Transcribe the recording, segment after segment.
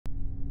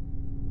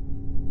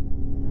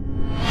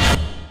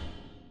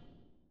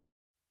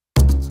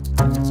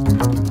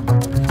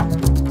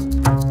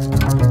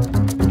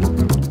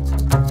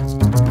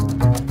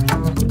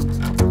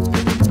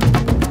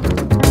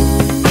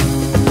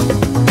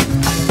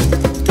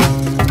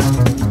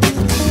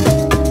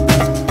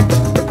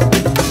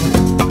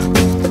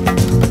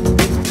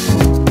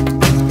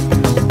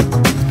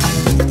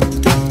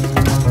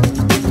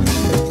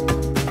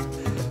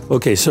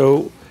Okay,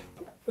 so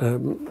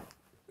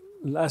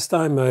last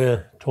time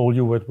I told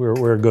you what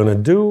we're going to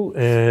do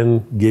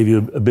and gave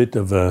you a bit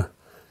of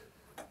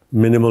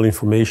minimal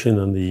information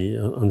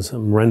on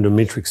some random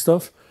matrix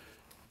stuff.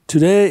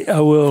 Today I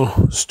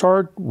will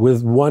start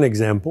with one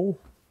example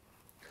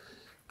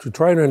to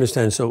try to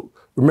understand. So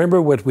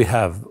remember what we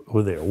have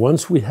over there.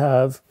 Once we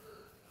have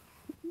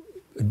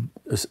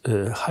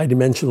a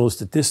high-dimensional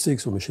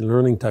statistics or machine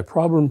learning type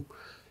problem,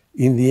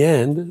 in the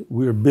end,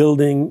 we're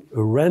building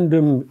a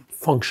random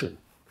function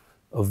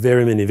of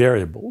very many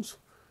variables,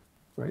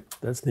 right?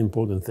 That's the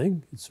important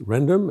thing. It's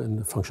random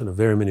and a function of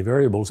very many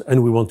variables,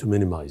 and we want to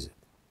minimize it,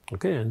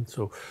 okay? And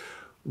so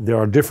there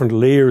are different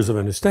layers of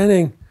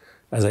understanding.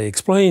 As I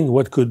explained,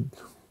 what could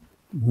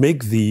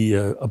make the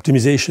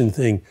optimization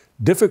thing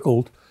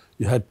difficult,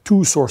 you had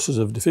two sources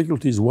of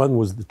difficulties. One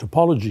was the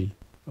topology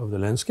of the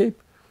landscape,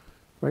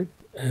 right?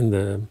 And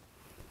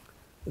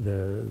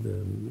the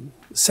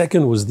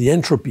second was the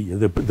entropy,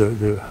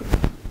 the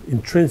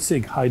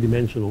intrinsic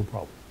high-dimensional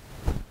problem.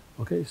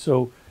 Okay,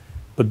 so,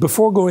 but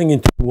before going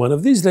into one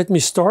of these, let me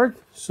start.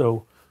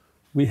 So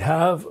we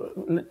have,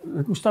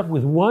 let me start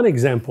with one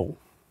example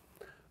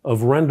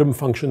of random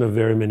function of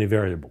very many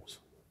variables.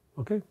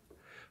 Okay,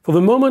 for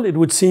the moment it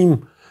would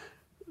seem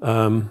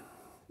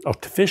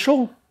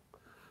artificial,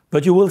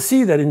 but you will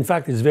see that in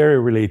fact it's very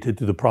related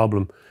to the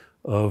problem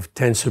of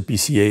tensor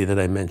PCA that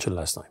I mentioned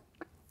last time.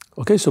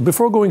 Okay, so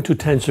before going to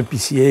tensor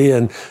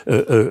PCA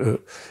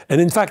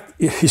and in fact,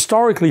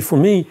 historically for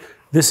me,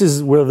 this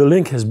is where the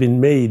link has been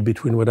made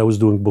between what I was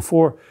doing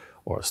before,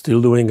 or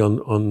still doing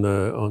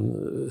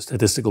on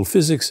statistical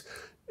physics,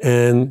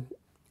 and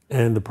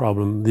the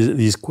problem,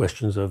 these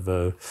questions of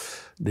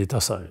data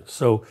science.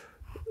 So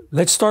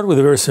let's start with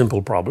a very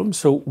simple problem.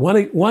 So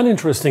one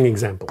interesting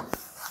example,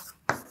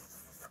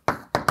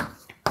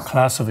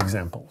 class of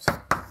examples.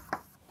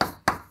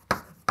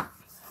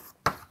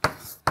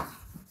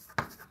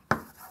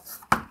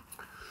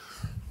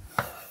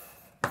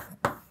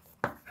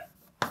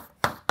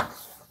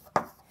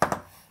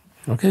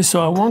 Okay,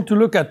 so I want to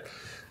look at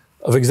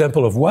an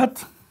example of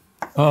what?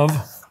 Of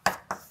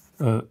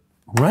a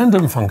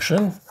random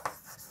function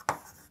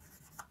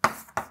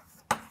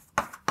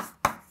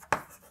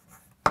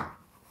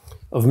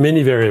of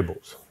many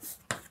variables.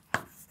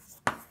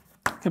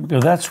 Okay,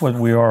 because that's what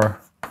we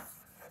are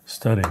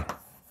studying.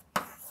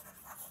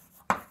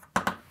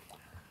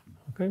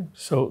 Okay,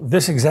 so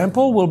this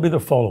example will be the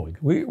following.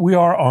 We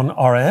are on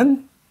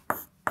Rn.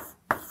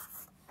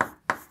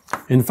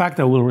 In fact,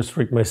 I will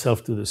restrict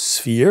myself to the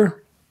sphere.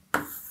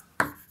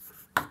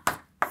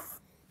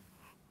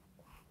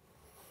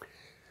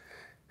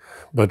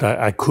 But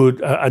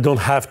I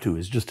don't have to,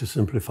 it's just to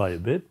simplify a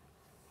bit.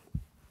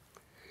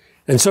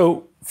 And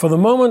so, for the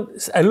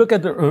moment, I look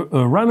at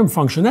a random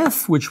function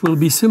f, which will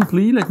be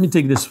simply, let me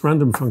take this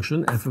random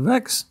function, f of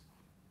x,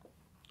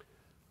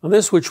 and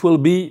this, which will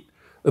be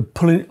a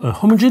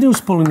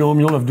homogeneous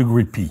polynomial of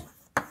degree p.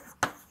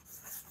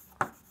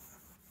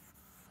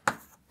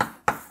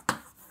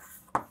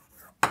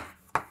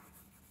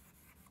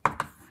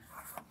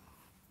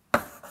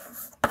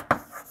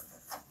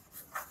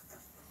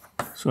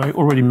 So I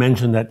already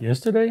mentioned that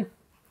yesterday,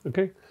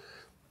 okay?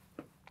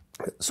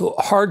 So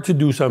hard to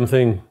do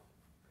something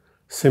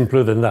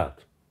simpler than that,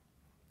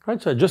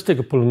 right? So I just take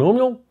a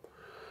polynomial,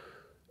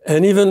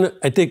 and even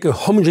I take a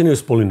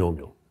homogeneous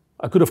polynomial.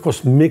 I could, of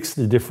course, mix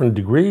the different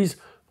degrees.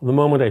 For the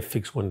moment, I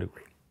fix one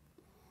degree,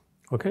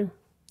 okay?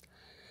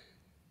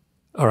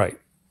 All right,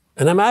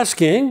 and I'm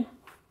asking,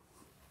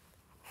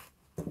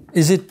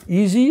 is it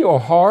easy or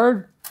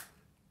hard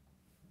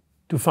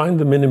to find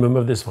the minimum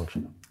of this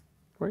function?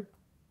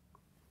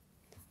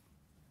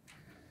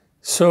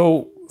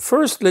 So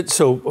first,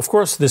 so of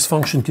course this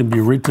function can be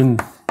written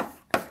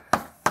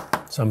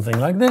something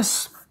like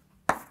this.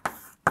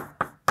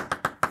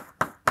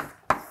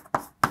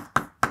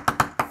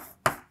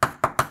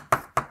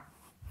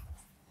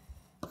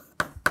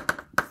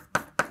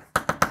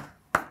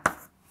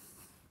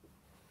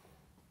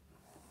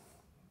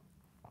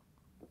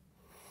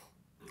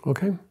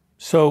 Okay,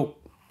 so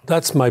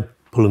that's my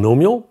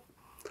polynomial.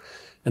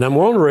 And I'm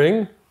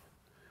wondering,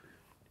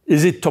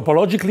 is it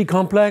topologically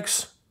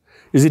complex?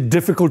 Is it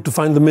difficult to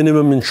find the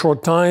minimum in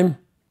short time?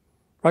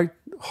 Right?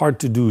 Hard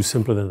to do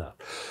simpler than that.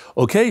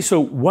 Okay,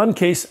 so one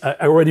case,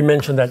 I already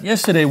mentioned that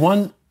yesterday,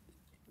 one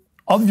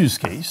obvious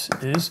case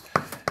is,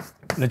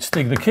 let's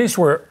take the case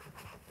where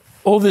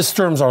all these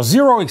terms are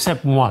 0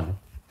 except 1.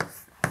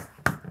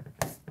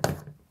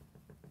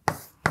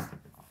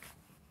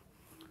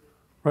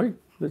 Right?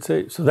 Let's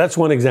say, so that's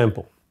one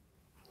example.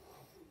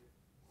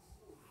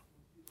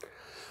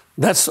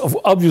 That's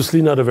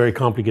obviously not a very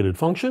complicated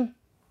function.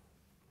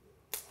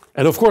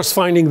 And of course,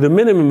 finding the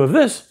minimum of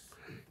this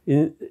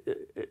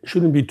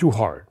shouldn't be too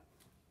hard,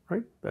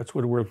 right? That's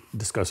what we're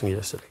discussing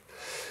yesterday.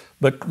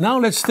 But now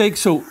let's take,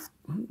 so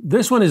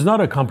this one is not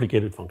a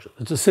complicated function.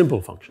 It's a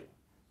simple function.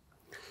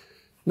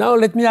 Now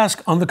let me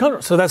ask on the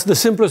contrary, so that's the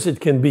simplest it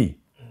can be,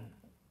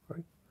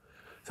 right?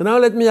 So now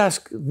let me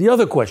ask the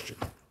other question.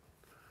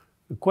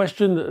 The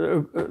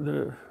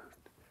question,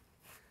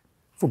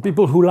 for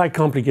people who like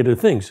complicated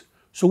things.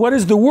 So what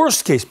is the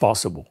worst case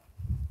possible,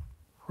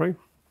 right?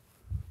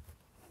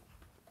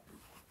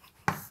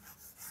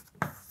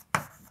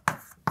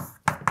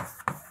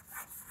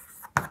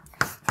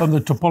 From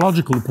the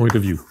topological point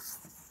of view.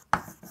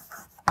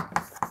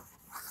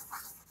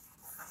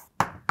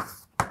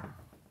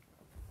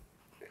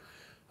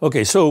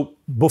 Okay, so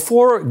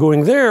before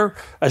going there,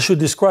 I should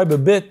describe a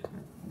bit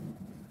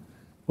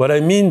what I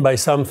mean by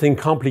something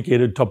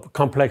complicated,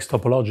 complex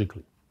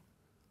topologically,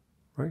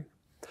 right?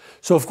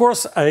 So of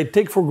course, I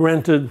take for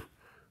granted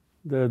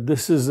that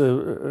this is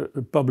a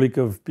public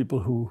of people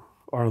who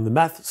are on the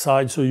math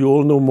side, so you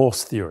all know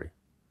Morse theory,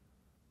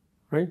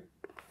 right?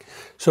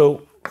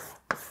 So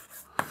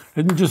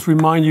let me just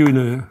remind you in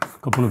a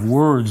couple of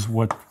words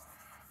what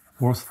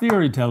Morse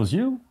theory tells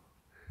you.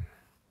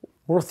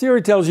 Morse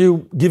theory tells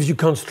you, gives you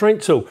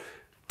constraints. So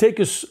take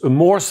a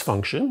Morse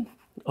function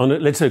on,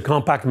 let's say, a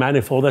compact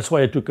manifold. That's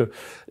why I took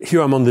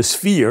here I'm on the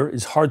sphere.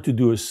 It's hard to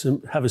do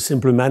have a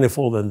simpler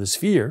manifold than the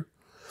sphere.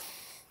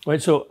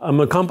 Right, so I'm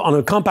on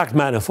a compact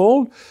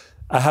manifold.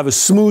 I have a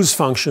smooth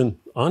function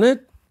on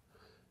it.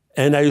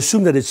 And I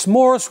assume that it's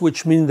Morse,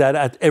 which means that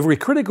at every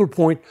critical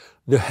point,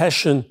 the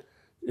Hessian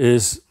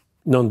is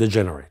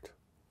non-degenerate.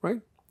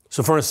 Right?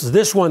 So for instance,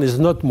 this one is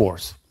not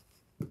Morse.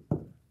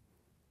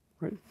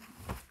 Right?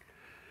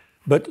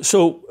 But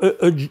so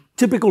a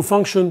typical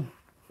function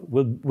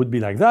would be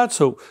like that.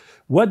 So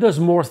what does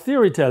Morse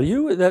theory tell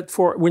you? That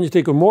for when you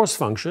take a Morse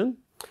function,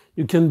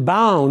 you can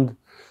bound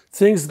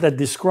things that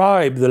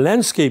describe the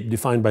landscape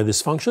defined by this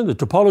function, the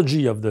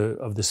topology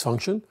of this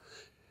function.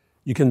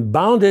 You can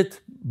bound it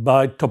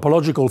by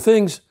topological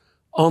things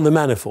on the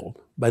manifold,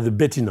 by the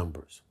Betti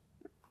numbers.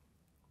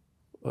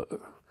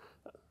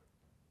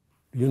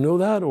 You know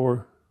that,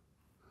 or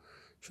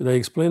should I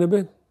explain a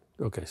bit?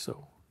 Okay,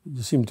 so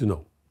you seem to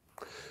know.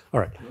 All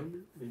right.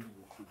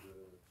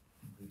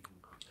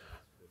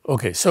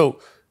 Okay, so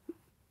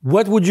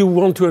what would you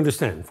want to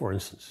understand, for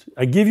instance?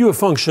 I give you a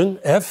function,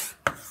 f,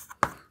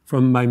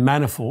 from my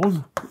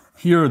manifold.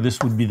 Here, this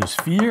would be the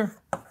sphere.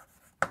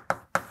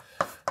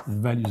 The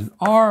value is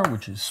R,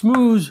 which is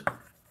smooth,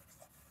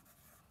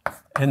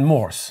 and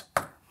Morse.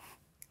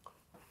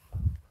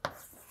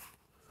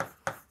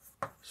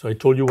 So I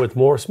told you what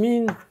Morse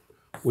means,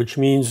 which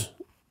means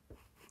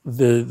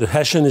the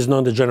Hessian is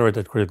non-degenerate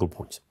at critical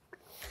points.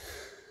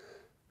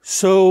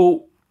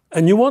 So,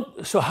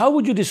 so how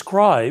would you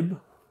describe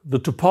the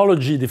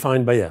topology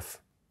defined by F?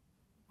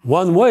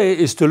 One way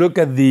is to look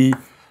at the,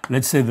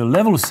 let's say, the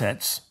level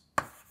sets.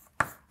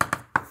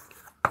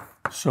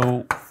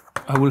 So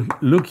I will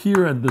look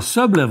here at the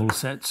sub-level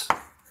sets,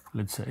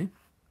 let's say.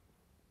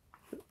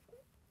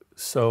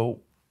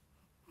 So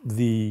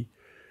the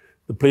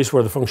place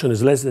where the function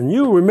is less than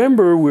u.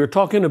 Remember, we're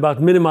talking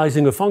about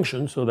minimizing a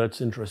function, so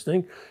that's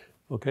interesting.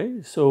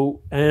 Okay,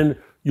 so, and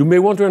you may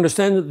want to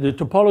understand the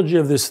topology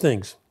of these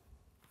things,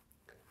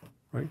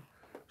 right?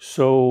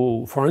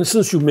 So, for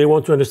instance, you may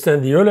want to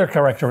understand the Euler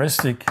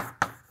characteristic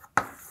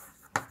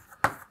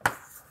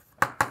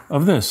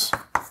of this.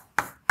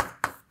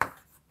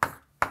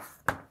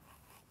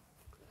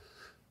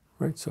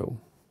 Right, so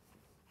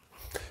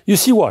you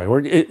see why.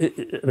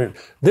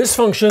 This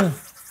function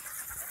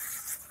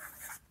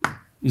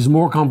is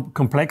more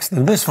complex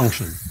than this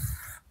function,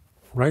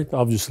 right?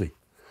 Obviously.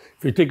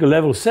 If you take a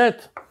level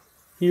set,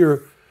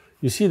 here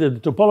you see that the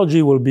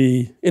topology will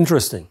be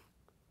interesting,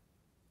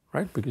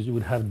 right? Because you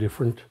would have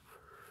different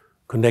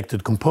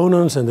connected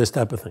components and this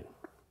type of thing.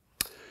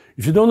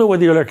 If you don't know what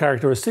the Euler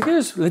characteristic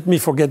is, let me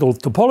forget all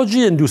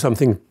topology and do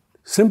something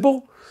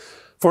simple.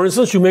 For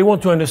instance, you may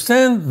want to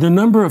understand the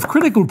number of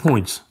critical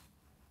points.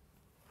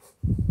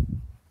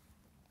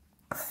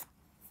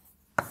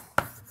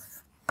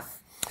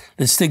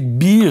 Let's take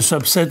B, a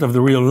subset of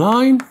the real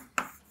line.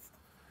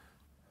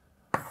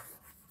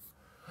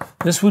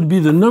 This would be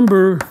the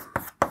number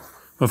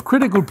of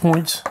critical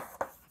points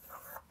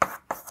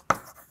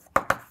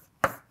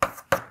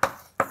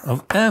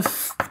of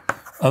F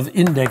of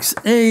index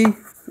A,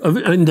 of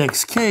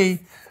index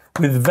K,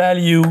 with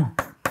value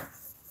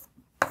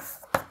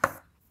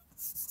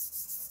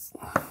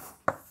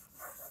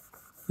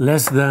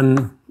less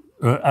than,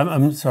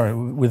 I'm sorry,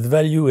 with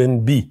value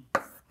in B.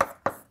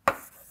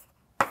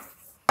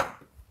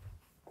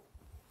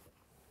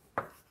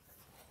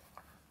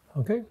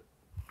 Okay?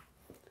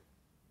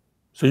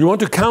 So you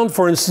want to count,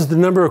 for instance, the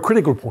number of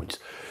critical points.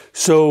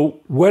 So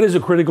what is a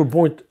critical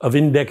point of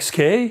index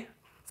K?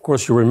 Of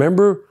course, you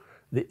remember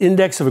the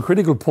index of a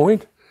critical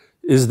point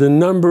is the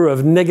number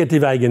of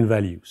negative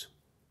eigenvalues,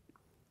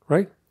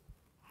 right?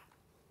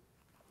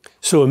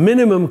 So a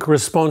minimum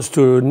corresponds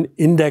to an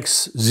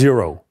index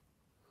 0,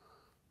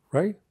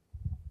 right?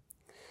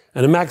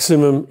 And a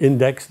maximum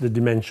index the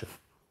dimension,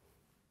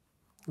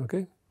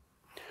 okay?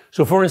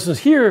 So for instance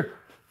here,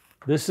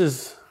 this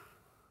is,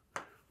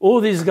 all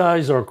these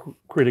guys are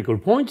critical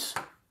points,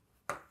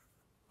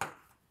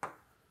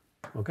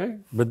 okay?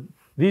 But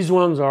these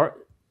ones are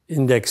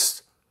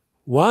indexed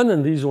 1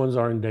 and these ones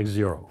are indexed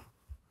 0.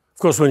 Of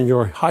course, when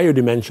you're higher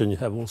dimension, you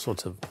have all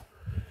sorts of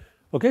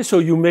Okay, so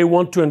you may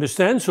want to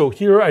understand. So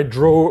here I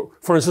draw,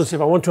 for instance,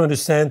 if I want to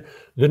understand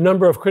the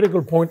number of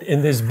critical points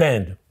in this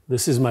band,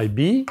 this is my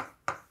B,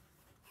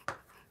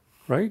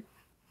 right?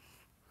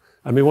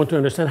 I may want to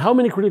understand how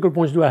many critical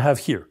points do I have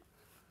here.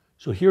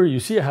 So here you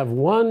see I have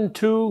 1,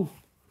 2,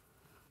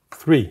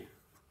 3,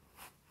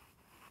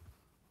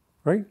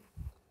 right?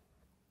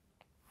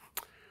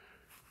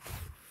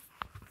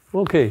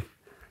 Okay,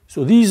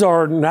 so these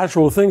are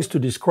natural things to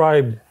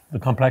describe the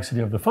complexity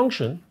of the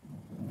function.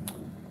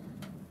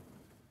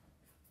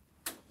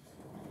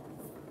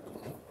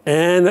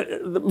 And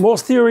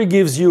Morse theory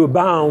gives you a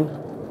bound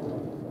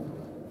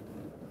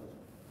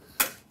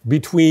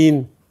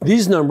between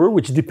these numbers,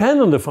 which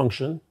depend on the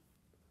function,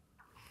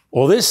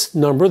 or this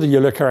number, the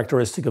Euler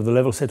characteristic of the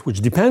level set, which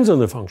depends on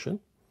the function,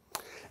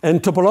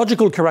 and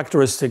topological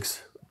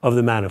characteristics of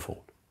the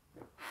manifold.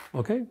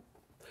 Okay?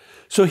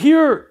 So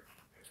here,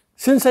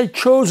 since I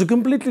chose a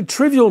completely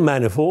trivial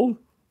manifold,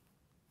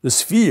 the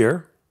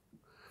sphere,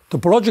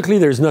 topologically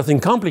there's nothing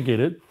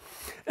complicated,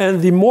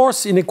 and the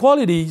Morse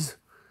inequalities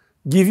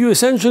give you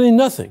essentially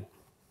nothing,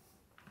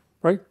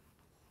 right?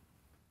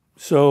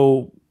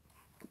 So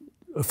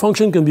a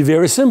function can be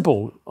very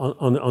simple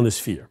on a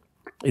sphere.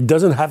 It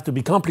doesn't have to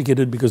be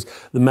complicated because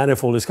the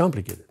manifold is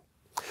complicated.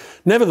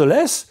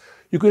 Nevertheless,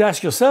 you could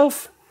ask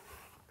yourself,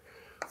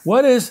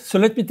 so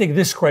let me take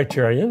this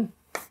criterion.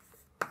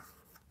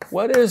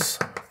 What is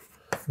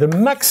the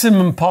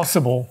maximum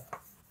possible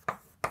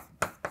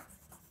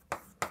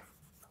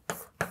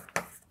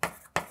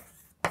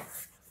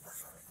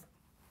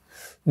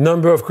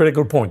number of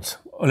critical points?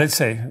 Or let's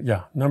say,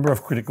 yeah, number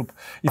of critical.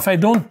 If I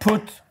don't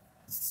put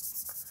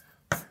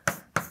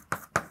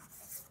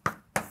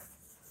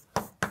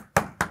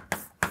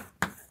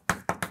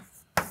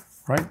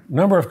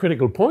number of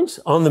critical points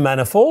on the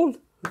manifold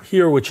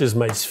here, which is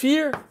my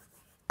sphere,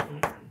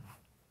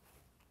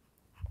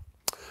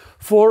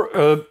 for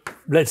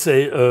let's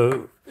say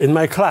in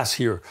my class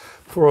here,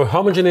 for a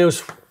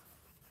homogeneous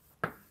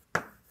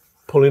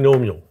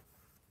polynomial,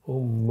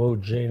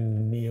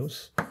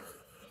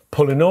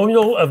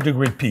 of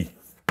degree p.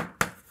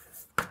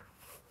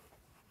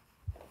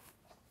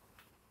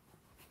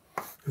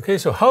 Okay,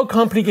 so how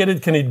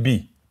complicated can it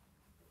be?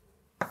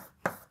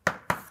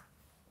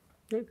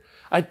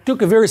 I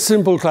took a very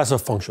simple class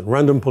of function,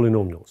 random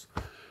polynomials.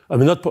 I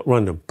mean, not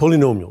random,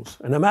 polynomials.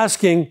 And I'm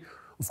asking,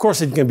 of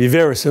course it can be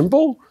very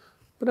simple,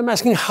 but I'm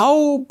asking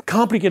how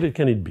complicated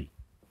can it be?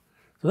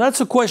 So that's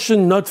a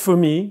question not for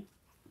me,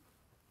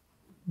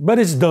 but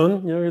it's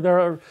done. You know, there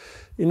are,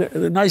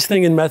 the nice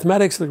thing in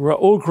mathematics that we're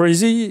all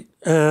crazy,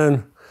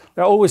 and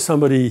there's always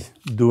somebody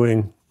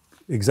doing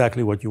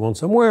exactly what you want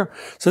somewhere.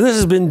 So this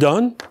has been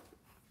done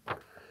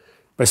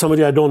by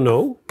somebody I don't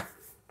know,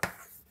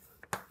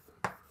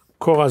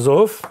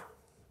 Kozasov,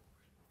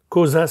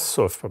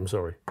 I'm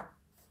sorry.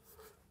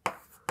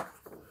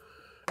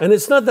 And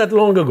it's not that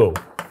long ago.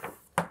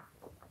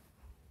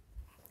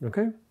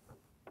 Okay?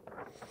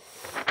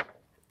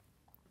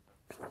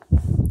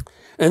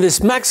 And this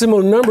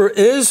maximal number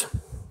is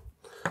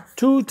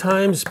 2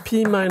 times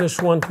p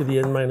minus 1 to the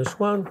n minus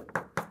 1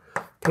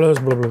 plus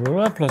blah, blah, blah,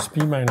 blah, plus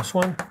p minus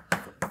 1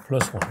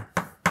 plus 1.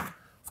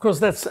 Of course,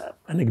 that's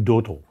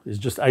anecdotal. It's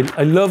just, I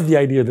love the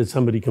idea that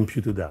somebody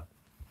computed that.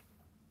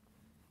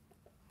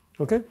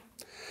 Okay?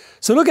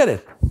 So look at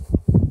it.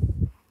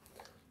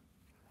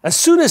 As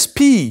soon as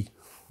p,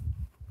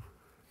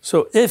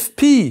 so if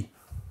p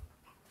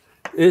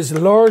is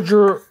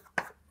larger,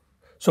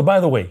 so by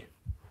the way,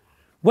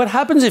 what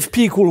happens if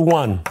p equals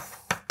 1?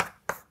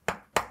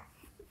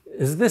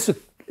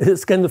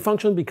 Can the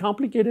function be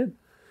complicated?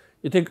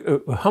 You take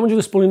a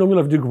homogeneous polynomial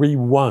of degree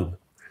 1,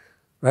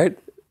 right?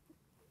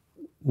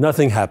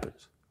 Nothing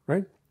happens,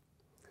 right?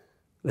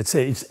 Let's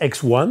say it's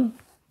x1.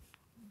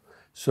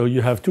 So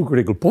you have 2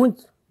 critical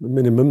points, the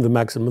minimum, the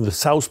maximum, the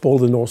south pole,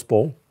 the north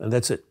pole, and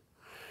that's it.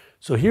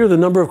 So here the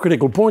number of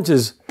critical points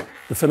is,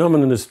 the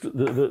phenomenon is,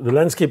 the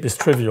landscape is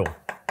trivial.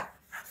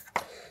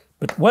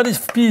 But what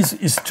if p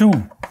is 2?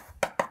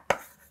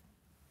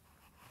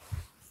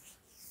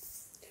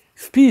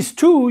 If p is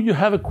 2, you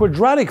have a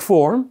quadratic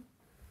form,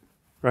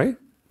 right,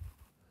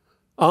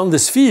 on the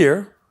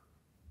sphere.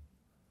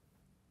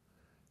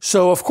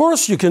 So of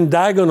course you can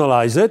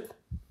diagonalize it,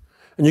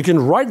 and you can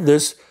write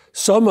this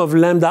sum of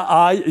lambda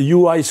I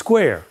ui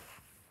square,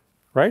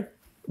 right?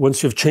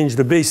 Once you've changed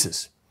the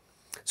basis.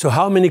 So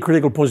how many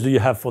critical points do you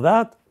have for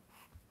that?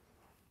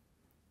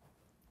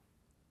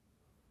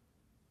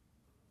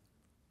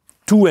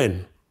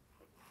 2n.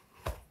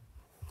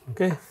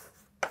 Okay?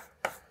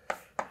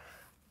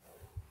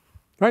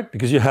 Right?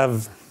 Because you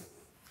have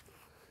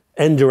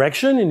n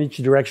direction. In each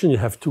direction you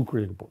have 2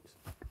 critical points.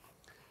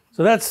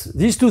 So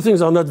these 2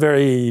 things are not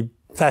very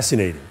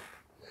fascinating.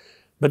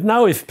 But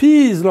now if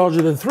p is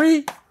larger than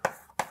 3,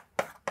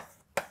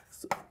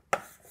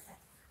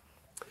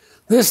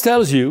 this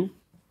tells you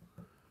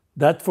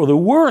that for the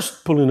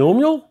worst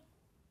polynomial,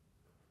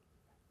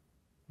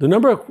 the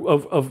number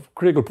of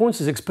critical points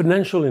is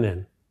exponential in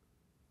n.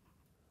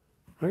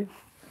 Right?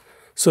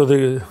 So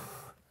the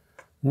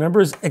number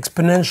is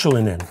exponential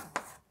in n.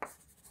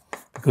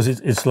 because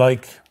it's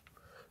like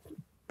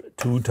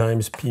 2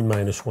 times p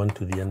minus 1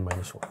 to the n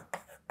minus 1.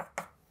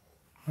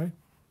 Right?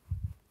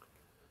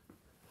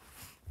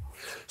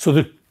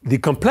 So the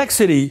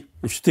complexity,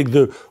 if you take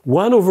the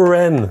 1 over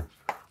n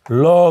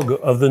log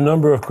of the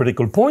number of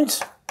critical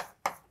points,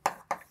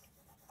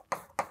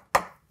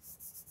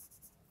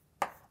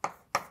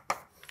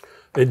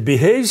 it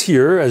behaves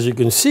here, as you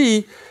can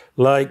see,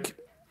 like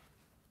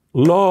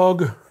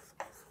log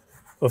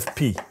of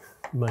p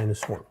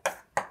minus 1.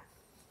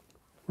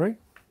 Right?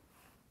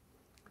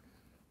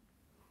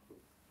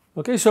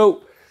 Okay,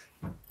 so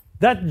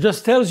that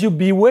just tells you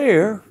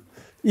beware.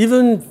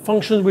 Even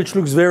function which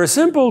looks very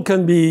simple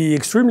can be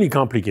extremely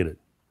complicated.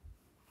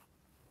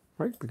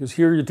 Right? Because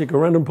here you take a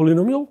random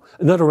polynomial,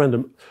 not a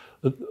random,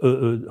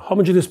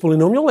 homogeneous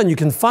polynomial, and you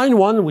can find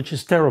one which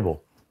is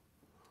terrible.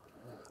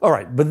 All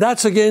right, but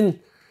that's again,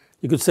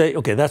 you could say,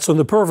 okay, that's on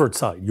the pervert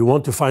side. You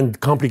want to find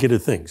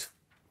complicated things.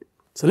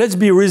 So let's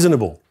be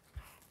reasonable.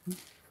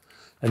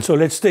 And so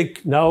let's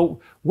take now,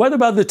 what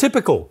about the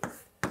typical?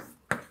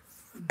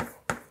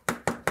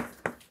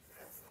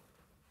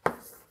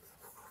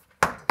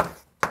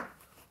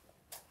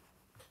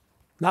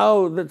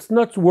 Now, that's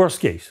not worst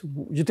case.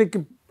 You take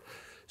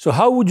so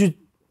how would you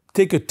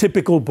take a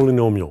typical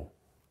polynomial?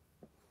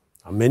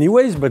 In many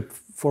ways, but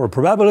for a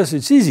probabilist,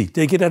 it's easy.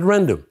 Take it at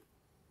random.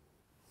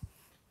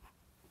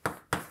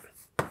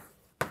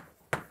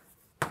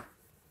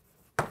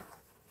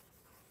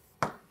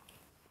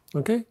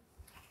 Okay?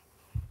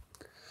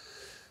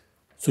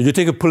 So you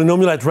take a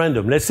polynomial at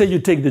random. Let's say you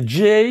take the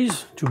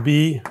j's to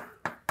be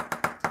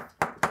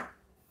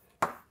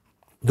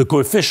the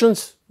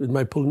coefficients with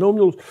my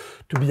polynomials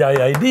to be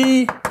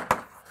IID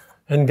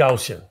and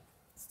Gaussian.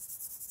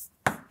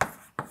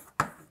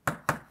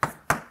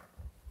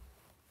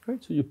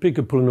 Right? So you pick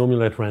a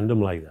polynomial at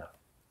random like that.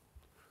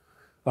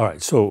 All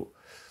right, so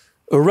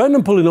a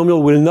random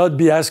polynomial will not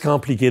be as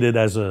complicated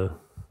as the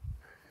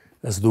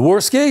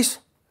worst case,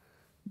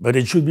 but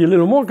it should be a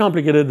little more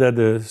complicated than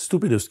the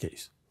stupidest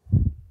case.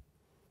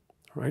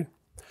 Right?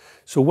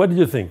 So what do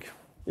you think?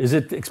 Is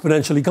it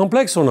exponentially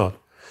complex or not?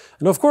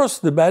 And of course,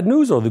 the bad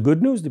news or the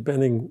good news,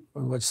 depending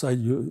on what side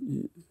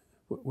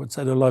what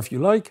side of life you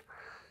like,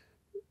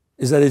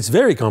 is that it's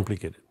very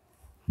complicated.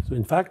 So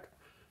in fact,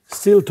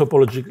 still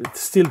topologically,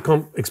 still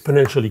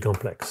exponentially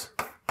complex.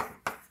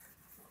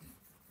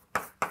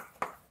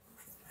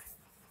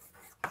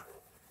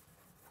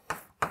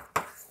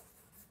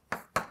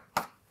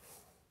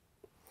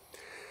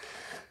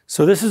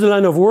 So this is a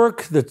line of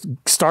work that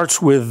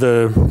starts with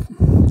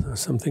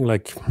something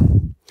like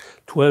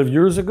 12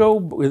 years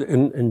ago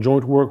in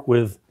joint work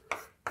with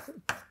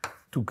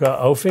Tuka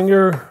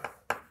Aufinger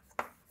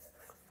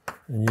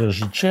and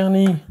Jerzy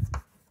Czerny and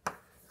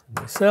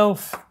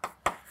myself,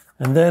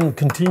 and then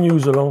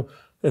continues along,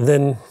 and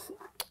then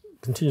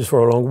continues for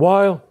a long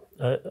while.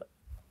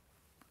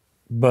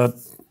 But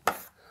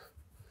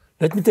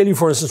let me tell you,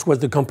 for instance,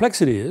 what the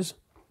complexity is.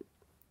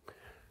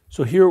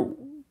 So here,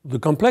 the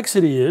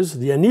complexity is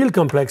the anneal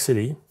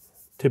complexity.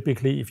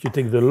 Typically, if you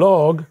take the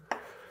log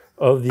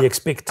of the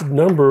expected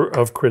number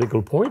of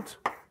critical points,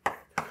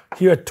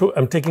 here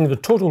I'm taking the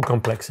total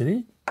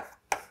complexity.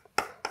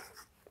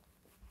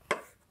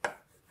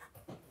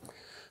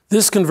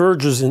 This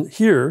converges in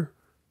here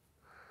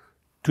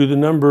to the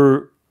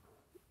number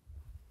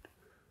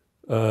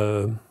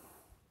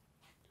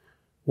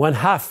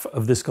 1/2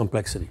 of this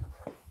complexity.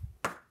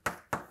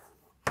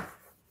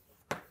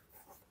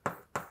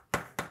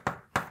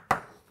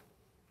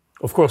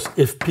 Of course,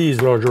 if p is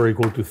larger or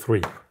equal to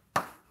 3.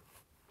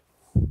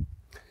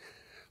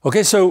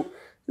 Okay, so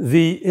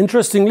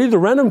interestingly, the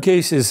random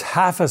case is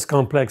half as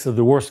complex as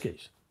the worst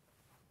case.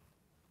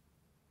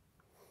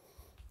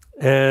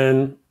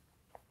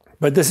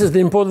 But this is the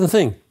important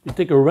thing. You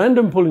take a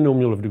random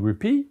polynomial of degree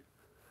p,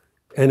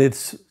 and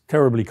it's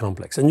terribly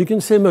complex. And you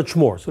can say much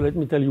more. So let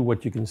me tell you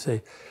what you can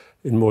say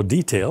in more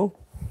detail.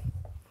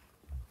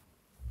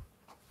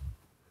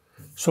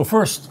 So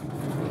first,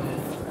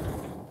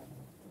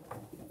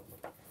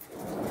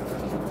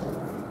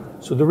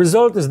 so the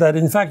result is that,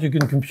 in fact, you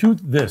can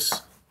compute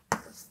this.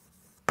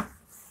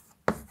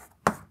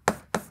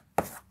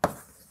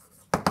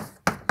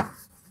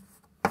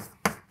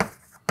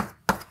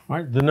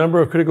 Right? The number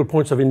of critical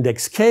points of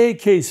index k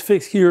is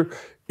fixed here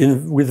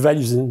with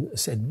values in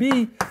set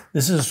B.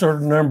 This is a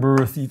certain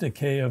number theta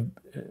k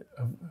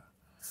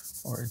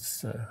or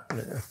it's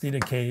theta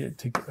k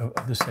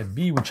of the set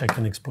B, which I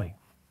can explain.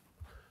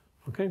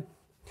 Okay.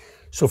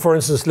 So, for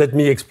instance, let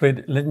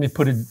me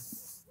put it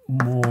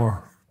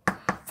more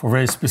for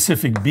very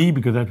specific B,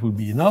 because that would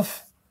be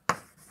enough.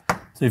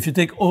 So, if you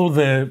take all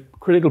the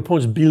critical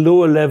points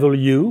below a level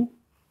U,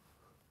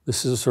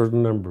 this is a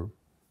certain number.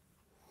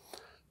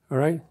 All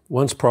right,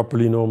 once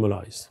properly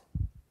normalized.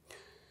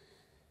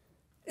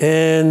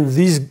 And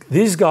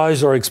these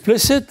guys are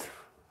explicit.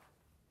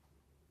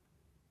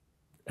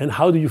 And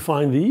how do you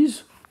find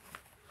these?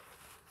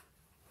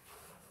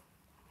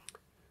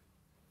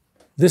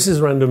 This is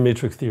random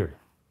matrix theory.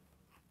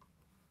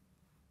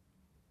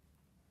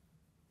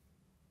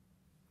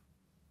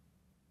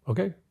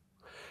 Okay?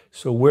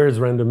 So where is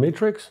random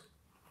matrix?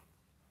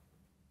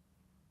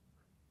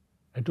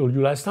 I told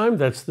you last time,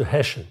 that's the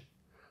Hessian.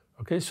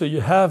 Okay, so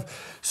you have,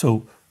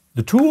 so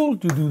the tool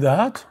to do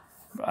that,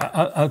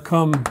 I'll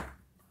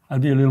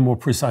be a little more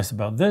precise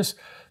about this.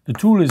 The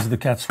tool is the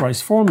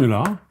Katz-Rice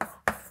formula.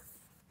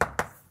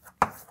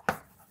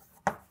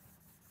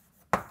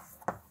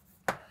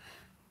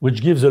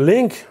 Which gives a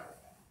link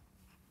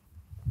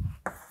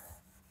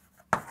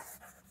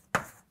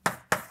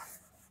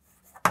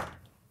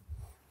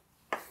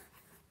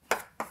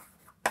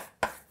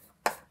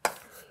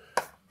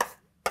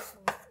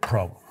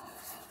problem.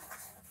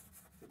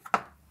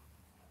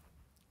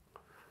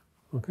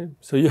 Okay,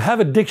 so you have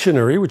a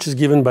dictionary which is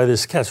given by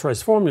this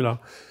Katz-Rice formula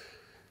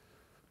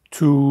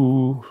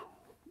to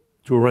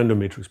a random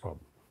matrix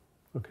problem.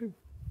 Okay.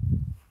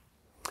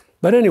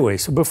 But anyway,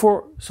 so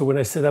when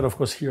I say that, of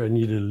course, here I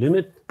need a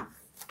limit.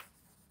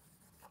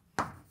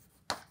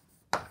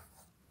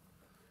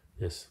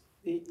 Yes.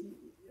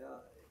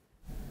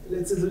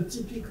 Let's say the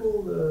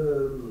typical,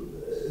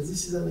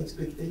 this is an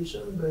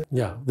expectation, but...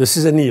 Yeah, this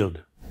is an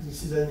yield.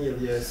 This is an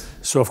yield, yes.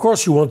 So of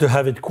course you want to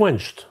have it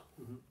quenched.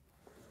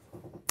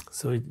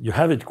 So you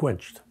have it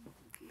quenched.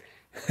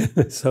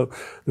 So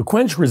the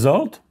quench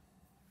result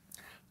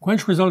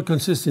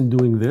consists in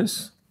doing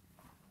this,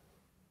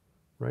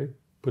 right?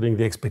 Putting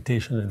the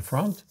expectation in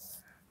front.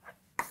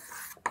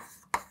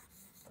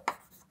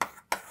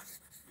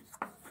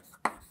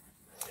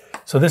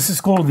 So this is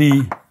called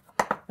the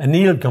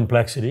annealed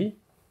complexity.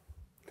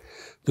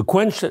 The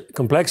quench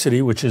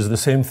complexity, which is the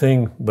same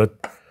thing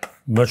but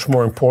much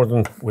more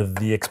important with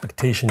the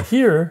expectation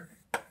here,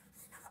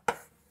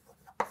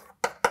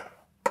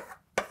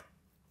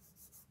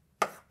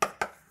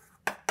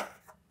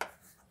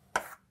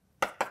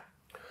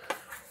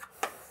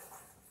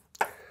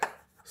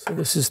 so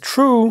this is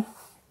true.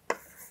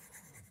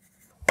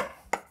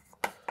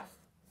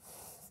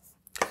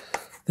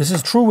 This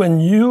is true when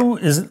U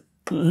is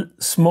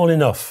small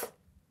enough.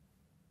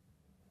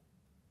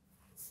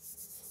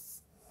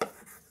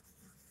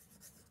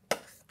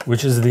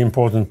 Which is the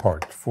important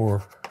part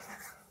for,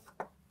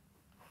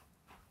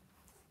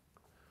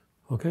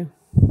 okay?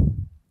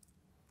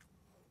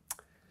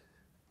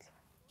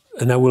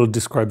 And I will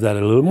describe that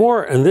a little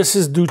more. And this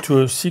is due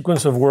to a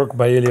sequence of work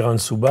by Eliran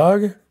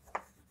Subag,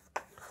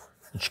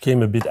 which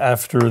came a bit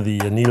after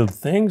the annealed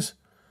things.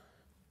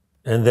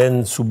 And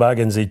then Subag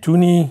and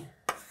Zeytouni.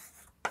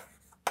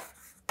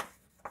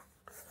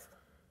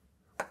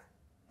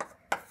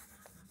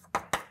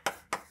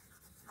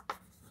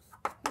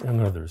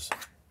 And others.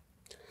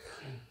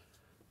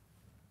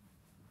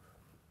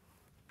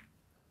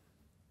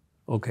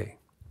 Okay,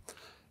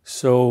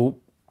 so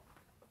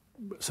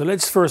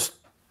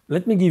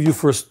let me give you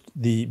first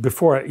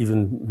before I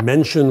even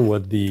mention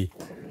what the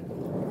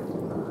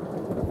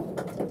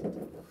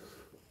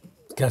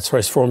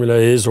Katz-Rice formula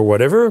is or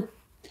whatever.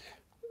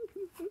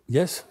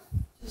 Yes?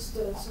 Just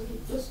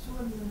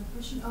one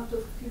question out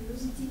of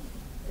curiosity.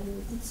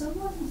 Did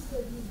someone who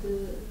studied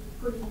the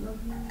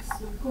polynomials,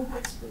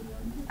 complex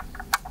polynomials?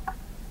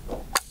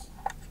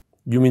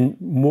 You mean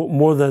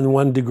more than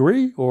 1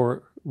 degree,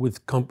 or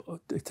with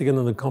taken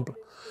on the complex?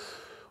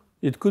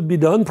 It could be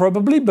done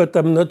probably, but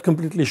I'm not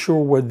completely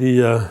sure what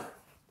the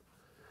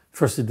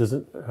first it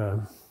doesn't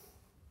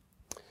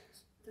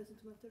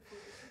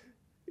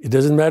it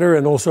doesn't matter,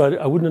 and also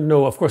I wouldn't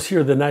know. Of course,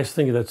 here the nice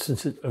thing is that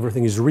since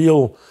everything is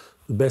real,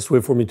 the best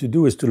way for me to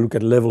do is to look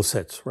at level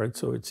sets, right?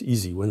 So it's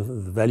easy. When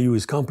the value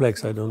is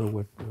complex, I don't know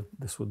what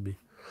this would be.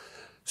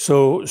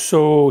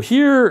 So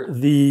here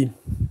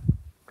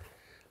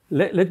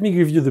let me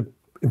give you the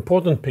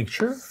important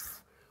picture.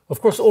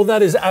 Of course, all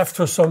that is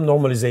after some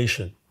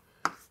normalization.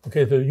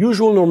 Okay, the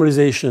usual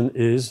normalization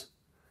is,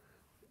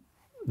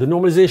 the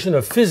normalization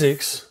of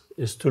physics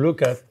is to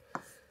look at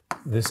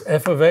this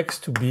f of x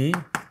to be,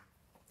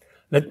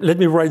 let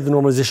me write the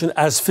normalization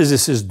as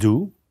physicists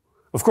do.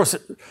 Of course,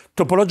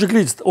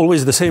 topologically, it's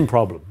always the same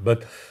problem,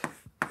 but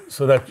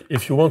so that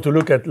if you want to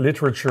look at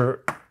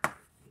literature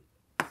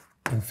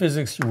in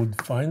physics, you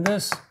would find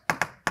this.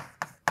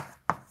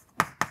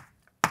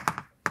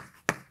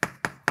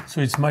 So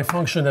it's my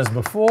function as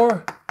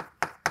before,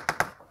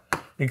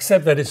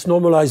 except that it's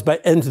normalized by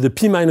n to the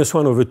p minus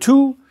 1 over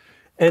 2.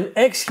 And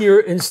x here,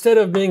 instead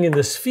of being in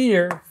the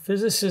sphere,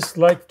 physicists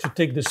like to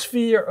take the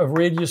sphere of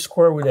radius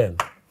square root n.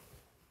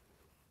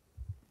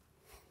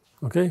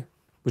 Okay?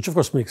 Which of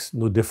course makes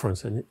no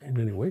difference in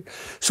any way.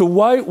 So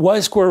why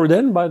square root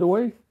n, by the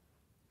way?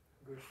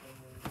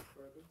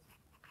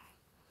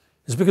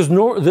 It's because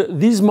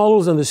these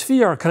models in the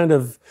sphere are kind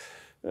of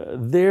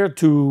there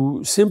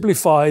to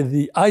simplify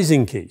the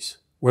Ising case,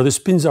 where the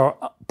spins are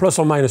plus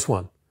or minus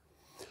 1.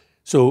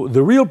 So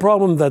the real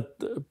problem that,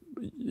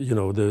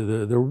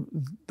 the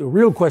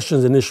real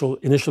questions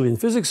initially in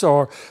physics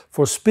are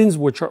for spins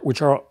which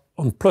are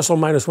on plus or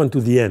minus 1 to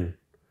the n,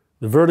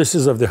 the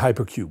vertices of the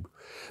hypercube.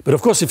 But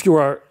of course, if you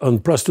are on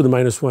plus or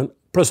minus 1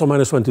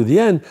 to the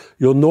n,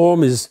 your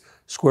norm is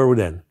square root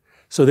n.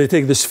 So they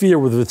take the sphere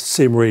with the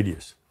same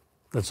radius.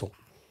 That's all.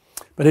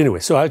 But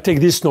anyway, so I'll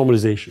take this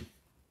normalization.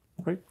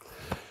 Right?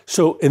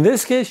 So in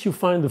this case, you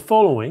find the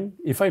following.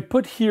 If I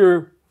put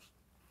here,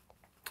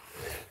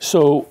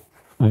 so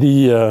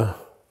the,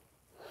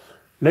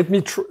 let me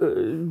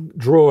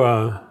draw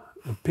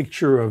a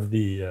picture of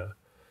the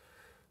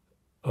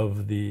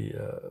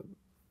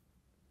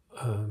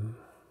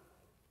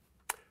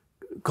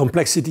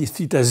complexity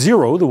theta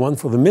 0, the one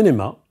for the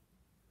minima,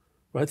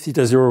 right?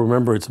 Theta 0,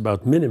 remember, it's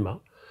about minima.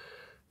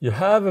 You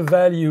have a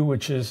value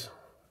which is,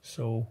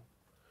 so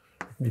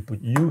let me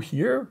put u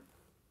here,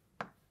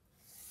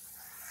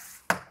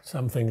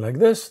 something like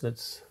this,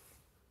 that's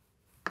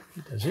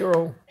theta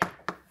 0.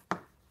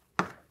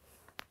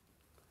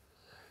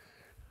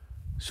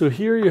 So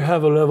here you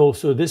have a level,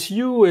 so this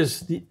u is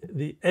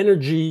the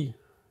energy,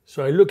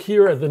 so I look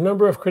here at the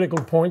number of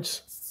critical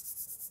points.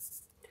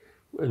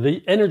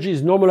 The energy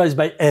is normalized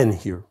by n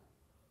here.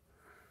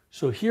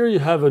 So here you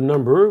have a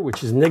number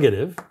which is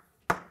negative,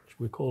 which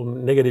we call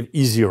negative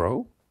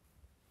E0,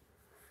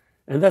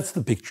 and that's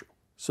the picture.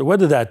 So what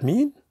does that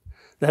mean?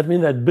 That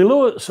means that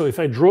below, so if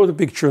I draw the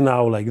picture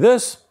now like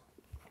this,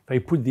 if I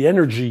put the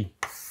energy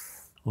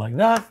like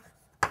that,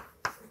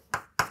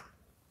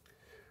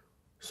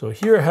 so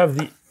here I have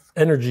the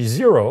energy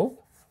 0.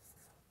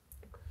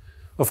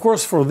 Of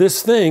course, for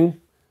this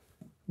thing,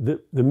 the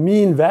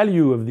mean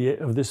value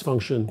of this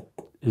function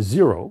is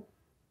 0,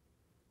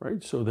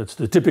 right? So that's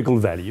the typical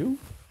value.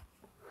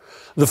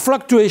 The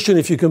fluctuation,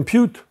 if you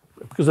compute,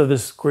 because of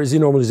this crazy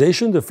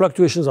normalization, the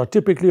fluctuations are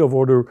typically of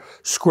order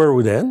square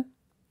root n.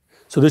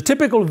 So the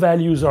typical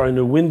values are in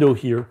a window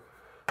here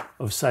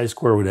of size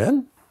square root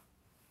n.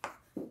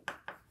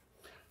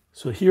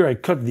 So here I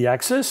cut the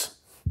axis.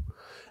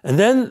 And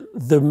then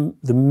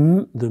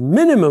the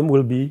minimum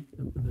will be,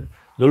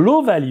 the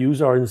low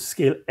values are in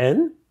scale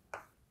n.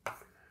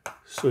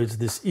 So it's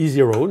this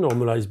E0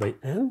 normalized by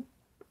n.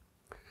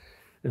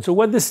 And so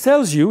what this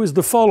tells you is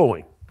the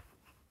following.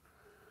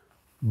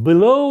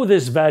 Below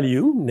this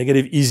value,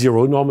 negative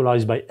E0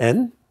 normalized by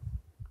n,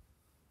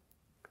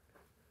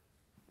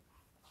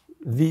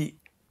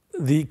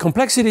 the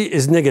complexity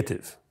is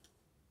negative,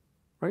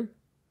 right?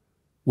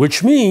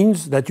 Which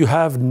means that you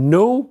have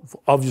no,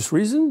 for obvious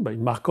reason, by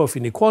Markov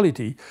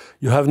inequality,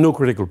 you have no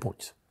critical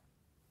points.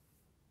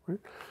 Right?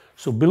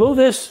 So below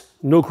this,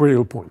 no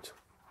critical points.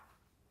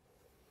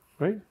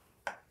 Right?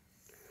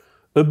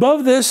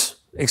 Above this,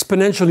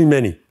 exponentially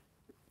many.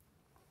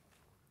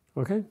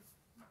 Okay?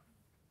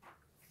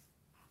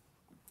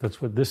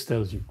 That's what this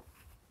tells you.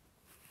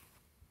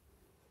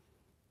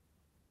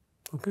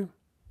 Okay?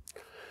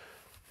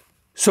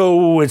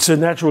 So it's a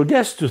natural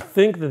guess to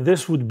think that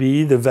this would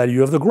be the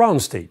value of the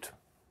ground state.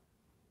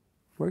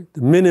 Right?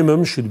 The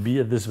minimum should be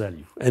at this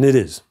value, and it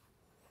is.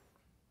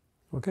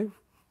 Okay?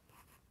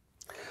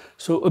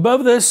 So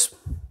above this,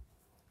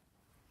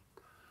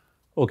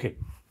 okay.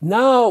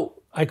 Now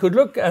I could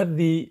look at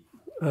the...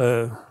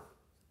 Sorry,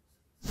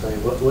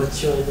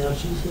 what's your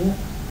energy here?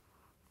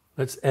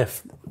 That's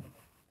F.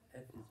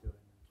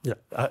 Yeah,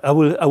 I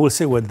will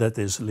say what that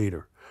is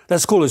later.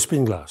 That's called a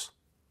spin glass.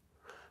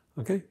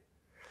 Okay?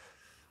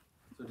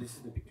 So this is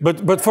the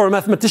picture. But for a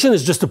mathematician,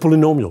 it's just a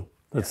polynomial.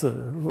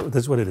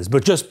 That's what it is.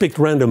 But just picked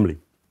randomly.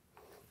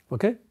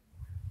 Okay?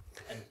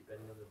 And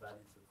depending on the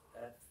values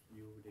of f,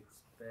 you would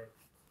expect...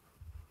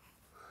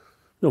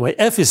 No, my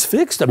f is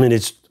fixed. I mean,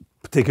 it's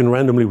taken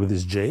randomly with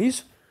these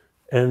j's.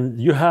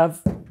 And you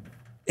have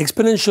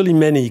exponentially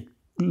many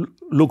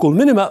local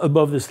minima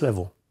above this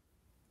level.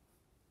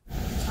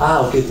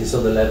 Ah, okay, these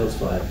are the levels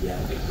for f, yeah.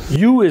 Okay.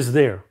 U is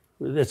there.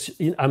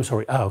 I'm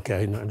sorry. Ah, okay,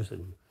 I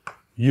understand.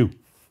 U.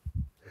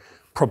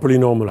 Properly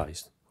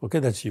normalized. Okay,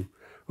 that's U.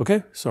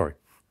 Okay, sorry.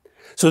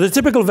 So the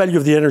typical value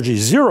of the energy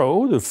is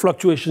 0. The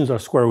fluctuations are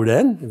square root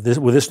n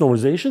with this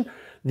normalization.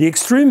 The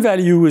extreme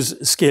value is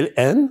scale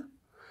n.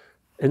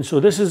 And so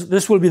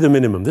this will be the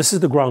minimum. This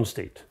is the ground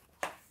state.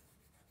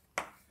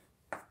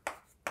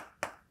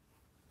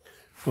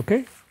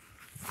 Okay?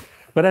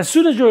 But as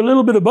soon as you're a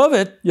little bit above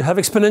it, you have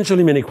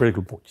exponentially many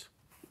critical points.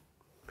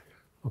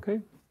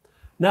 Okay?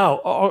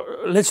 Now,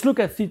 let's look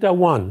at theta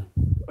 1,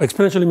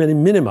 exponentially many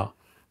minima.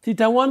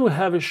 Theta 1 will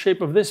have a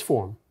shape of this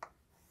form.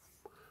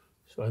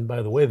 So, and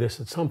by the way, this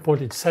at some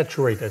point it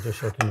saturates at a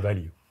certain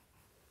value.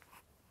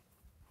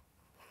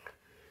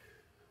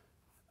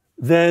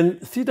 Then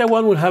theta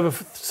 1 will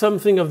have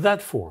something of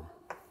that form.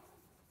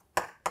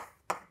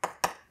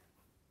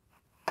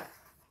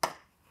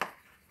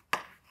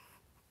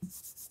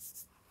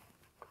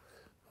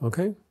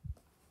 Okay?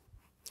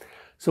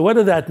 So what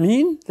does that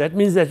mean? That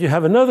means that you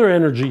have another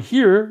energy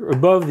here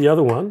above the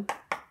other one.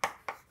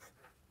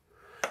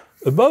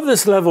 Above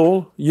this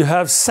level, you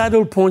have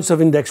saddle points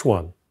of index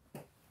 1.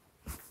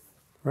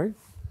 Right?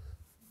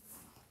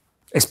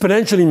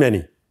 Exponentially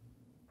many.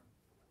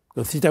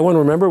 The theta 1,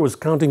 remember, was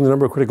counting the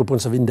number of critical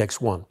points of index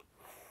 1.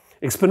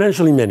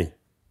 Exponentially many.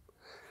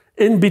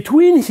 In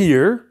between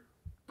here,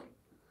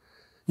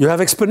 you have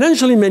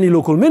exponentially many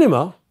local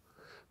minima,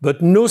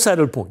 but no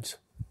saddle points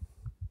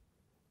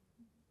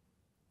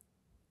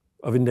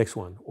of index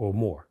 1 or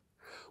more.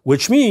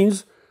 Which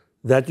means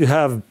that you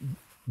have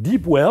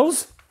deep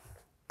wells,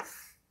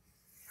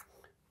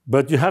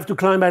 But you have to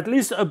climb at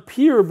least up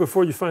here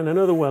before you find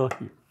another well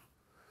here.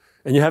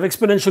 And you have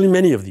exponentially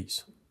many of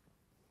these.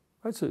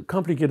 That's a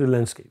complicated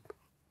landscape.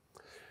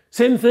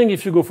 Same thing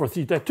if you go for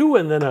theta 2,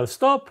 and then I'll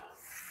stop,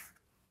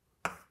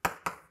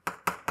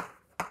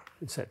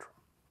 etc.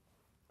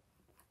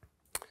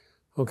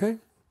 Okay?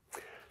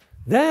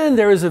 Then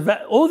there is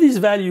all these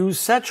values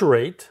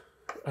saturate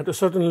at a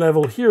certain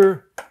level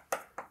here,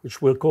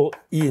 which we'll call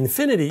E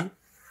infinity.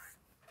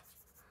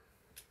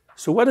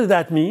 So what does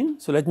that mean?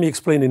 So let me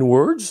explain in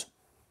words.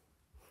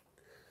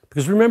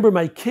 Because remember,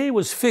 my k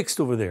was fixed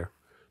over there.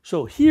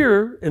 So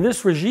here, in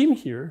this regime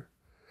here,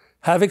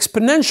 have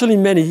exponentially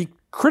many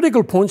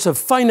critical points of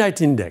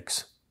finite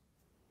index,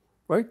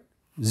 right?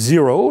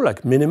 0,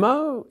 like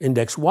minima,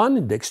 index 1,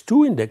 index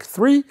 2, index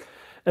 3,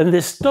 and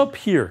they stop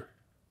here.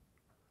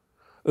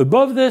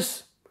 Above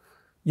this,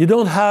 you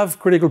don't have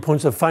critical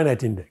points of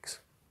finite index,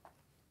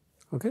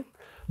 okay?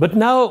 But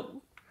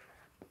now,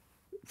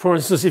 for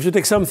instance, if you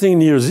take something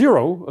near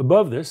 0,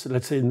 above this,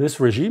 let's say in this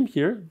regime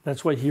here,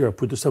 that's why here I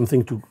put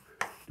something to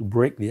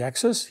break the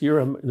axis. Here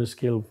I'm in a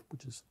scale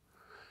which is...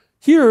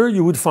 Here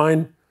you would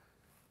find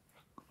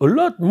a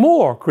lot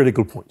more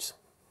critical points.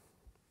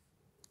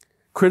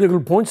 Critical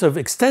points of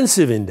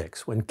extensive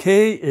index, when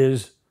k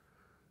is,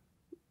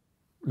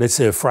 let's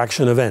say, a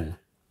fraction of n.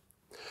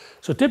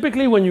 So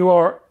typically when you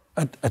are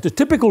at a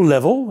typical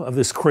level of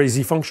this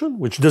crazy function,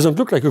 which doesn't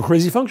look like a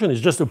crazy function,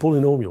 it's just a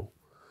polynomial.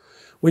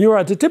 When you are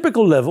at a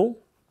typical level,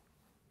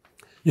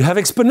 you have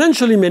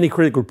exponentially many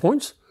critical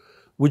points,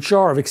 which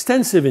are of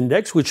extensive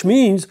index, which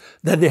means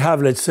that they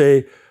have, let's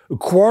say, a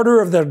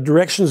quarter of their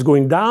directions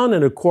going down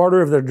and a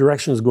quarter of their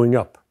directions going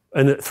up,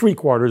 and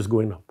 3/4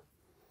 going up.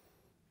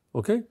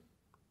 Okay?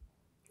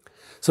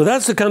 So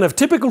that's the kind of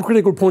typical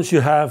critical points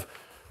you have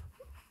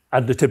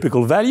at the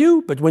typical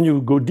value, but when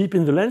you go deep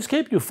in the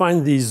landscape, you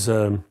find these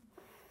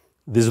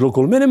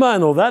local minima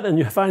and all that, and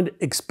you find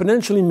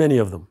exponentially many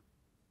of them.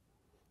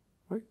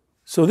 Right?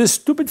 So this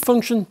stupid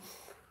function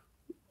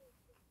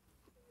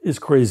is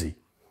crazy.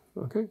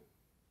 Okay?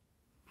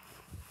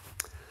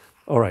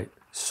 All right,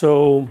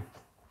 so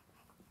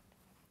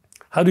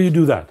how do you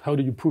do that? How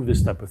do you prove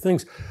this type of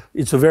things?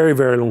 It's a very,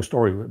 very long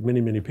story,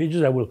 many, many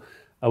pages.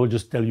 I will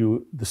just tell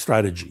you the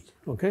strategy,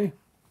 okay?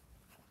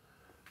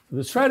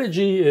 The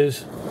strategy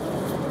is,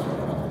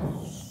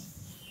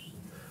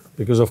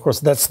 because of course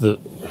that's the,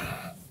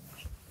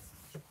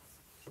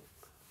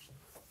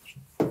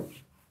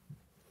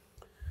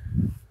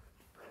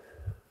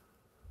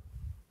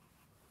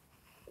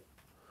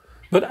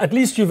 but at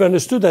least you've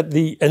understood that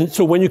and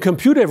so when you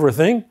compute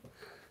everything,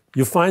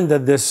 you find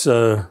that this,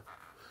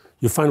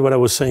 you find what I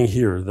was saying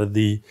here, that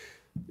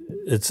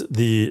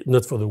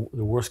not for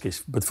the worst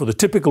case, but for the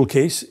typical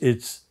case,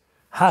 it's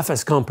half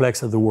as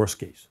complex as the worst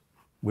case,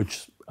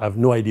 which I have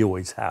no idea why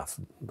it's half.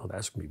 Don't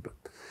ask me, but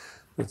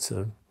that's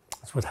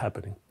what's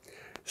happening.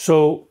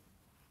 So,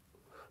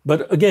 but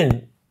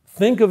again,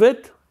 think of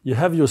it. You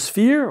have your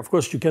sphere. Of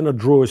course, you cannot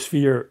draw a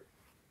sphere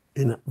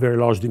in a very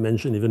large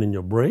dimension, even in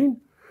your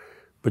brain.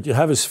 But you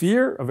have a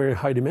sphere, a very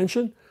high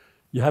dimension.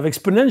 You have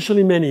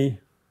exponentially many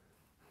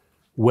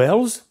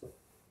wells.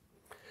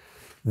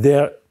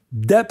 Their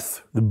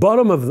depth, the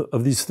bottom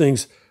of these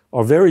things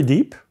are very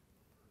deep.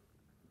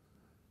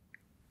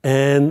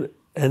 And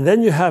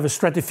then you have a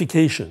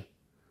stratification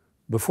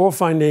before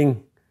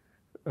finding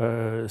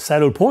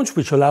saddle points,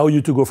 which allow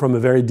you to go from a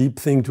very deep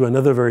thing to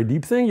another very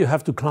deep thing. You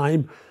have to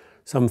climb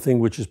something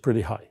which is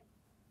pretty high.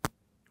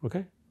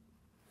 Okay?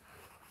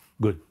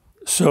 Good.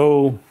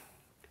 So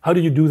how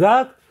do you do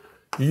that?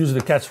 You use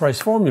the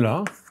Katz-Rice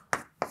formula.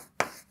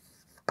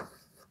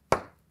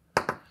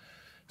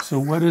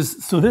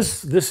 So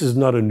this is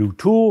not a new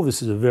tool.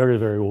 This is a very,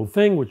 very old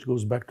thing, which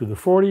goes back to the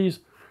 40s,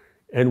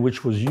 and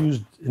which was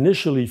used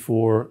initially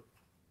for,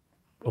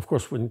 of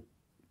course, when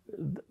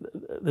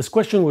this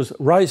question was,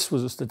 Rice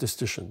was a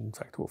statistician, in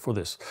fact, for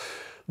this.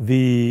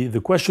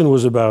 The question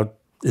was about,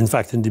 in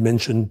fact, in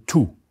dimension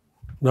 2,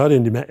 not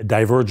in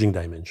diverging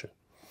dimension,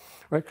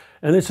 right?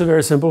 And it's a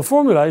very simple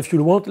formula. If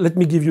you want, let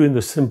me give you in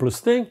the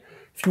simplest thing.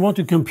 If you want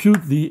to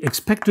compute the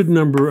expected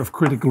number of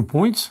critical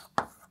points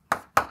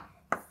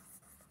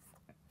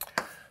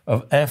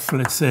of f,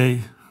 let's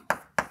say,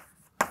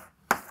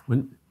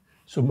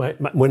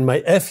 when my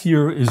f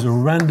here is a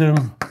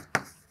random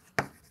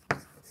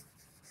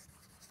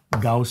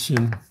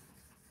Gaussian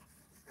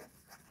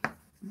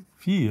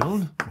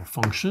field or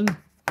function,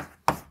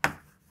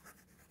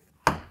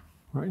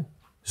 right?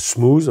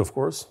 Smooth, of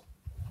course,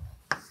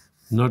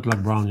 not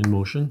like Brownian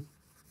motion,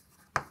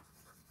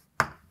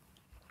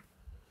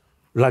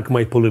 like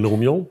my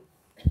polynomial.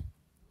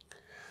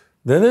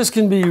 Then this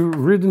can be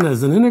written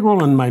as an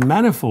integral on my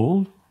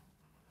manifold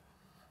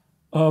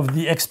of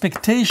the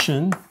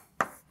expectation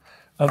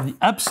of the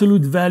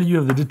absolute value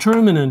of the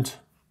determinant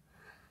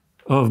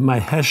of my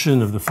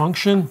Hessian of the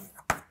function,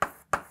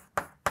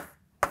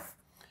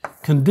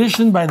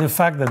 conditioned by the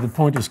fact that the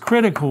point is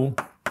critical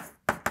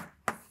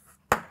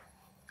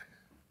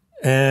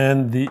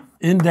and the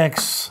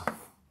index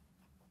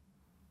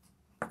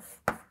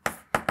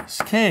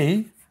is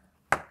k,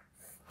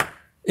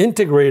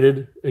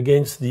 integrated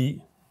against the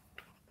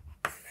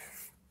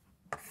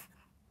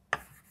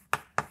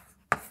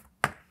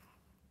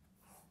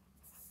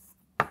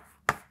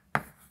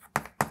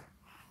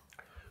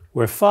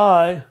where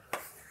phi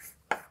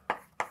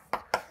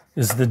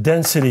is the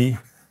density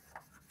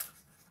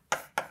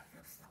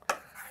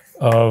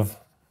of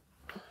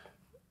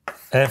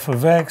f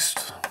of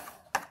x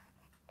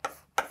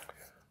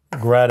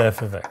grad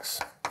f of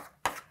x.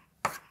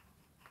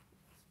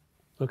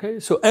 Okay,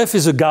 so f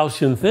is a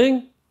Gaussian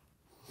thing.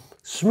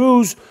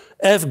 Smooth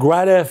f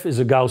grad f is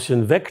a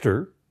Gaussian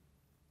vector,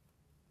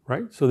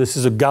 right? So this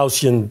is a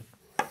Gaussian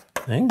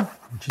thing,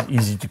 which is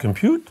easy to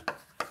compute.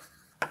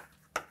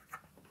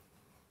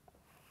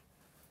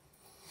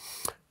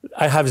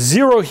 I have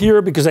 0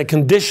 here because I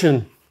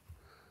condition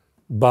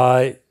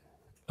by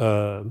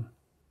the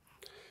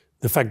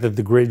fact that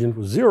the gradient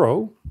was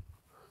 0.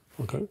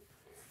 Okay.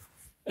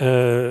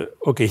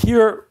 Okay.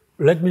 Here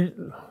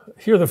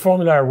the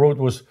formula I wrote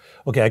was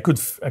okay. I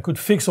could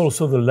fix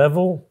also the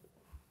level.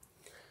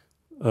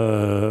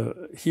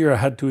 Here I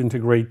had to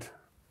integrate.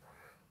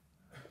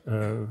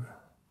 No,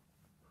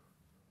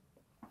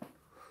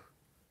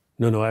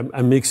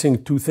 I'm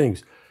mixing two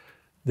things.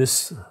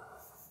 This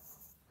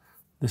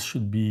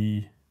should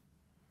be,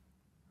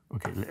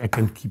 okay, I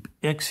can keep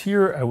x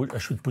here. I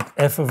should put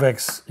f of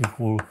x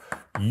equal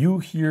u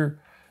here,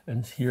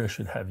 and here I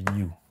should have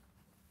u,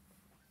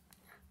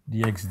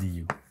 dx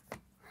du.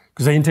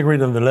 Because I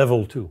integrate on the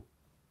level too.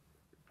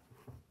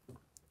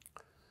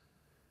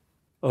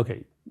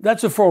 Okay,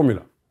 that's a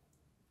formula.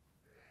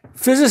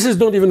 Physicists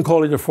don't even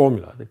call it a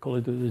formula. They call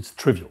it, it's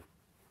trivial.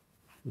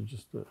 It's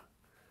just,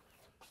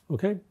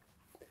 okay?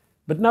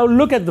 But now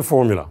look at the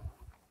formula.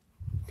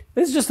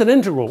 It's just an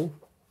integral.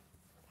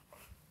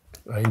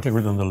 I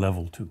integrate on the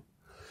level too.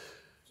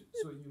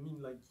 So you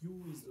mean like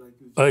u is like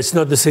it's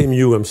not the same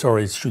u, I'm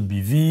sorry. It should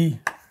be v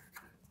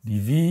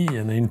dv,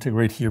 and I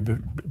integrate here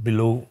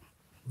below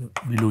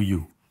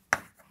u.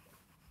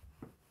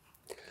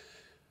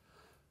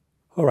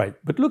 All right,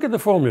 but look at the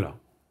formula.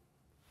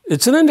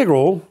 It's an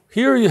integral.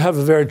 Here you have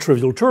a very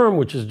trivial term,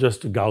 which is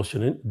just a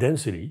Gaussian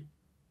density.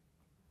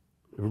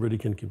 Everybody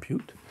can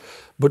compute.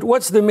 But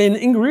what's the main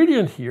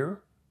ingredient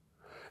here?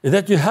 Is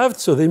that you have,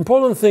 so the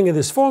important thing in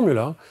this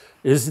formula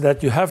is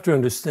that you have to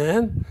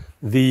understand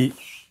the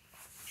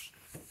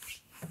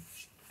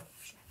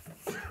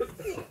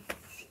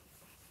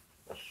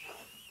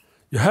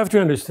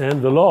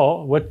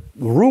law, what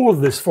rules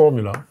this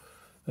formula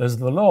is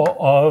the law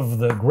of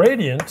the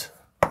gradient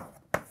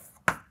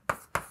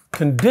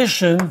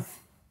conditioned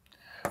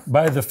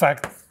by the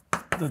fact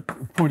that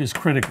the point is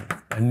critical,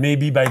 and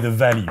maybe by the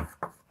value.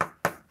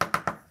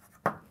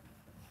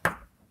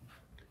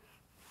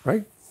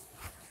 Right?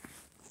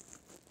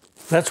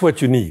 That's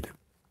what you need.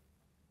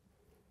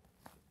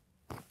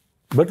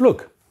 But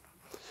look,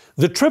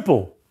 the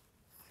triple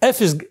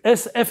f is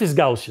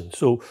Gaussian.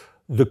 So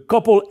the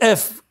couple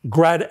f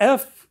grad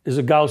f is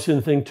a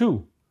Gaussian thing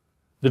too.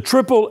 The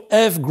triple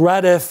f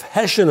grad f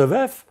Hessian of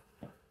f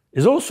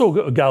is also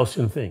a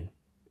Gaussian thing.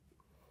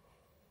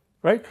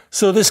 Right?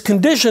 So this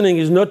conditioning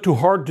is not too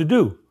hard to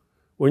do.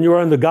 When you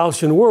are in the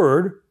Gaussian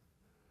world,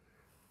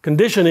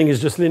 conditioning is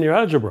just linear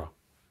algebra.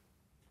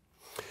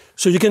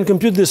 So you can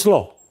compute this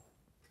law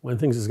when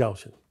things is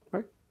Gaussian,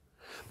 right?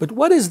 But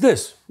what is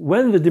this?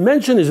 When the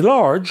dimension is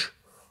large,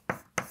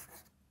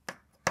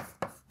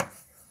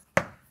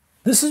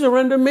 this is a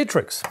random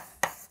matrix.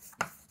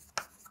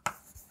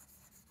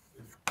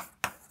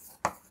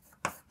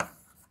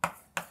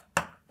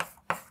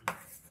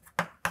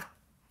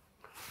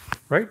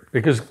 Right?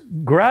 Because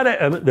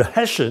the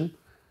Hessian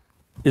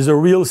is a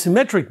real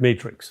symmetric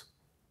matrix.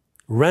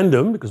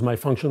 Random, because my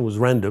function was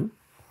random.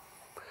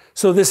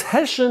 So this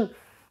Hessian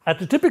at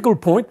the typical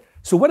point,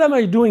 so what am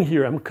I doing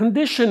here? I'm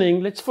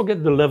conditioning, let's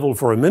forget the level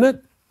for a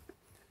minute.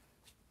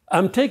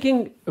 I'm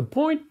taking a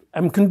point,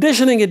 I'm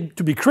conditioning it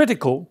to be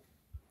critical,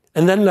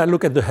 and then I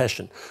look at the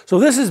Hessian. So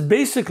this is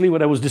basically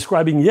what I was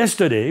describing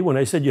yesterday when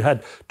I said you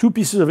had two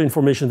pieces of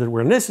information that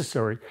were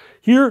necessary.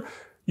 Here,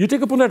 you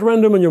take a point at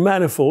random on your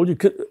manifold,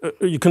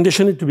 you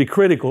condition it to be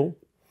critical,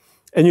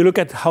 and you look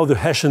at how the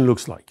Hessian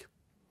looks like.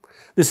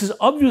 This is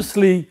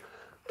obviously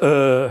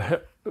a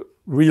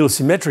real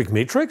symmetric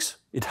matrix.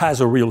 It has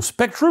a real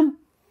spectrum.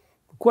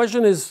 The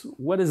question is,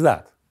 what is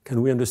that?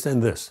 Can we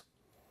understand this?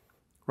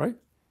 Right?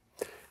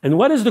 And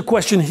what is the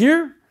question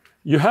here?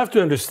 You have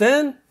to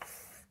understand,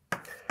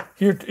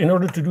 here, in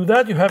order to do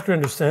that, you have to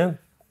understand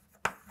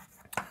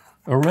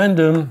a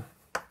random,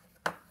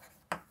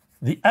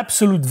 the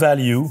absolute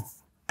value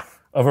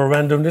of a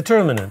random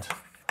determinant.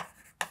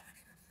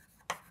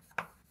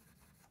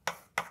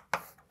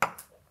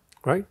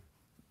 Right?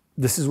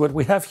 This is what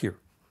we have here.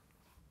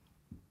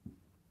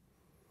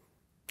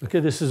 Okay,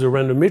 this is a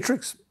random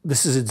matrix.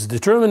 This is its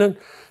determinant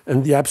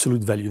and the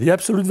absolute value. The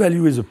absolute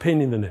value is a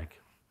pain in the neck,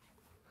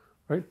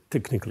 right?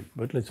 Technically,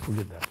 but let's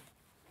forget that.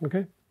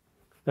 Okay?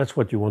 That's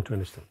what you want to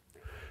understand.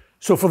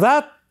 So for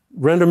that,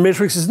 random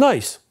matrix is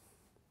nice.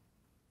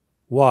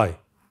 Why?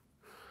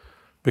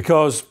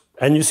 Because,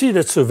 and you see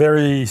that's a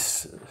very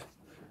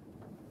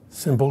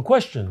simple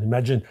question.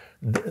 Imagine,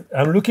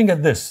 I'm looking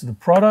at this, the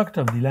product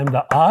of the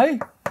lambda I.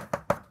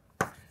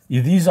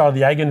 If these are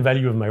the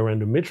eigenvalue of my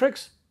random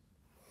matrix,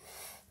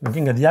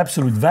 looking at the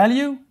absolute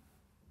value,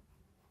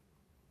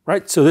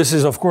 right? So this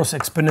is, of course,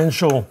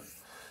 exponential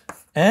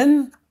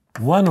n,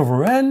 1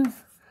 over n,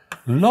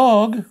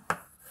 log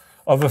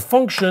of a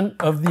function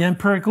of the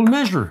empirical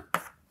measure.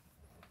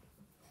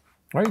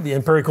 Right? The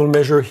empirical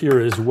measure here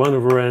is 1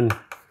 over n,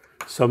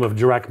 sum of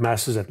Dirac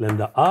masses at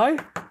lambda I.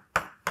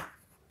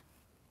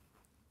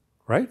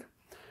 Right?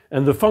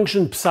 And the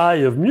function psi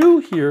of mu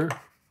here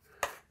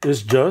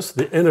is just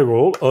the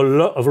integral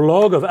of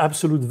log of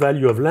absolute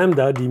value of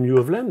lambda d mu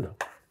of lambda.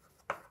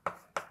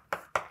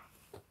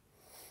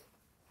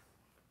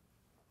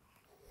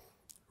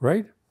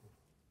 Right?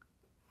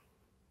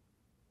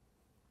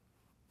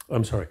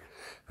 I'm sorry,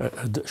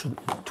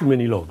 too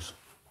many logs.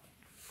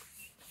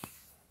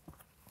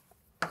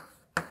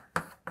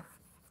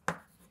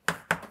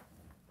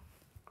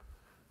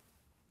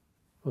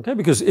 Okay,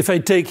 because if I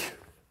take,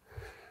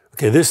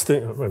 okay, this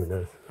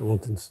thing,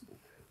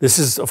 this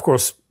is, of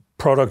course,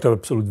 product of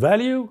absolute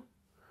value,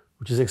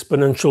 which is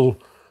exponential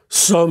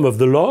sum of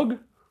the log.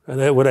 And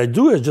then what I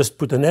do is just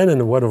put an n and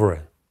a 1 over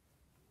n.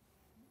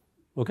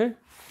 Okay?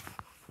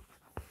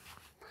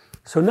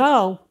 So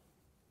now,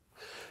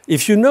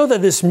 if you know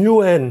that this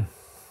mu n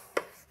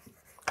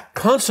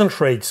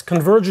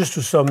converges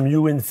to some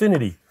mu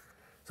infinity,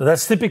 so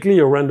that's typically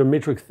a random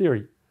matrix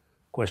theory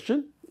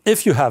question.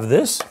 If you have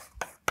this,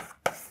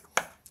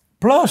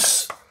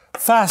 plus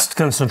fast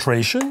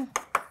concentration,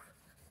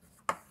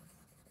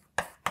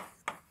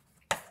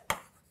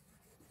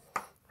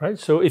 right?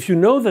 So if you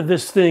know that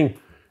this thing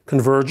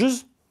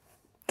converges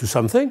to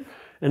something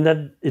and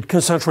that it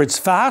concentrates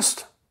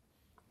fast,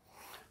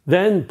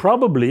 then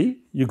probably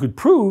you could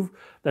prove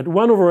that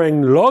 1 over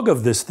n log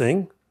of this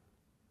thing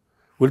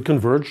will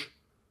converge,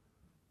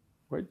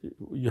 right?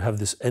 You have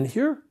this n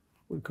here,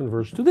 will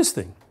converge to this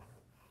thing,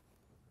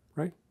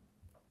 right?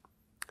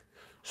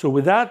 So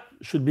with that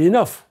should be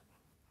enough.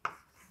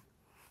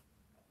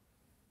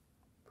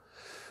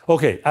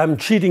 Okay, I'm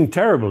cheating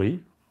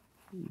terribly.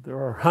 There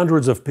are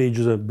hundreds of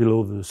pages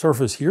below the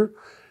surface here.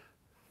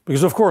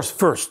 Because of course,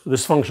 first,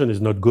 this function is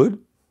not good.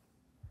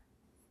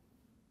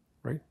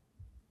 Right?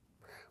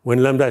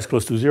 When lambda is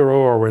close to 0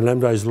 or when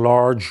lambda is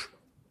large,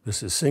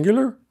 this is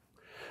singular.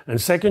 And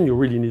second, you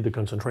really need the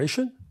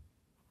concentration.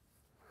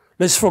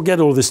 Let's forget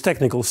all these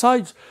technical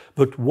sides,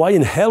 but why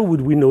in hell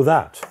would we know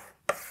that?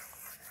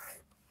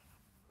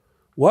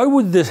 Why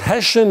would this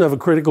Hessian of a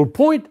critical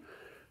point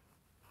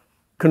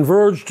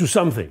converge to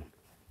something?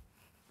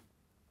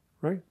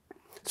 Right?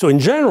 So in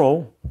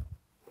general,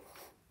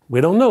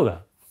 we don't know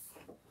that.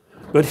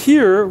 But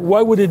here,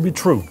 why would it be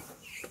true?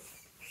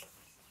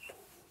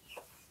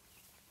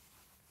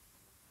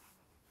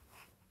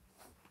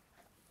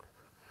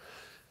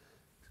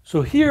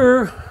 So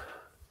here,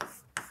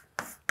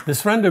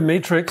 this random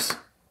matrix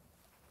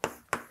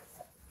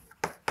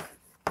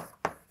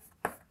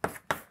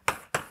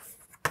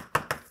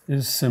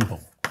is simple.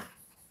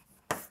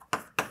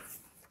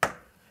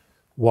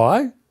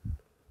 Why?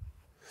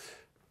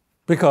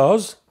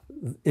 Because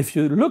if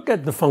you look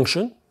at the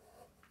function,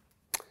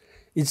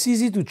 it's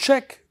easy to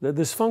check that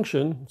this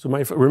function, so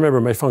remember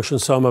my function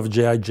sum of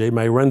jij,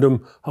 my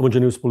random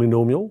homogeneous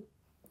polynomial,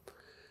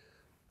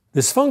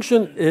 this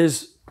function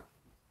is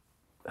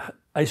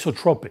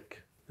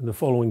isotropic in the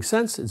following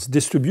sense. Its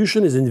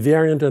distribution is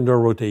invariant under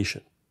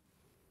rotation.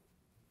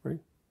 Right?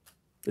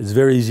 It's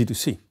very easy to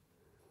see.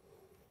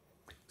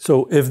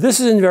 So if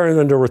this is invariant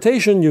under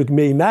rotation, you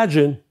may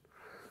imagine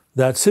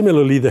that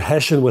similarly the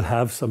Hessian would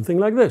have something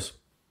like this.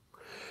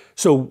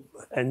 So,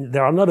 and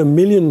there are not a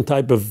million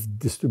type of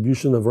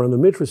distribution of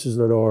random matrices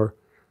that are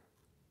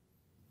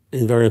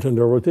invariant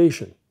under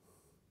rotation.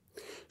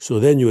 So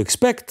then you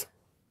expect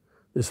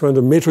this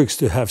random matrix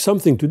to have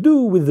something to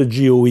do with the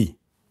GOE.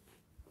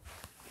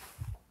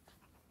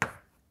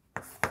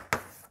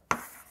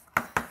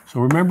 So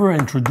remember, I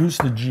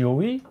introduced the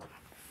GOE.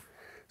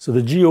 So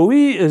the GOE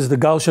is the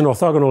Gaussian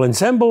orthogonal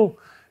ensemble.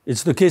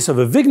 It's the case of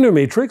a Wigner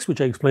matrix,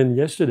 which I explained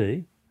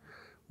yesterday,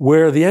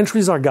 where the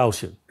entries are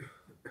Gaussian.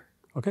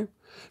 Okay?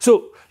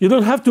 So you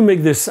don't have to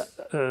make this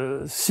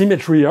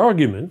symmetry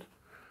argument.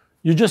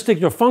 You just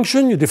take your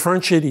function, you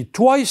differentiate it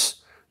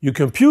twice, you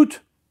compute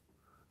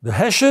the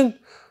Hessian,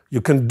 you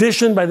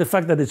condition by the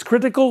fact that it's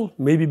critical,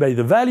 maybe by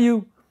the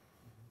value.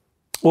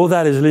 All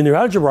that is linear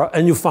algebra,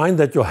 and you find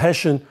that your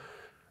Hessian,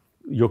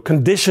 your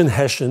condition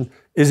Hessian,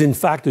 is in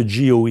fact a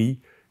GOE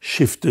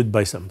shifted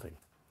by something.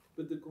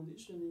 But the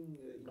conditioning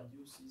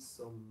induces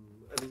some,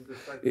 I mean, the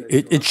fact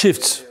that it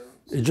shifts.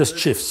 It just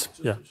shifts.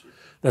 Yeah,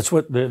 that's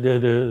what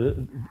let's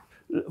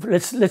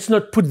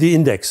not put the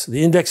index.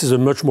 The index is a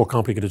much more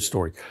complicated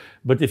story.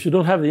 But if you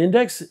don't have the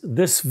index,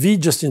 this V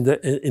just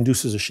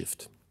induces a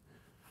shift.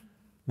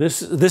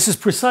 This is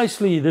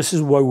precisely, this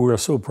is why we are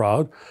so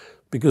proud,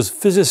 because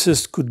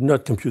physicists could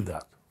not compute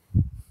that.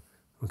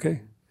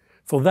 Okay?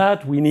 For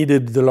that, we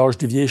needed the large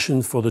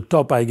deviation for the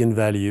top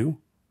eigenvalue,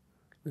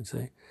 let's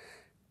say,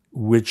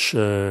 which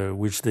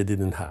they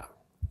didn't have.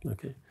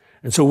 Okay?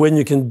 And so when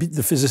you can beat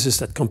the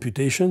physicists at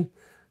computation,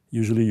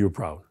 usually you're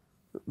proud.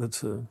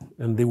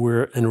 And they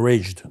were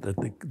enraged that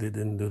they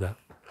didn't do that.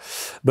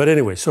 But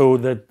anyway, so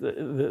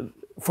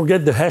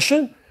forget the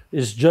Hessian,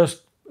 it's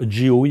just a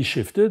GOE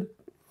shifted.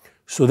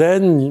 So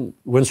then,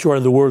 once you are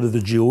in the world of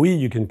the GOE,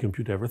 you can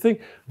compute everything.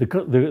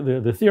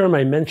 The theorem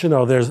I mentioned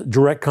are there's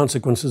direct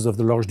consequences of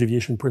the large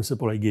deviation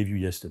principle I gave you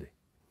yesterday.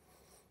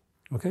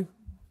 Okay?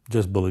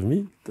 Just believe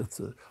me,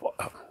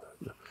 I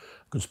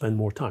could spend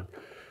more time.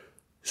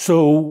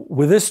 So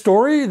with this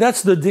story,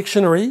 that's the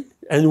dictionary.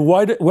 And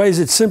why is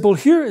it simple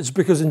here? It's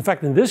because, in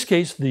fact, in this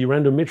case, the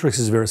random matrix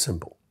is very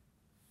simple.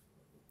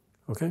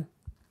 Okay?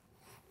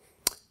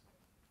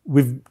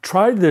 We've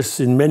tried this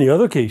in many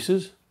other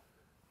cases,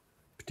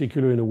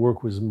 particularly in the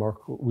work with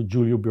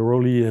Giulio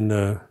Biroli and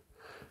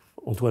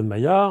Antoine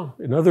Maillard,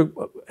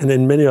 and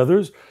then many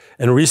others,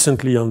 and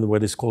recently on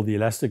what is called the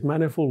elastic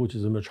manifold, which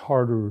is a much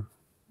harder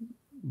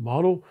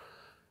model.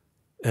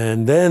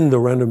 And then the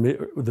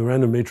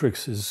random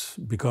matrix has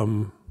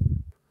become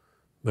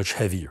much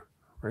heavier,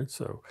 right?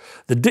 So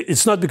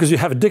it's not because you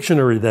have a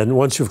dictionary then,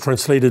 once you've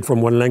translated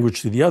from one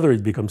language to the other,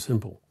 it becomes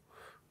simple,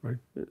 right?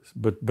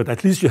 But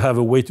at least you have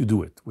a way to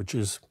do it, which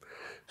is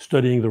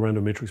studying the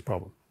random matrix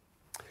problem.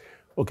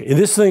 Okay, in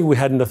this thing, we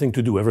had nothing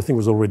to do. Everything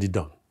was already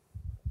done.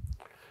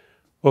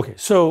 Okay,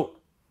 so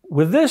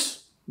with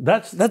this,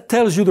 that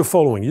tells you the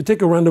following. You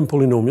take a random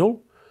polynomial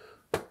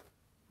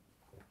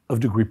of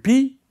degree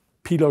p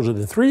larger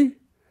than 3,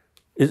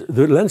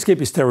 the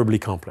landscape is terribly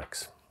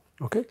complex.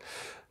 Okay?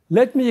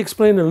 Let me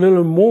explain a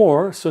little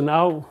more, so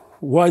now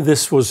why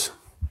this was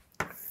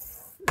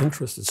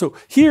interesting. So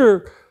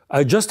here,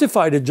 I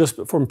justified it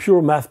just from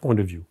pure math point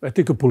of view. I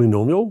take a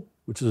polynomial,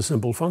 which is a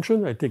simple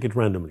function, I take it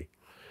randomly.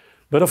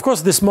 But of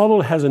course, this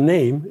model has a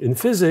name. In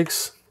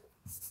physics,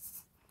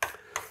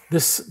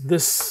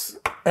 this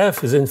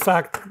f is in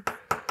fact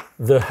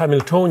the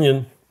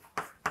Hamiltonian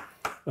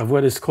of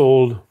what is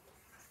called,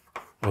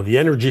 or the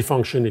energy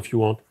function, if you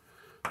want,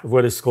 of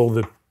what is called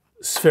the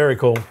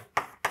spherical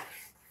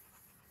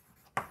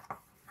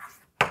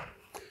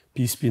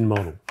p-spin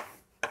model,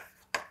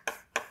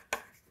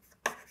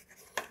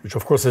 which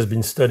of course has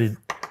been studied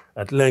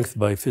at length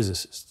by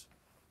physicists,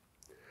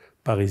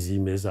 Parisi,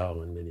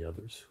 Mézard, and many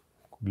others.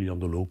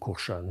 Gugliandolo,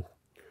 Korshan,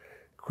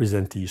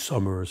 Crescenti,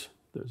 Summers,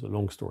 there's a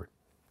long story.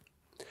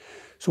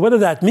 So what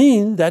does that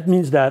mean? That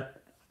means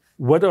that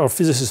what are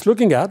physicists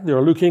looking at? They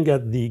are looking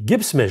at the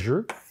Gibbs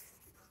measure.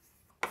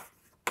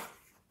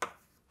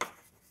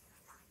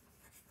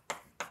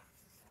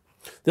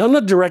 They are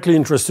not directly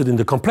interested in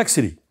the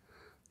complexity.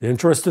 They're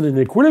interested in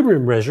the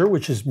equilibrium measure,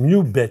 which is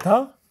mu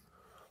beta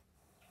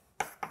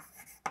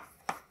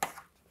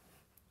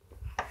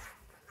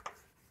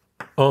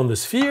on the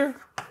sphere,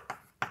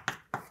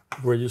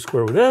 where you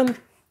square root n,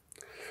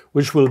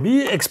 which will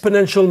be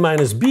exponential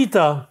minus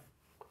beta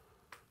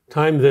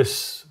times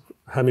this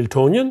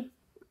Hamiltonian,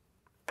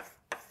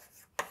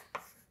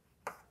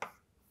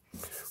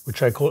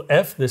 which I call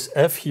f, this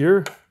f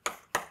here,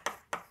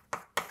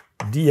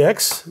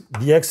 dx.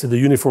 Dx is the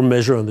uniform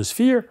measure on the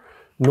sphere,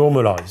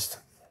 normalized.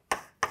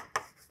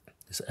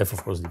 This f,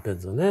 of course,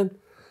 depends on n,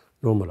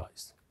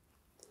 normalized.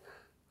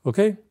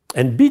 Okay?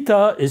 And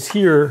beta is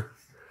here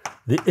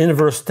the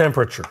inverse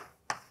temperature.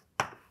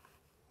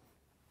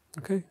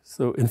 Okay?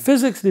 So in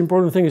physics, the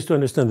important thing is to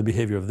understand the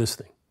behavior of this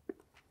thing.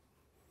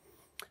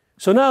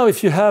 So now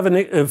if you have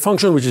a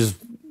function which is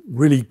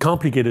really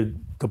complicated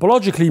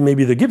topologically,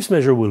 maybe the Gibbs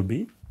measure will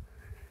be,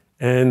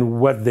 and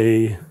what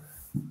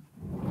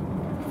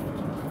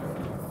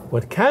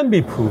can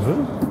be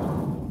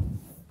proven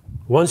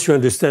once you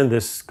understand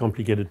this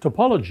complicated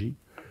topology.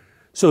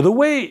 So the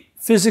way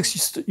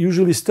physics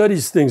usually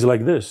studies things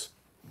like this,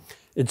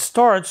 it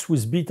starts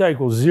with beta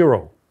equals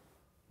 0,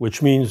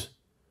 which means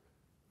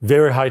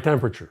very high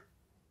temperature.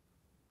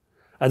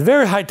 At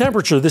very high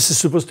temperature, this is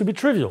supposed to be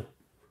trivial.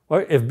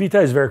 Right? If beta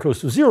is very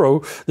close to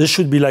 0, this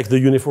should be like the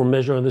uniform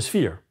measure on the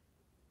sphere.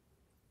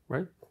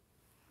 Right?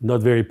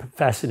 Not very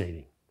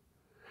fascinating.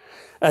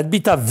 At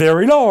beta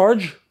very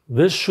large,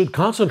 this should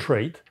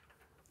concentrate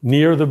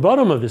near the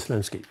bottom of this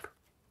landscape.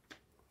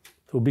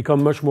 It will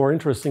become much more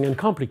interesting and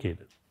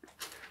complicated.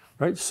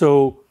 Right?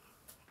 So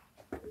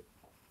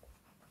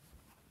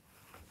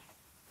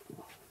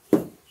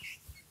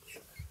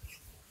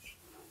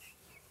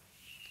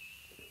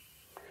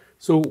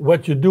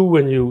what you do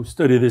when you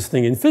study this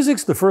thing in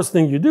physics, the first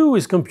thing you do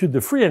is compute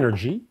the free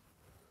energy.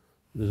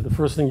 The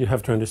first thing you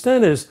have to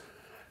understand is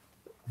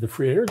the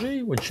free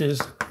energy, which is,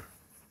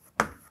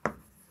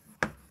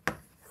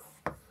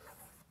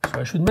 so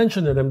I should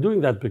mention that I'm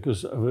doing that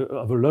because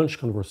of a lunch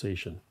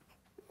conversation.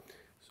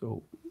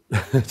 So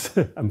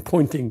I'm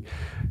pointing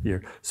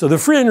here. So the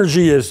free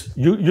energy is,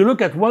 you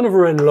look at 1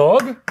 over n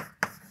log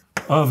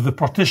of the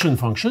partition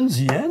function,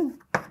 Zn,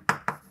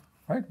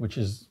 right, which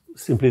is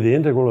simply the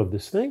integral of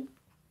this thing.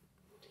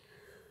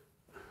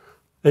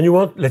 And you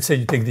want, let's say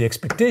you take the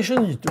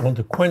expectation, you want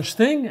to quench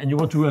thing, and you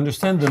want to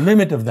understand the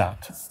limit of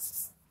that.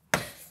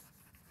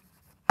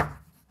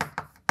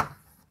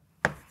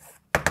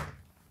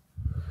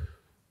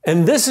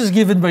 And this is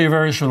given by a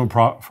variational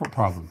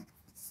problem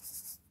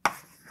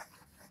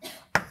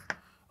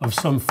of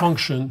some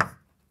function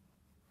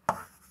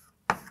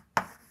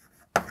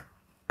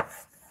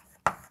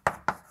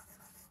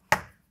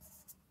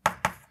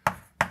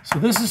so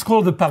this is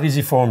called the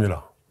Parisi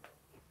formula.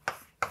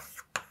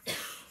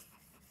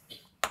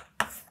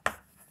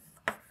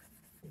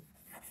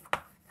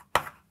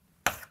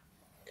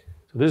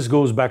 So this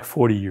goes back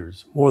 40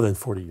 years, more than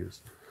 40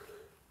 years.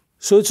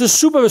 So it's a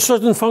soup of a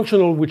certain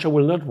functional, which I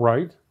will not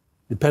write,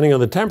 depending on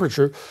the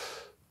temperature,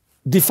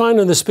 defined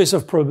on the space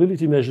of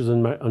probability measures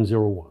on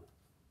 0, 1.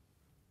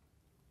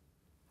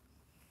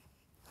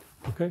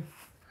 Okay?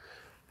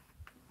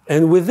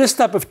 And with this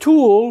type of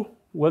tool,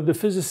 what the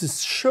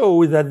physicists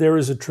show is that there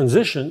is a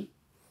transition,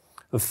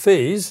 a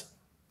phase.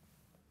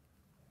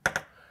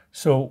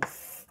 So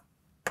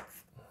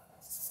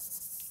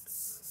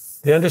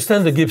they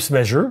understand the Gibbs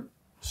measure,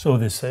 so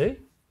they say,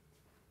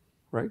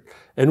 right?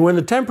 And when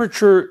the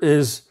temperature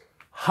is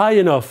high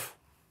enough,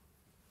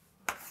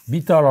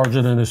 beta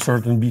larger than a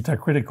certain beta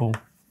critical,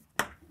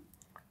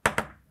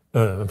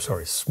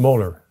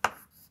 smaller.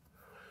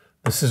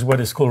 This is what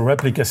is called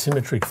replica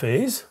symmetric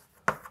phase.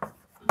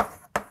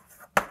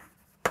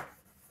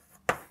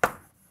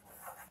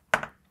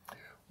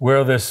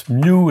 Where this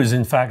mu is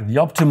in fact, the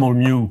optimal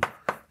mu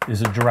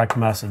is a Dirac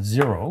mass at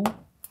 0.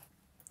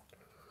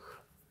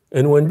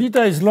 And when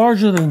beta is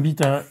larger than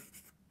beta,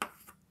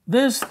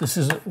 this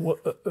is a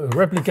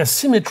replica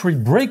symmetry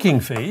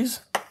breaking phase,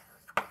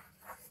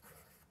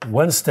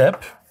 one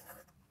step.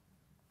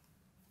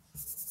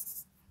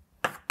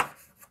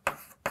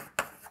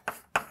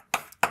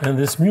 And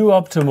this mu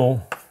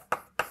optimal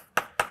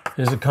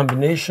is a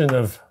combination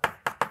of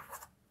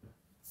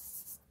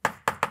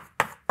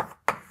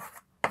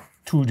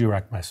two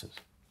Dirac masses.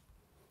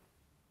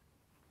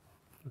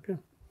 Okay.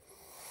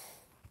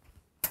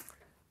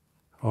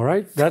 All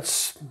right,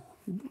 that's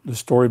the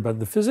story about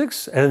the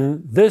physics.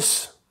 And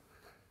this,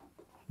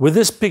 with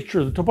this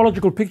picture, the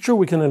topological picture,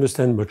 we can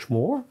understand much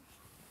more.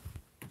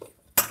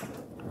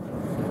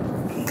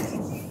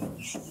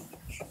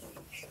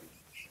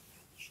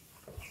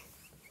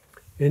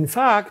 In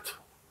fact,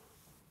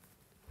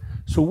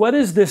 so what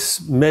is this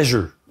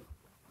measure?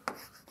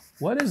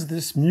 What is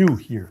this mu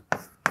here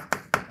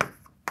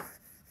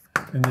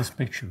in this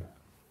picture?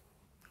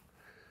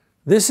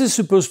 This is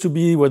supposed to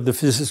be what the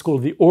physicists call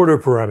the order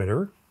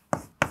parameter.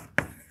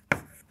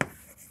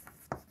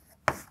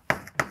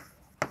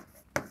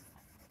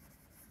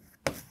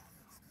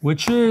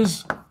 Which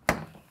is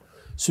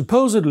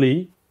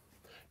supposedly,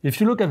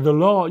 if you look at the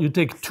law, you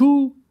take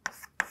two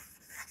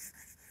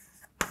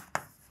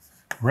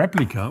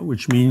replica,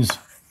 which means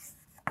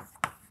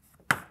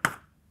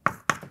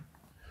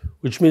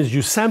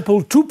you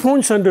sample 2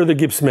 points under the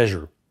Gibbs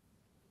measure,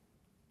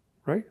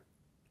 right?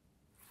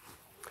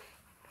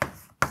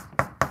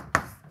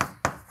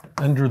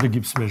 Under the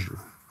Gibbs measure.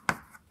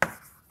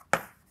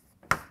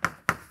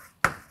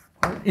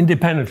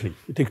 Independently.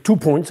 You take 2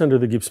 points under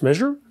the Gibbs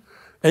measure,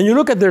 and you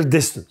look at their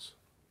distance.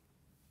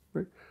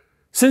 Right?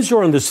 Since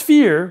you're on the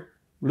sphere,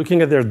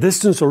 looking at their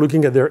distance or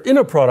looking at their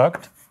inner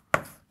product,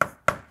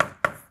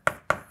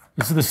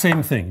 it's the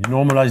same thing. You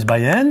normalize by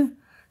n,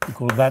 you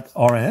call that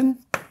Rn.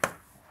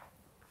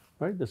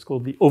 Right? That's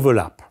called the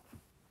overlap.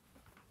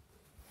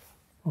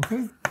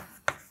 Okay?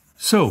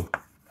 So,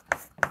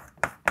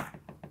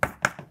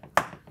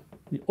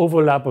 the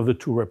overlap of the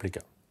two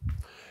replica.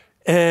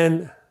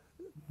 And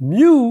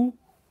mu,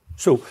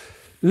 so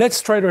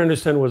let's try to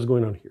understand what's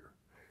going on here.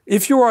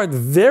 If you are at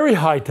very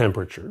high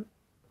temperature,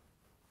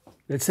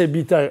 let's say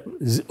beta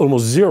is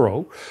almost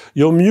 0,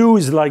 your mu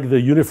is like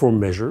the uniform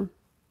measure.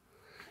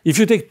 If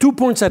you take 2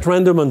 points at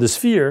random on the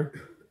sphere,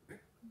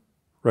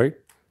 right,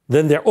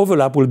 then their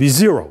overlap will be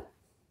 0.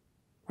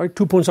 Right?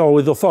 2 points are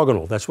always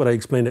orthogonal. That's what I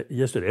explained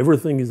yesterday.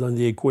 Everything is on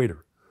the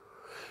equator.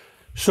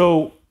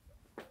 So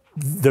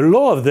the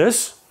law of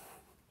this,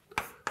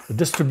 the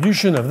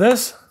distribution of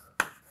this,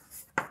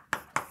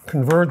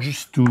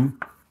 converges to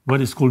what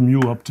is called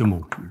mu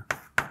optimal here.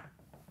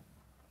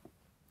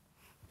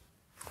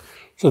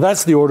 So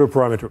that's the order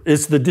parameter.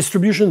 It's the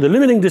distribution, the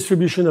limiting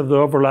distribution of the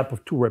overlap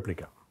of two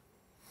replica.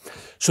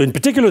 So in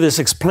particular, this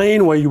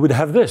explains why you would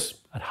have this.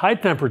 At high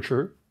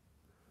temperature,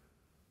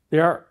 they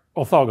are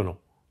orthogonal.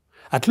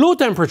 At low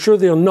temperature,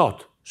 they are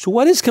not. So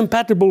what is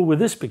compatible with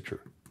this picture?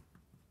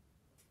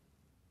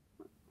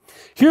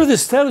 Here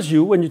this tells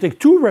you when you take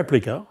two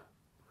replica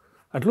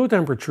at low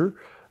temperature,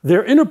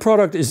 their inner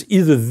product is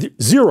either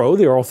 0,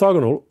 they are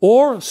orthogonal,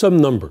 or some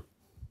number.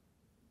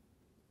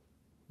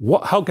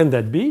 How can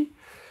that be?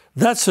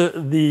 That's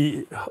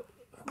the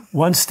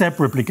one-step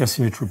replica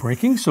symmetry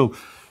breaking. So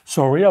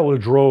sorry, I will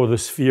draw the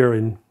sphere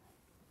in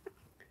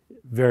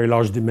very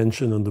large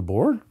dimension on the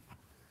board.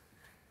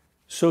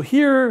 So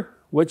here,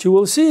 what you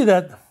will see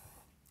that,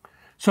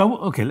 so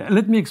okay,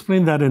 let me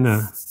explain that in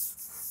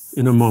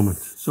a moment.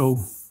 So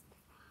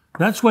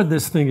that's what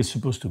this thing is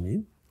supposed to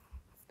mean.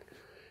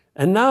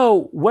 And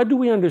now, what do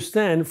we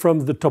understand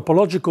from the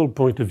topological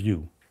point of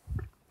view?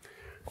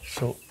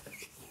 So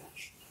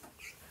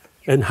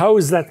And how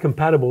is that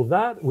compatible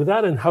with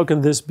that, and how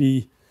can this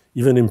be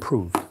even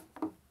improved?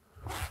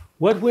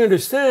 What we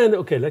understand,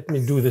 okay, let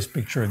me do this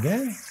picture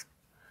again, is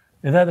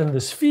that in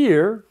the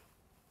sphere,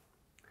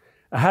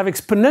 I have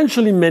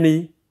exponentially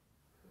many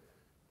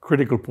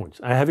critical points.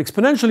 I have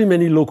exponentially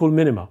many local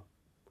minima.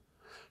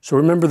 So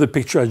remember the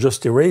picture I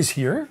just erased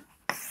here.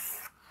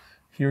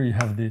 Here you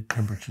have the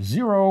temperature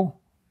 0.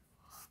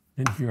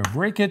 Then here I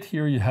break it.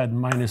 Here you had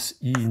minus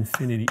E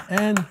infinity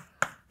n.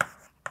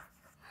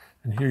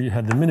 And here you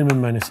had the minimum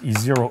minus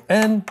E0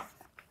 n.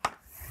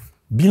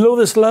 Below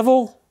this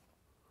level,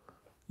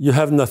 you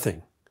have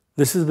nothing.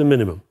 This is the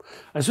minimum.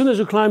 As soon as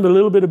you climb a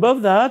little bit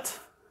above that,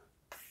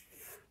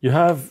 you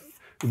have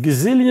a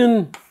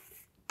gazillion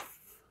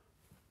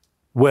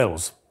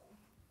wells,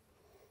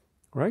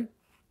 right?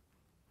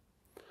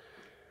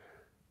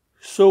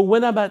 So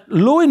when I'm at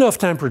low enough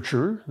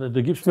temperature that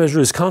the Gibbs measure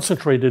is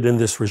concentrated in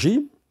this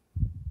regime,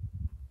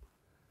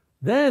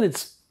 then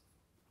it's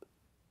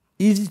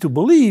easy to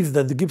believe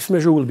that the Gibbs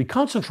measure will be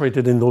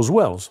concentrated in those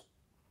wells,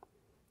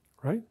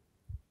 right?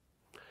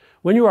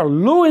 When you are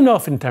low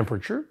enough in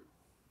temperature,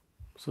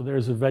 so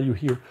there's a value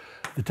here,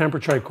 the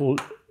temperature I call,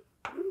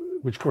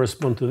 which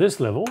corresponds to this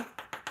level.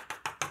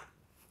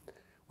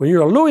 When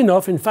you are low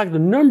enough, in fact, the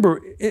number,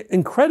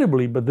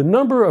 incredibly, but the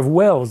number of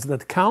wells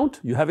that count,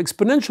 you have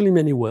exponentially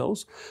many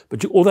wells,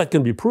 but all that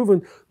can be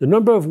proven, the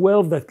number of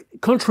wells that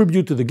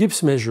contribute to the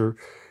Gibbs measure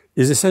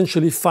is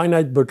essentially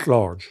finite but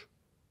large,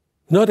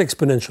 not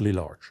exponentially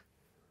large,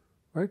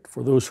 right?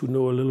 For those who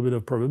know a little bit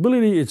of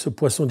probability, it's a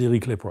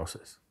Poisson-Dirichlet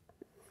process.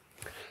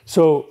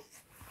 So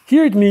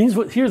here it means,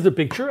 here's the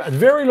picture, at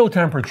very low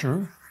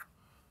temperature,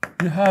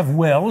 you have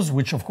wells,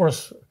 which of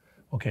course,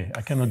 okay,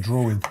 I cannot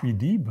draw in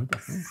 3D, but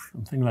okay,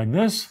 something like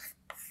this,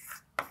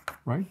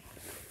 right?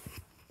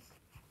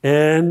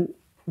 And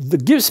the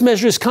Gibbs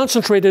measure is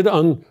concentrated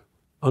on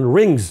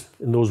rings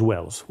in those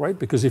wells, right?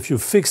 Because if you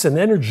fix an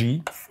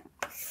energy,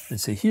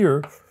 let's say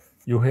here,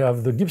 you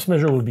have the Gibbs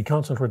measure will be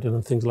concentrated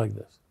on things like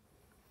this,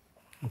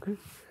 okay?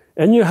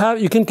 And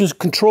you can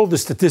control the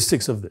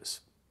statistics of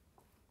this.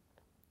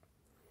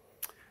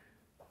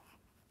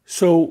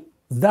 So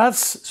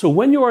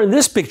when you are in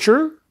this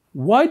picture,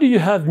 why do you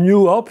have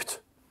mu opt?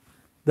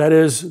 That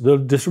is the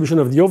distribution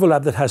of the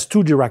overlap that has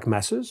two Dirac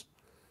masses.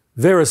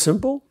 Very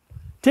simple.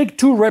 Take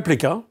two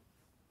replica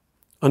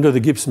under the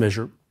Gibbs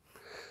measure.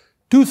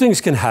 Two things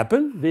can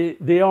happen.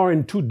 They are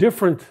in two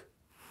different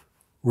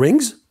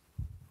rings.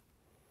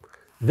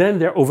 Then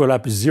their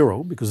overlap is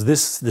 0 because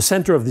the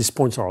center of these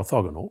points are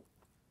orthogonal.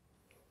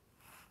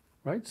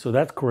 Right? So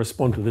that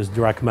corresponds to this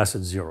Dirac mass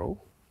at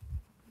 0.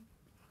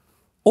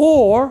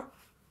 Or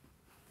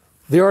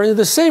they are in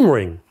the same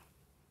ring.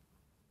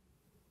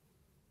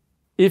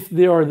 If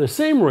they are in the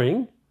same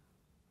ring,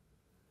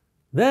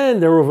 then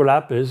their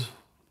overlap is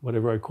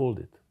whatever I called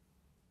it.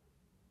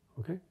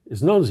 Okay?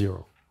 It's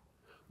non-zero.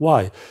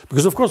 Why?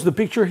 Because of course the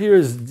picture here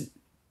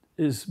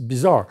is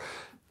bizarre.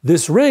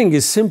 This ring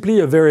is simply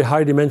a very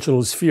high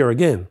dimensional sphere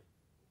again.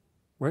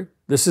 Right?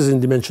 This is in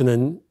dimension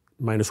n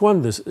minus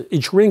 1.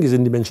 Each ring is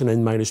in dimension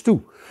n minus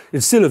 2.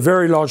 It's still a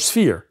very large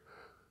sphere.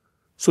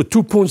 So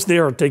 2 points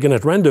there are taken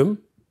at random,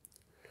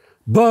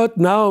 but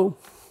now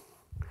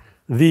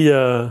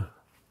their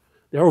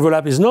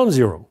overlap is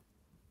non-zero,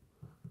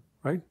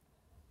 right?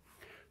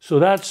 So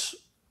that's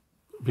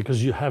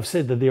because you have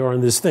said that they are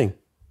in this thing.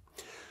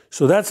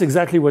 So that's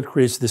exactly what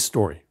creates this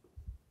story,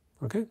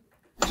 okay?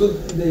 So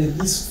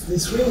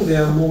this ring, they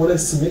are more or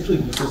less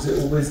symmetric because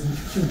they always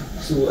give Q.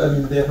 So I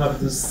mean, they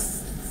have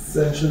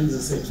essentially the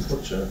same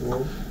structure,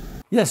 or?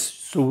 Yes,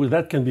 so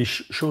that can be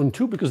shown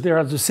too because they are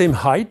at the same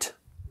height.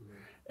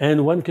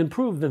 And one can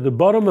prove that the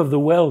bottom of the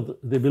well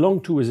they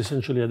belong to is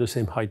essentially at the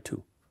same height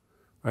too,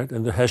 right?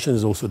 And the Hessian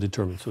is also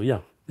determined. So yeah,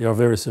 they are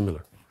very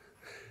similar.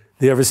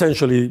 They are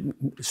essentially,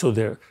 so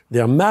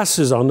their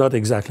masses are not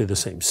exactly the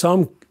same.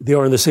 They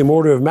are in the same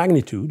order of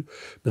magnitude,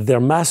 but their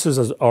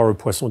masses are a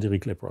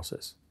Poisson-Dirichlet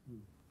process,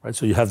 right?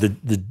 So you have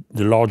the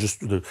largest,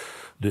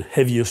 the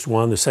heaviest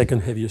one, the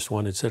second heaviest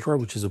one, etc.,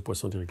 which is a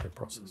Poisson-Dirichlet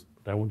process.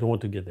 But I don't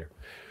want to get there.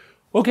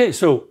 Okay,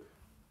 so.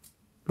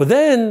 But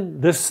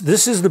then,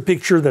 this is the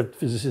picture that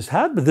physicists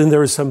had, but then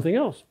there is something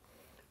else.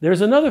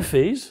 There's another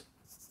phase.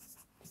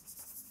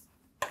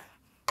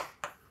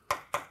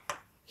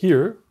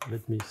 Here,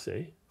 let me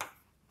say.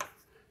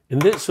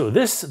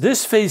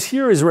 This phase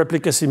here is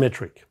replica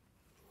symmetric.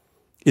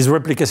 Is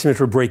replica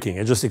symmetric breaking.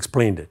 I just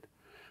explained it.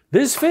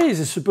 This phase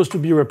is supposed to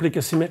be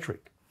replica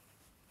symmetric.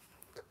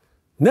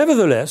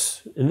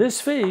 Nevertheless, in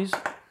this phase,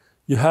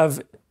 you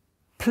have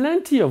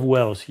plenty of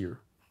wells here.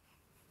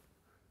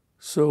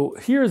 So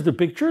here's the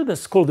picture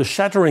that's called the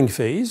shattering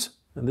phase.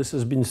 And this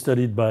has been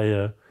studied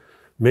by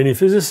many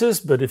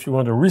physicists, but if you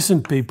want a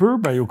recent paper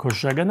by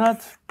Aukosh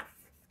Jagannath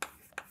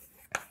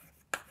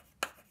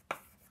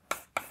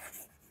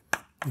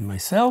and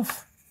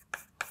myself.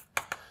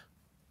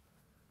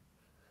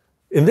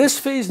 In this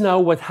phase now,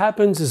 what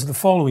happens is the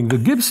following. The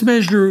Gibbs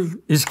measure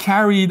is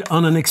carried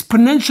on an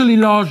exponentially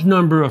large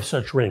number of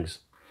such rings.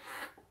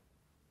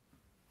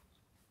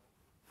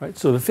 Right?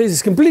 So the phase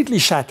is completely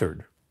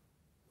shattered.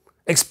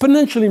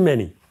 exponentially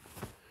many.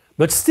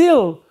 But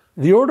still,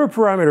 the order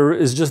parameter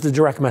is just the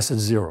Dirac mass at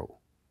 0.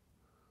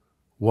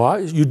 Why?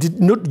 You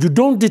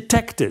don't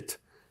detect it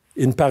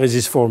in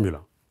Paris's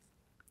formula.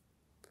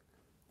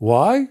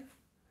 Why?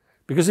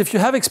 Because if you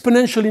have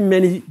exponentially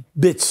many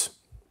bits,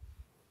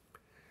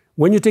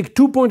 when you take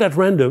 2 points at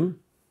random,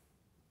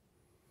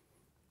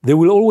 they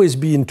will always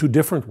be in 2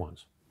 different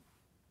ones.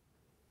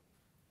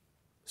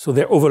 So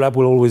their overlap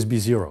will always be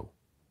 0.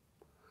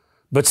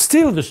 But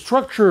still, the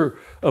structure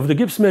of the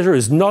Gibbs measure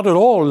is not at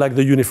all like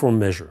the uniform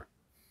measure.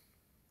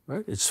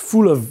 Right? It's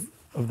full of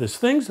these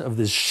things, of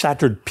these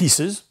shattered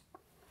pieces.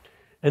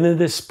 And in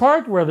this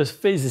part where this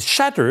phase is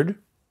shattered,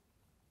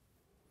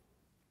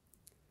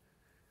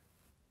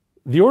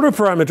 the order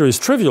parameter is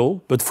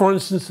trivial, but for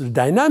instance, the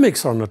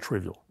dynamics are not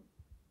trivial.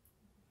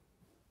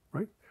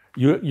 Right?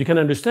 You can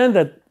understand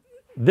that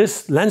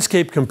this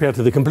landscape compared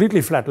to the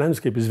completely flat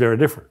landscape is very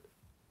different.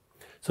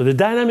 So the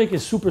dynamic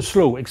is super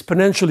slow,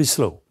 exponentially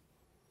slow.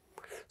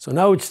 So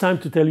now it's time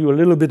to tell you a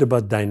little bit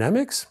about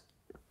dynamics.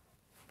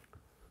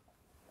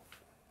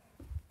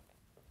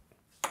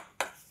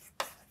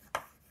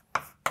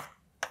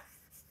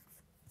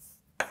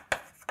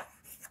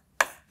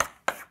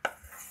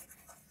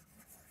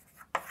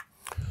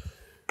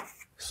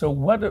 So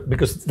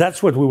because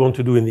that's what we want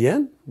to do in the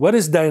end. What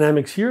is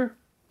dynamics here?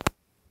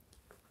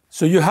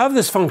 So you have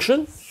this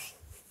function,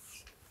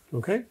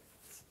 okay?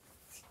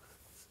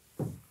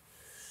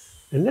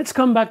 And let's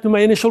come back to my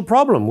initial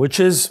problem, which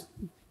is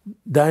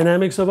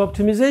dynamics of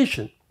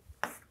optimization.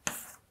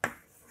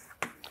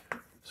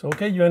 So,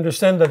 okay, you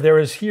understand that there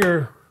is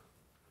here,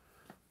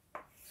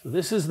 so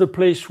this is the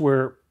place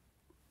where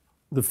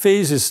the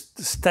phase is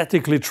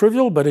statically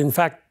trivial, but in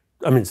fact,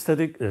 I mean,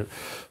 static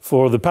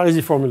for the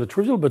Parisi formula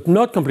trivial, but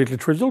not completely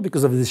trivial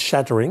because of this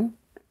shattering.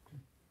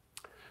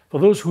 For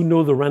those who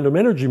know the random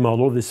energy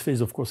model, this phase,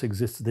 of course,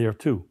 exists there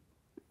too.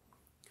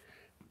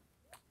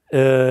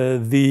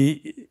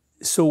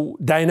 So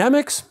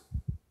dynamics,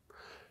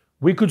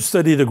 we could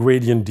study the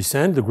gradient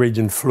descent, the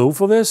gradient flow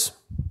for this.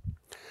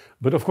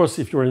 But of course,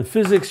 if you're in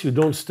physics, you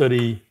don't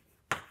study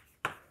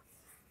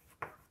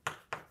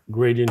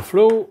gradient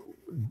flow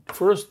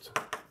first.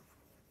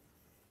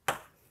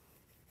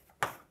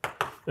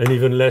 And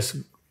even less,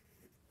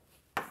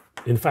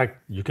 in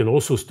fact, you can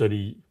also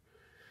study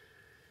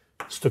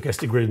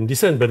stochastic gradient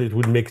descent, but it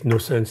would make no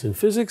sense in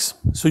physics.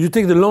 So you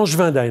take the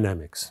Langevin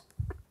dynamics.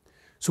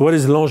 So what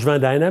is Langevin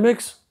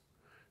dynamics?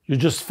 You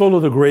just follow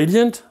the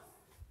gradient.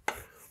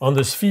 On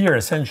the sphere,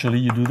 essentially,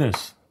 you do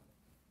this.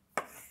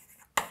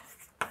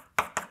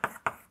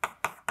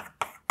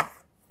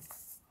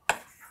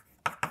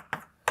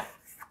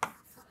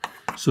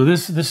 So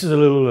this is a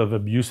little of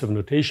abuse of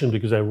notation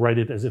because I write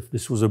it as if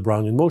this was a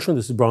Brownian motion.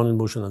 This is Brownian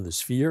motion on the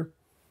sphere.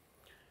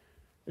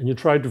 And you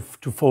try to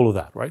follow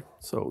that, right?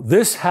 So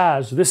this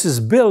is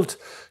built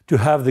to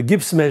have the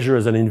Gibbs measure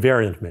as an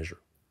invariant measure,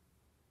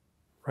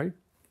 right?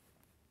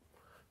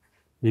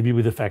 Maybe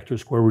with the factor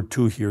square root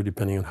 2 here,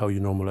 depending on how you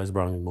normalize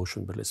Brownian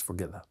motion, but let's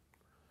forget that.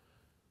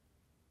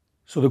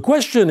 So the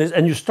question is,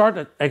 and you start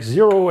at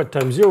x0, at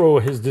time 0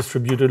 is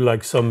distributed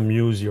like some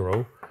mu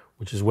 0,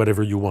 which is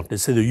whatever you want.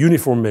 Let's say the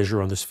uniform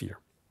measure on the sphere.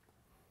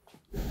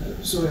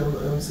 Sorry,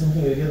 I'm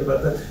thinking again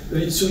about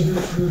that. So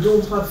you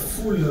don't have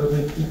full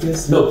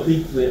replication No.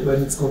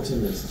 when it's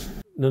continuous?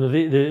 No,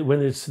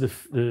 when it's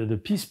the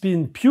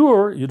p-spin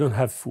pure, you don't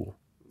have full.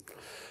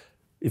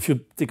 If you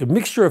take a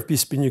mixture of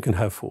p-spin, you can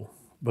have full.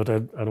 But I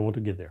don't want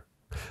to get there.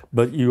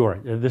 But you are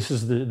right. This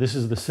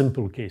is the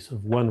simple case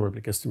of one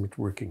replica estimate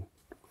working.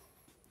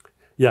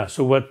 Yeah,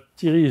 so what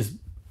Thierry is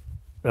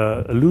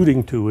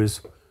alluding to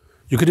is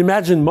you could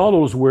imagine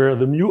models where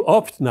the mu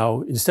opt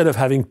now, instead of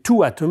having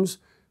 2 atoms,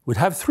 would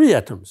have 3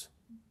 atoms.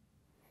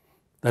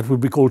 That would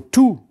be called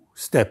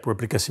 2-step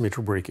replica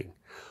symmetry breaking.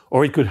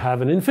 Or it could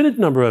have an infinite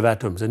number of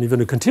atoms and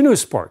even a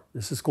continuous part.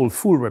 This is called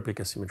full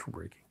replica symmetry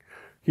breaking.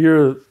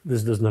 Here,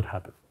 this does not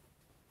happen.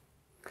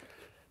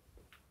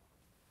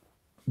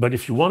 But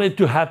if you want it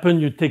to happen,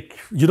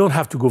 you don't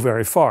have to go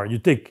very far. You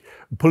take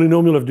a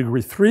polynomial of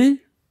degree 3,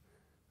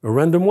 a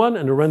random one,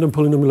 and a random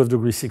polynomial of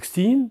degree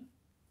 16.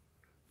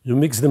 You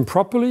mix them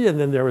properly, and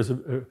then there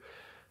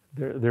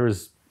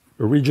is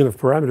a region of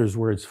parameters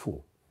where it's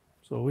full.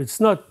 So it's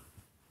not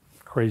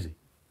crazy,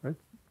 right?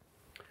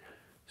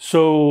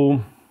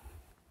 So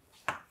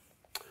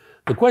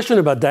the question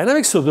about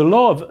dynamics, so the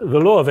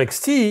law of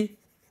xt,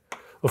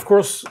 of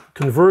course,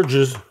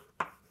 converges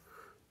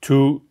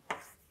to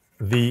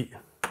the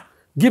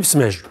Gibbs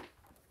measure.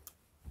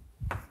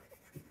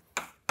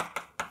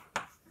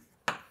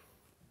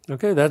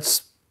 Okay,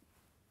 that's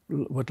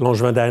what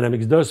Langevin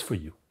dynamics does for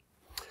you.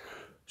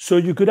 So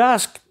you could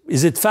ask,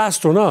 is it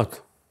fast or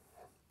not?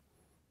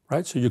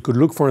 Right? So you could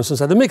look, for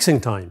instance, at the mixing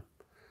time.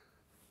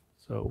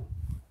 So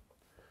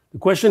the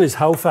question is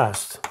how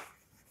fast?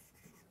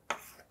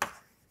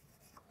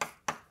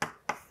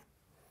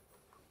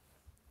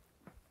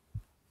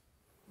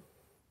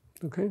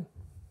 Okay.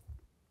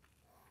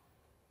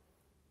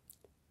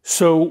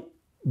 So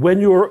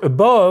when you're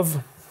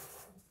above,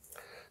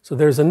 so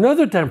there's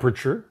another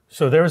temperature.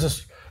 So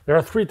there's There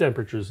are three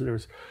temperatures.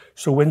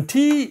 So when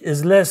T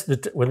is less,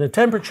 when the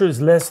temperature is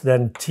less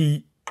than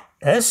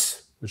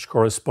Ts, which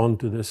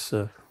correspond to this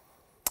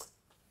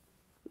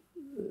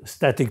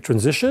static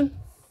transition,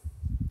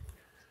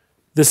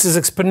 this is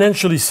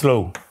exponentially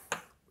slow.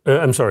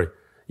 I'm sorry.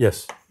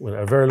 Yes, when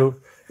are very low,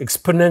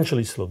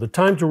 exponentially slow. The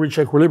time to reach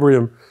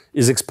equilibrium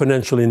is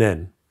exponential in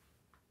n.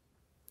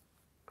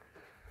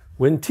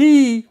 When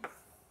T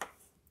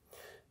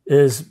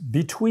is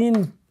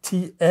between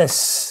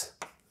Ts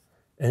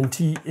and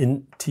T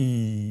in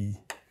T,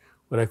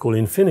 what I call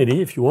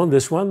infinity, if you want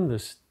this one,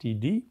 this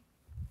Td,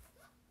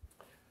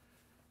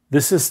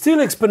 this is still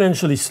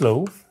exponentially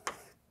slow,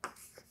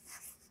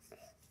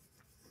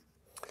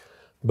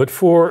 but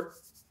for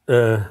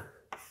the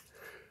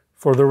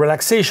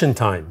relaxation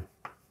time,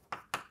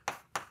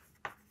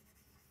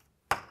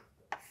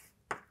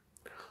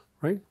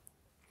 right?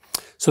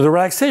 So the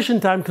relaxation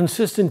time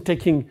consists in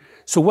taking,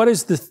 so what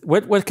is this,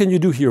 what can you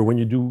do here when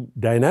you do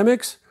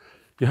dynamics?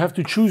 You have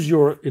to choose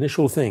your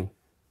initial thing.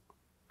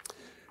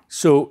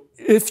 So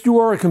if you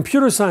are a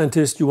computer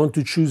scientist, you want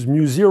to choose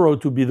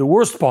mu0 to be the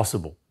worst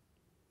possible.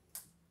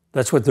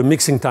 That's what the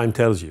mixing time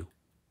tells you.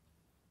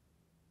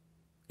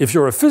 If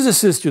you're a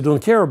physicist, you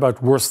don't care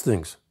about worst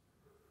things.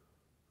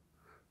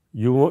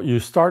 You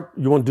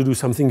want to do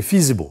something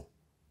feasible.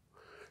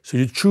 So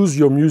you choose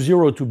your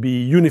mu0 to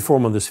be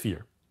uniform on the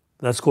sphere.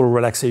 That's called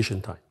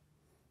relaxation time.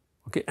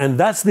 Okay? And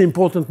that's the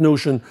important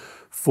notion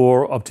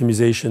for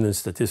optimization in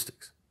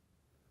statistics.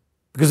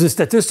 Because in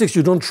statistics,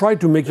 you don't try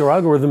to make your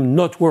algorithm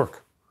not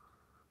work.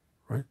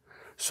 Right?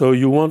 So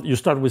you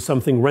start with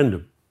something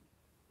random.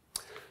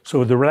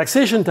 So the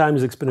relaxation time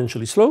is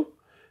exponentially slow.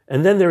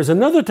 And then there's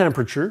another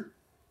temperature,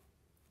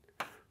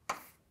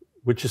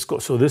 which is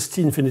called, so this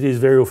T infinity is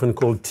very often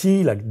called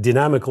T, like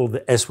dynamical,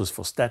 the S was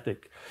for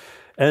static.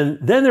 And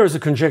then there is a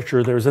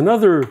conjecture, there's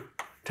another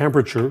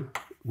temperature,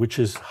 which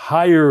is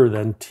higher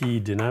than T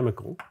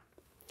dynamical.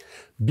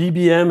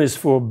 BBM is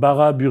for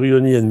Barra,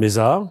 Burioni, and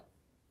Mézard.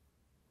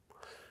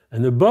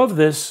 And above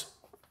this,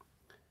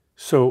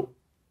 so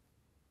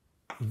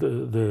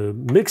the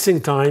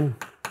mixing time,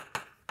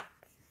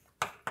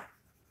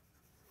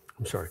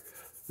 I'm sorry,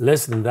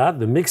 less than that,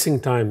 the mixing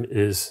time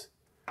is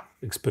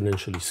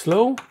exponentially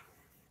slow.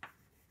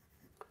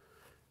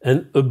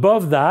 And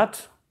above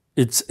that,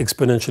 it's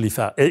exponentially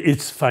fast.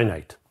 It's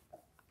finite.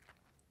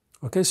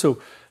 Okay,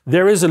 so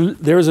there is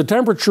a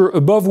temperature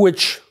above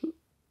which,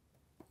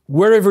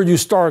 wherever you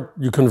start,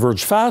 you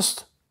converge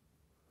fast.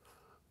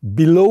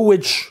 Below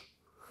which,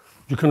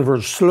 you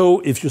converge slow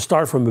if you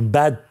start from a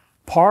bad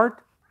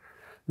part.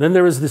 Then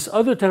there is this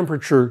other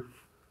temperature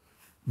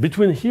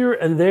between here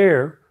and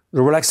there.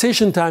 The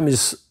relaxation time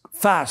is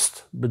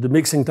fast, but the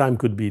mixing time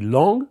could be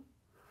long.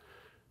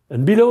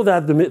 And below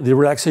that, the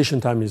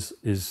relaxation time is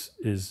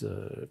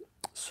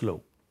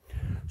slow.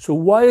 So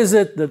why is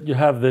it that you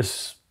have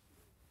this,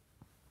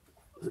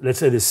 let's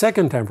say the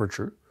second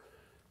temperature?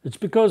 It's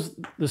because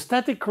the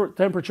static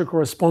temperature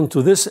corresponds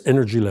to this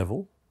energy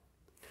level,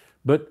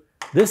 but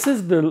this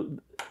is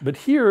but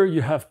here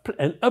you have,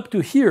 and up to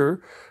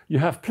here, you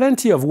have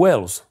plenty of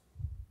wells,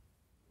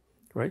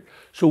 right?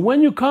 So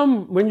when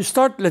you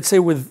start, let's say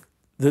with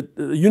the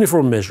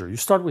uniform measure, you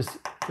start with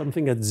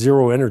something at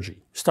zero energy,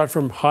 you start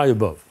from high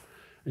above.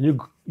 And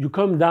you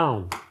come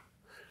down.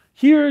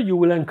 Here you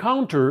will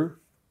encounter,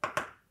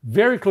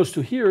 very close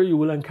to here, you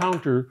will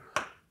encounter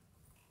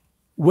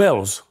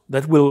wells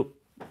that will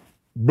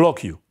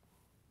block you.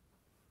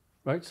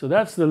 Right? So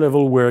that's the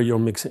level where your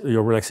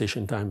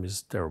relaxation time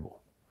is terrible.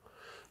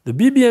 The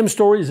BBM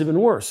story is even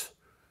worse.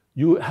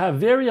 You have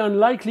very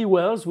unlikely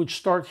wells which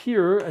start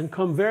here and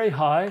come very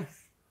high.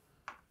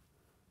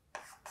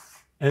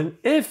 And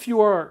if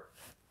you are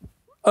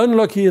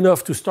unlucky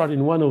enough to start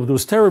in one of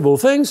those terrible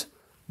things,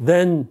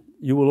 then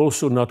you will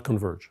also not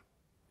converge,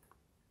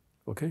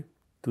 okay,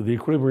 to the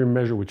equilibrium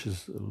measure, which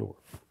is lower.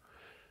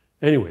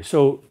 Anyway,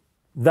 so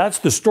that's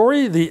the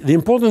story. The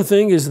important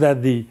thing is that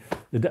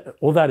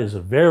all that is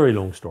a very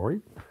long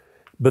story,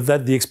 but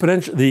that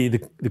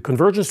the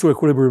convergence to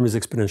equilibrium is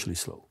exponentially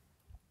slow.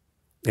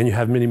 And you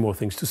have many more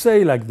things to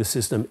say, like the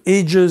system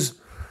ages.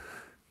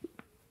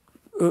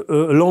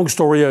 A long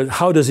story,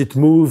 how does it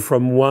move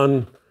from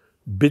one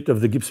bit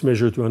of the Gibbs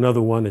measure to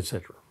another one,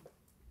 etc.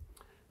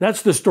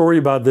 That's the story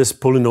about this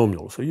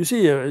polynomial. So you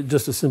see,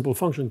 just a simple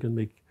function can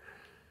make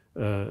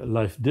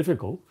life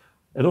difficult.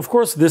 And of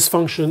course, this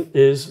function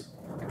is,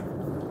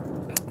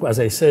 as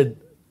I said,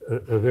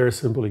 a very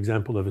simple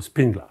example of a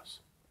spin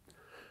glass.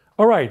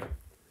 All right.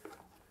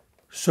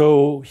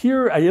 So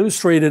here I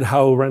illustrated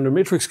how random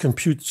matrix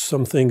computes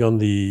something on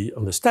the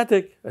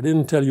static. I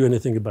didn't tell you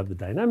anything about the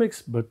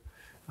dynamics, but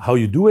how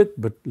you do it.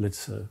 But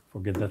let's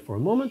forget that for a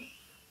moment.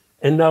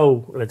 And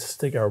now let's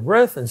take our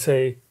breath and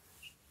say,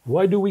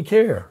 why do we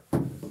care?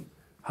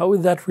 How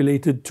is that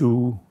related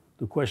to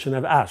the question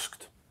I've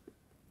asked?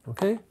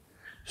 Okay?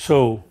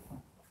 So,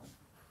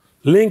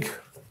 link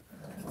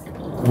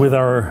with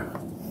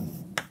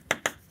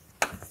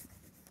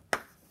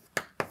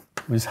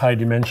high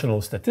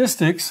dimensional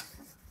statistics.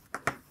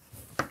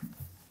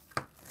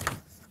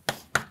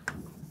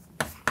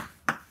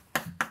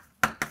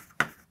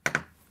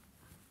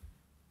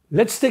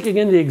 let's take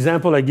again the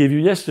example I gave you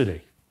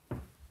yesterday.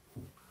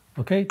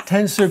 Okay,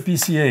 tensor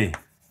PCA,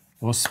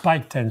 or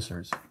spike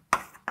tensors.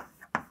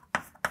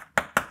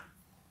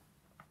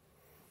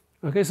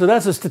 Okay, so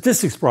that's a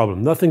statistics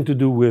problem, nothing to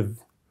do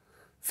with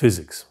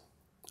physics.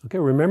 Okay,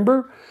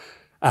 remember,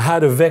 I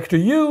had a vector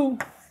u,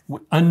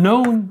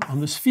 unknown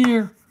on the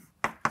sphere,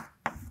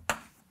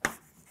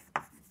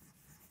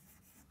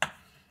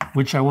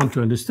 which I want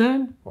to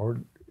understand, or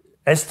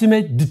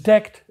estimate,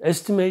 detect,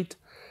 estimate,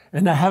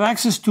 and I have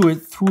access to it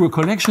through a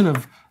collection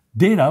of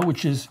data,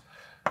 which is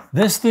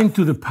this thing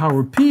to the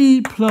power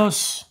p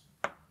plus.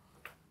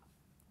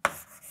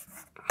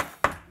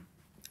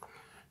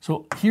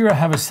 So here I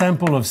have a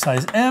sample of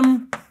size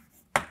m,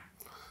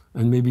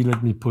 and maybe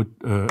let me put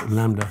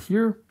lambda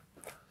here.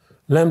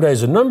 Lambda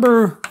is a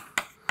number,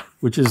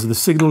 which is the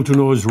signal to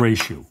noise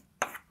ratio.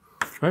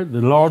 Right?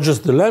 The larger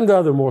the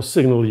lambda, the more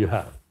signal you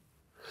have.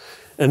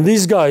 And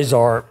these guys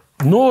are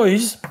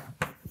noise,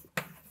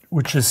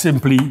 which is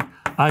simply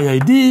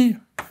IID,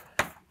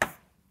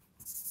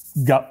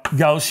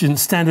 Gaussian,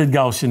 standard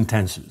Gaussian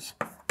tensors,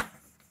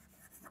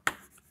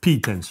 P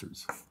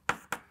tensors,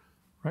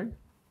 right?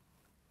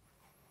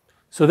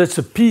 So that's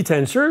a P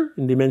tensor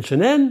in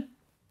dimension n,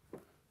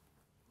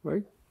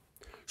 right?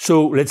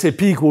 So let's say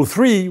P equals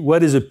 3,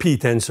 what is a P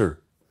tensor?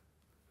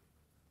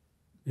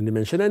 In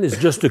dimension n, it's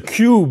just a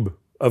cube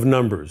of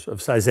numbers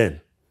of size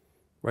n,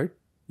 right?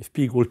 If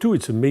P equals 2,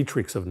 it's a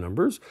matrix of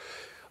numbers.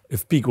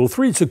 If P equals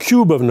 3, it's a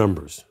cube of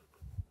numbers,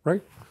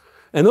 right?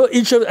 And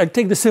each of, I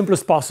take the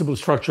simplest possible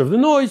structure of the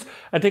noise,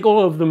 I take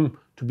all of them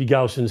to be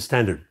Gaussian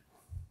standard.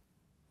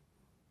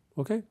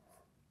 Okay?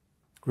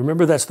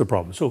 Remember, that's the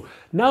problem. So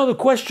now the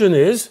question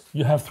is,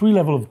 you have 3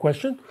 levels of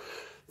question.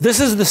 This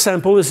is the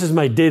sample, this is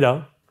my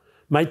data.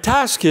 My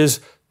task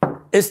is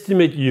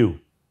estimate U.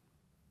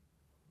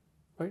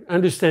 Right?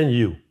 Understand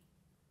U.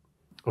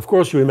 Of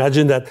course, you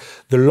imagine that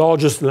the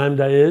largest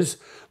lambda is,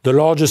 the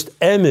largest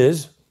m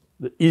is,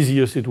 the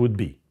easiest it would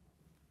be.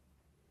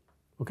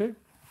 Okay?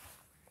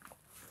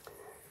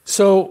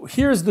 So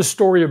here's the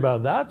story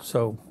about that.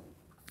 So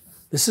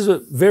this is a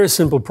very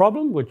simple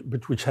problem,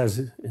 which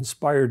has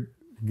inspired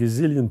a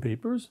gazillion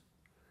papers.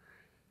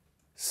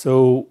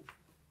 So,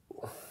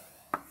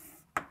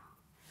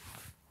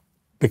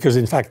 because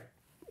in fact,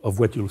 of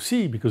what you'll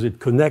see, because it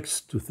connects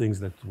to things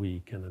that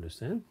we can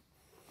understand.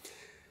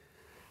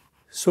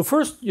 So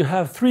first, you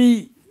have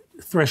 3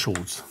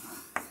 thresholds.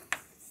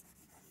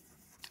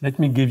 Let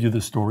me give you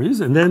the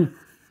stories, and then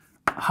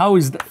how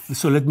is that?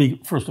 So let me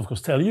first, of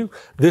course, tell you,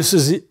 this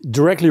is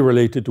directly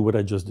related to what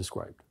I just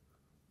described.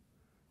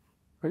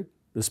 Right?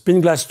 The spin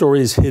glass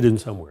story is hidden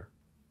somewhere.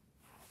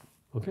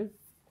 Okay?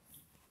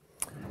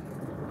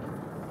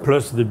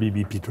 Plus the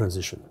BBP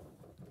transition.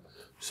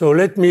 So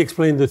let me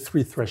explain the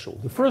 3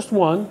 thresholds. The first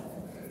one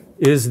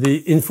is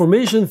the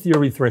information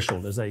theory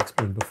threshold, as I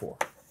explained before,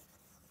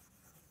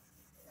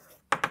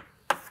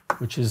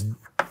 which is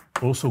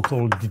also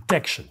called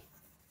detection.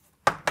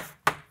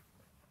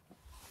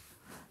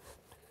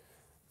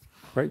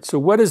 Right? So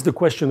what is the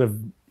question of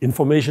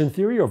information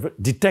theory or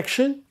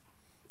detection?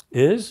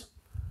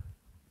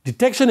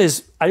 Detection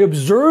is I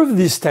observe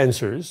these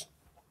tensors,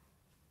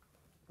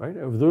 right?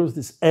 I observe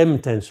these M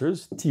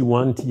tensors,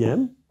 T1,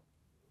 Tm.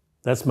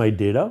 That's my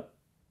data.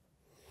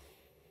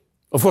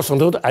 Of course,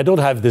 I don't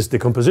have this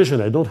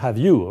decomposition. I don't have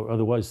U, or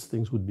otherwise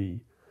things would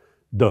be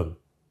done.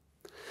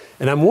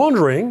 And I'm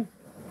wondering,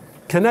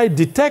 can I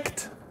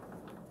detect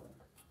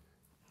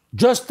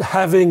just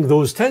having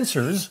those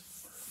tensors,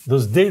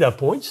 those data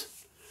points,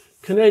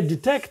 can I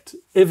detect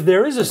if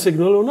there is a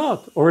signal or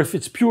not, or if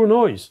it's pure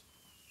noise?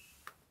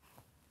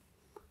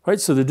 Right,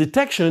 so the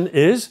detection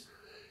is,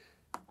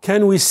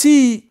 can we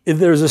see if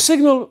there's a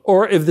signal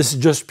or if this is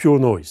just pure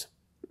noise?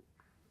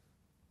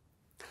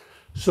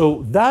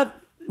 So that,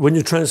 when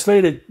you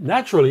translate it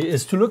naturally,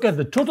 is to look at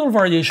the total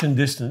variation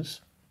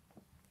distance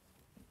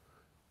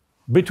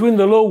between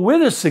the low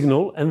with a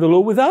signal and the low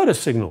without a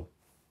signal.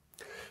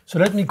 So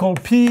let me call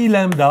P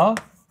lambda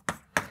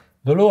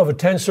the law of a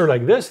tensor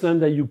like this,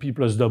 lambda up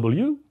plus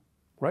w,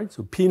 right?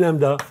 So P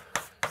lambda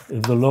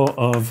is the law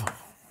of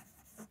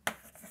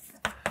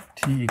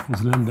T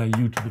equals lambda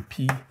u to the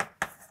P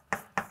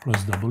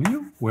plus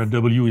w, where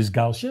w is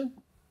Gaussian.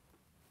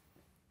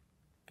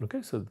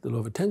 Okay, so the law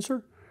of a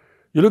tensor.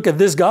 You look at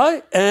this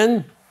guy,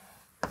 and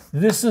the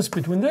distance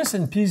between this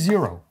and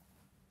P0.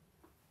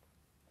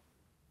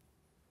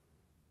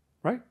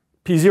 Right?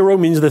 P0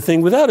 means the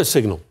thing without a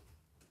signal.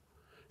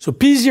 So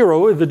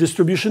P0 is the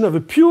distribution of a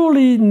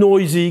purely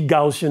noisy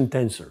Gaussian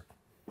tensor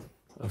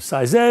of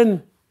size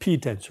n, P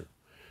tensor.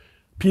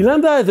 P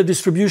lambda is the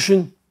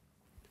distribution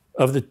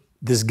of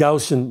this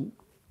Gaussian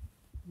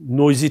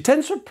noisy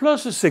tensor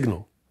plus a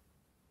signal.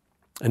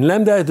 And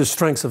lambda is the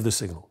strength of the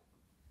signal.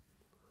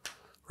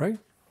 Right?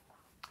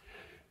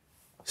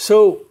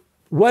 So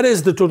what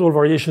is the total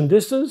variation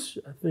distance?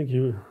 I think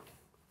you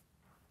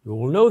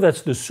all know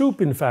that's the soup,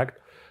 in fact,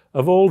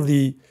 of all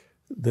the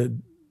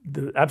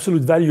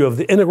absolute value of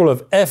the integral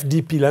of f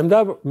dp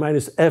lambda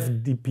minus f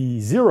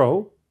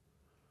dp0,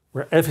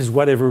 where f is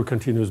whatever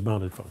continuous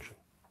bounded function,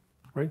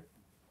 right?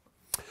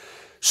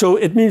 So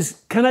it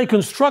means, can I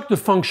construct a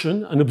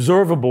function, an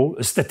observable,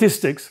 a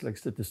statistics, like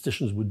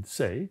statisticians would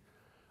say,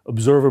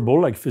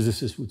 observable, like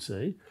physicists would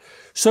say,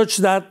 such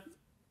that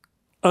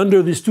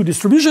under these two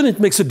distributions, it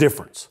makes a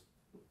difference.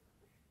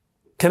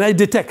 Can I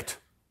detect?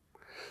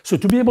 So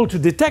to be able to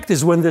detect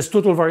is when this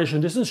total variation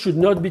distance should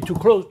not be too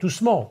close, too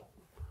small.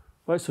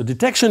 Right? So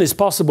detection is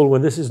possible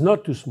when this is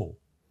not too small.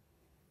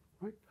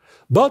 Right?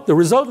 But the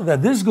result is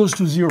that this goes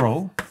to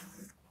 0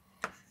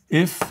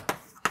 if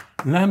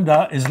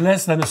lambda is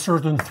less than a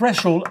certain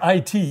threshold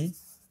IT,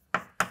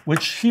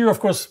 which here, of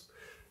course,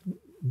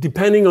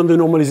 depending on the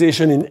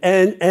normalization in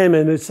n, m,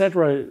 and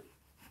etc.,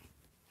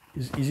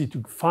 is easy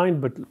to find,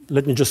 but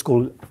let me just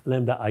call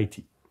lambda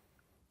IT.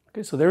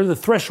 Okay, so there is a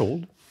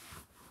threshold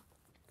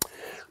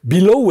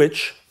below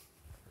which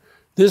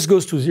this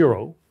goes to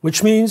 0,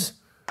 which means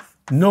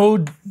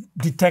no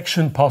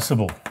detection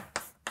possible.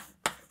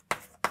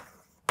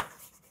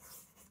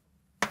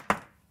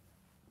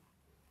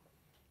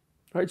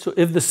 Right? So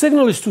if the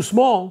signal is too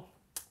small,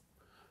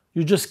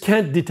 you just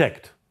can't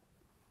detect.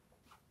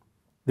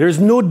 There is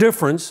no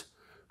difference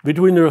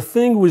between your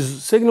thing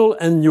with signal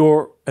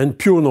and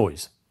pure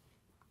noise.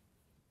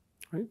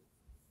 Right?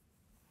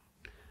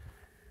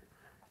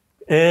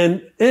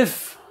 And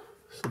if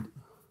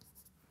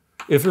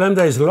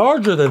lambda is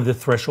larger than the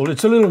threshold,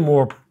 it's a little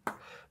more,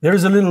 there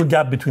is a little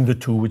gap between the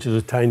two, which is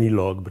a tiny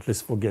log, but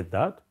let's forget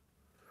that.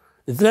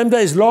 If lambda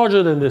is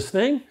larger than this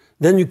thing,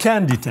 then you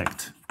can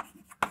detect.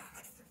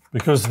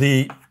 Because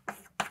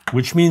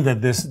which means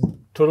that this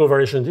total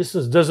variation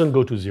distance doesn't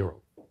go to 0.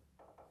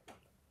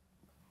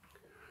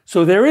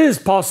 So there is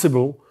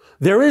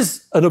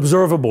an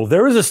observable,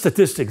 there is a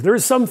statistic, there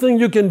is something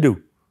you can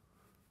do.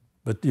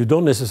 But you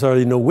don't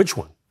necessarily know which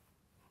one,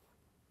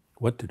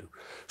 what to do.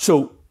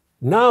 So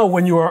now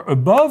when you are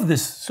above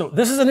this, so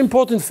this is an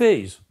important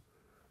phase.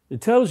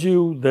 It tells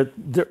you that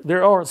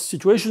there are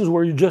situations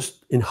where you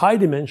just, in high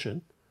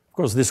dimension, of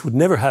course this would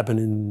never happen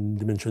in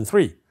dimension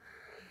 3,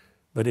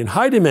 but in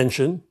high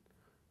dimension,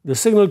 the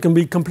signal can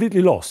be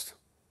completely lost.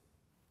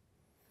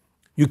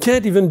 You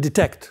can't even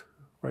detect,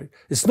 right?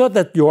 It's not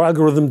that your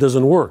algorithm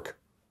doesn't work.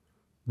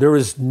 There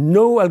is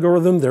no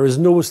algorithm, there is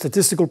no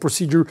statistical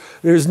procedure,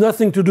 there is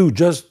nothing to do,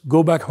 just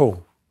go back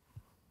home.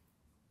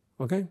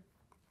 Okay?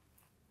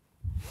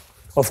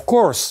 Of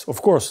course,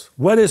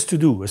 what is to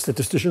do? A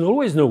statistician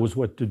always knows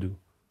what to do.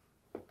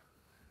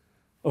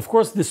 Of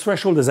course, this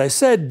threshold, as I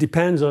said,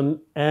 depends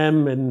on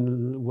m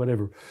and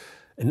whatever,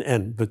 and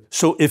n. But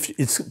so if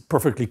it's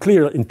perfectly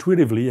clear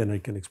intuitively, and I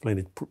can explain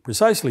it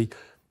precisely,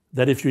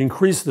 that if you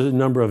increase the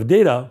number of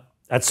data,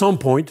 at some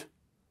point,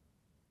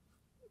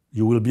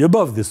 you will be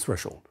above this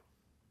threshold.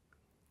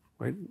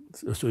 Right?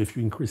 So if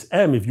you increase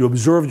m, if you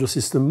observe your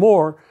system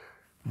more,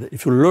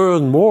 if you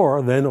learn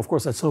more, then of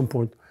course at some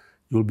point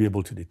you'll be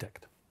able to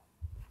detect.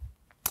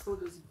 How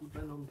does it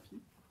depend on p?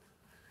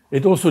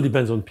 It also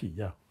depends on p,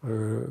 yeah.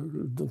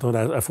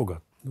 I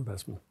forgot, don't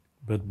ask me.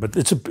 But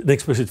it's an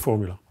explicit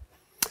formula.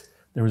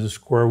 There is a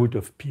square root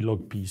of p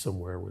log p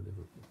somewhere,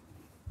 whatever.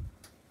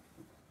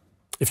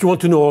 If you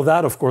want to know all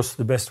that, of course,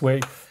 the best way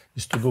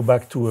is to go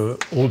back to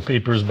old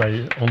papers by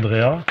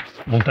Andrea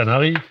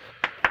Montanari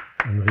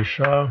and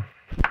Richard.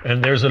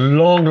 And there's a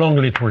long, long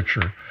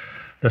literature.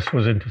 This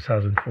was in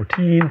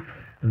 2014.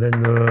 And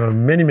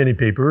then many, many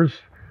papers.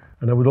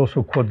 And I would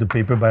also quote the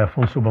paper by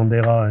Afonso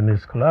Bandera and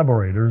his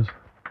collaborators.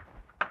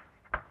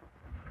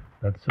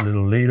 That's a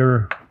little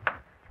later.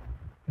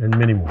 And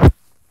many more.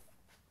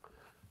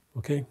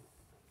 Okay?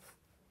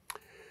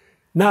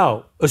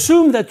 Now,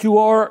 assume that you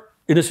are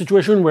in a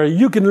situation where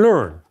you can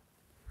learn.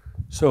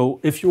 So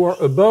if you are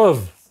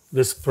above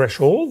this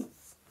threshold,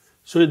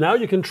 so now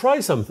you can try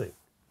something.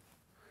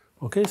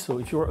 Okay, so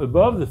if you're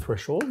above the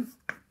threshold,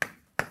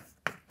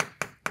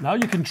 now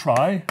you can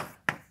try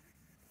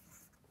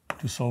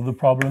to solve the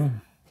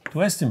problem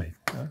to estimate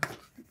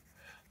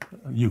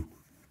u.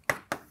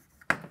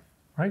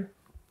 Right?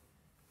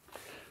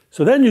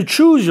 So then you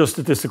choose your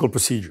statistical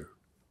procedure.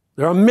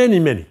 There are many,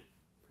 many.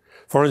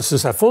 For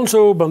instance,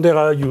 Afonso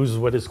Bandera used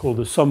what is called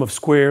the sum of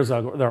squares.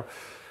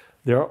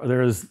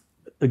 There is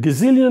a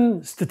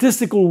gazillion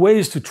statistical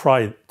ways to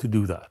try to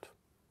do that.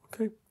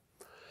 Okay?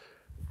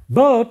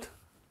 But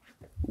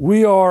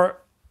we are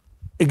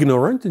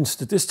ignorant in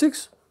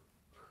statistics.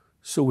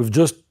 So we've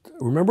just,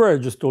 remember I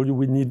just told you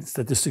we need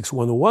statistics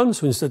 101.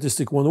 So in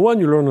statistics 101,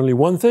 you learn only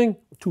one thing,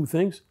 two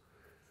things.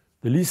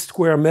 The least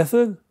square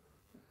method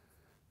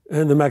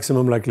and the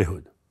maximum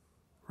likelihood.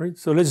 Right?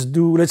 So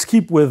let's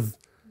keep with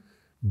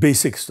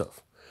basic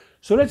stuff.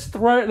 So let's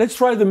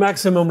try the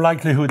maximum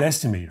likelihood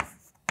estimator.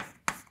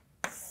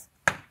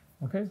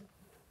 Okay?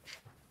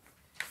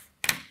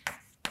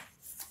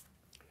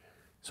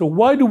 So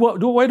why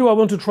do I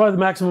want to try the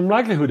maximum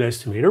likelihood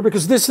estimator?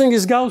 Because this thing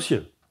is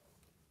Gaussian.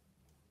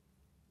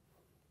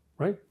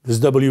 Right? This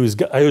W is,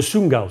 I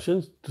assume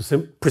Gaussian,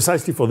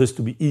 precisely for this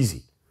to be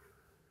easy.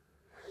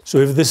 So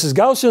if this is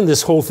Gaussian,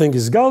 this whole thing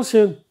is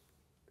Gaussian.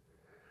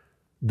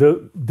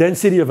 The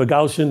density of a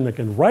Gaussian, I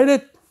can write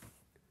it.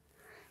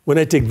 When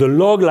I take the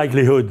log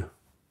likelihood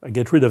I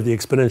get rid of the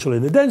exponential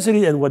in the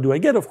density, and what do I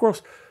get? Of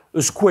course,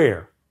 a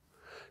square.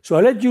 So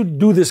I let you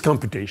do this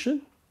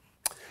computation.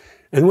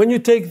 And when you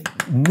take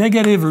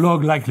negative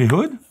log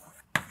likelihood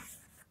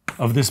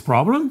of this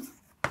problem,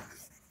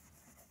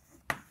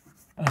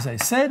 as I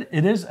said,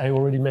 it is, I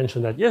already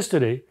mentioned that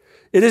yesterday,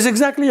 it is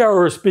exactly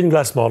our spin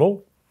glass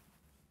model.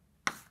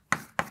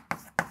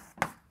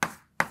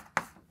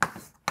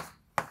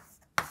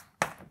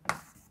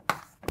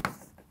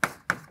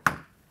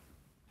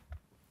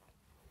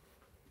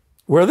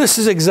 Where this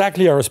is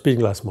exactly our spin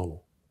glass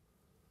model.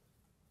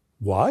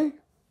 Why?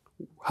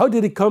 How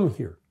did it come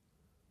here?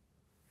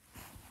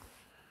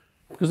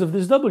 Because of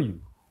this W.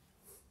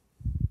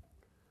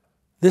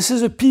 This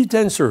is a P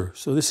tensor,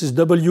 so this is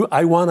W,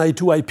 I1,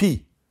 I2,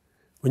 IP.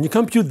 When you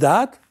compute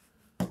that,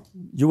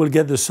 you will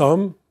get the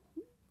sum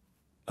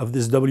of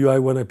this W,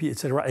 I1, IP,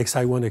 etc.,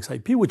 xi1,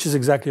 xip, which is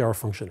exactly our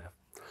function f.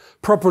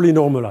 Properly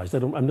normalized.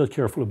 I'm not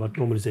careful about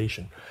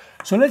normalization.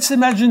 So let's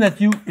imagine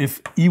that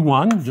if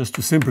E1, just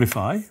to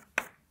simplify,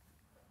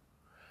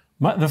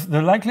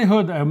 the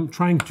likelihood I'm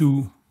trying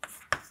to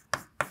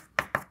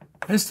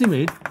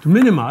estimate, to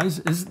minimize,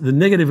 is the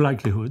negative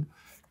likelihood,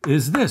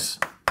 is this.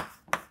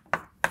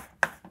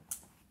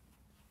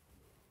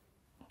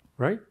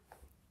 Right?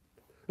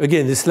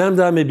 Again, this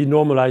lambda may be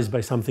normalized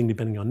by something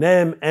depending on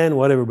m, n,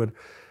 whatever, but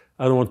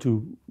I don't want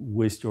to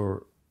waste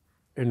your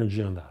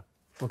energy on that.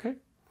 Okay?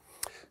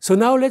 So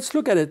now let's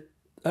look at it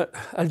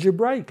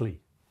algebraically.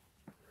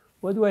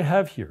 What do I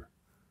have here?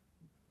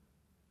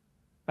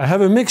 I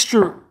have a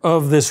mixture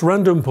of this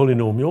random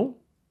polynomial,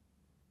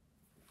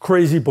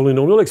 crazy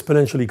polynomial,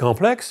 exponentially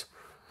complex,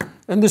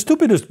 and the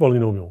stupidest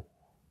polynomial,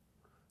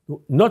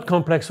 not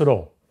complex at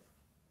all.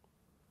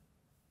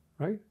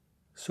 Right?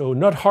 So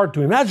not hard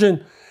to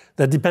imagine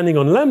that depending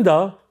on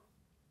lambda,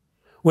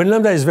 when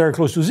lambda is very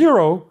close to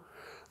 0,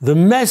 the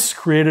mess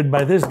created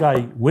by this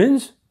guy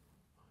wins.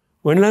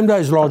 When lambda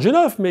is large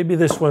enough, maybe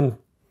this one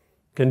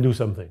can do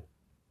something.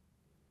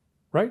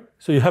 Right?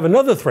 So you have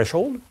another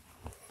threshold,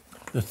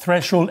 the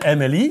threshold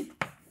MLE.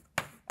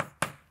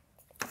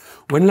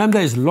 When lambda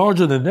is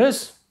larger than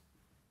this,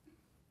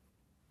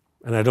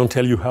 and I don't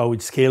tell you how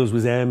it scales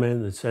with m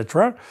and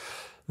etc.,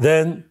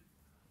 then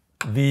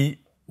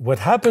what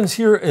happens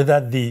here is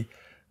that the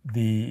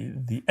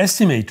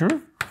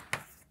estimator,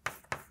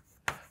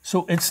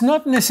 so it's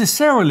not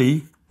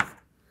necessarily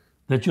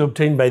that you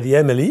obtain by the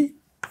MLE,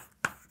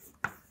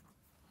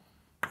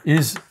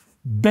 is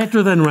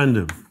better than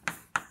random.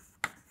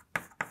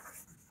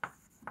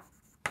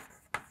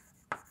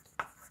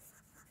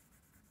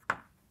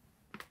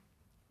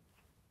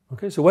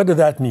 Okay, so what does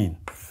that mean?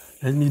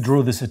 Let me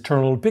draw this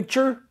eternal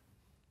picture.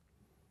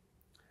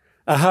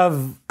 I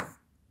have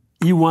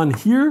E1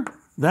 here.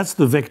 That's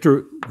the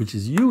vector, which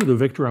is U, the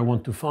vector I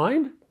want to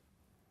find.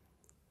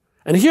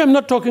 And here I'm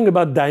not talking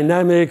about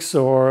dynamics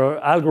or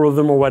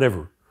algorithm or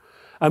whatever.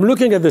 I'm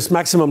looking at this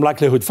maximum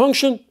likelihood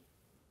function,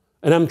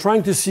 and I'm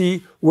trying to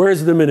see where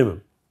is the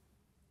minimum.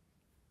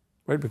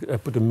 Right? I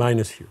put a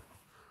minus here.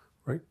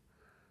 Right?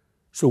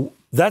 So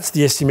that's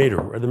the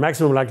estimator, or the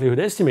maximum likelihood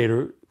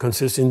estimator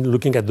consists in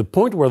looking at the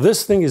point where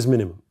this thing is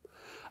minimum.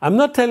 I'm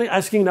not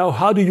asking now,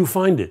 how do you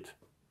find it?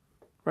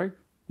 Right?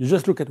 You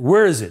just look at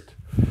where is it?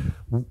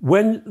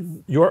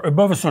 When you're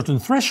above a certain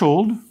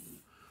threshold,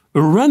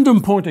 a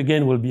random point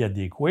again will be at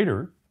the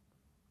equator,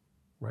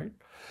 right?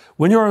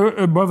 When you're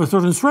above a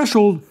certain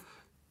threshold,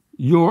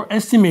 your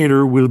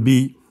estimator will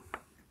be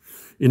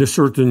in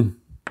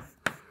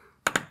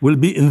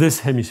this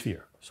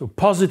hemisphere, so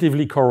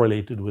positively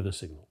correlated with the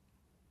signal.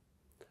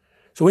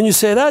 So when you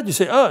say that, you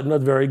say, oh,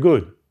 not very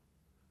good.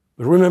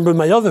 But remember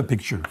my other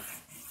picture.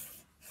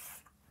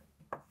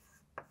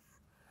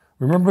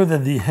 Remember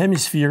that the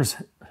hemispheres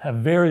have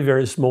very,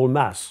 very small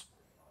mass,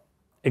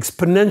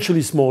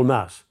 exponentially small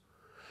mass.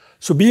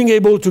 So being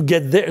able to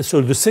get there,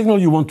 so the signal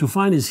you want to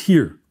find is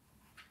here.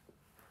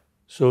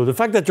 So the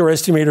fact that your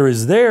estimator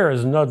is there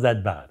is not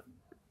that bad.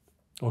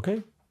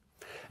 Okay?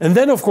 And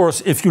then, of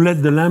course, if you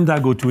let the lambda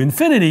go to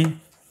infinity,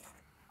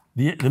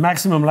 the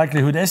maximum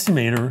likelihood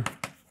estimator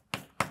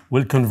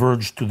will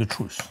converge to the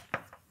truth.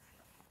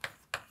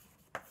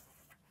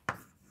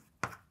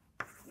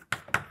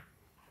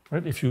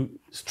 Right? If you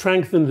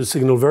strengthen the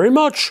signal very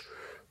much,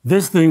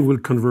 this thing will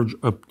converge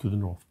up to the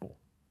North Pole.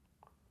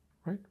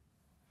 Right?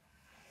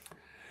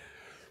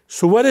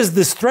 So what is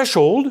this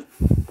threshold?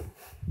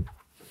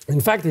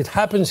 In fact, it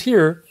happens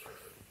here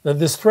that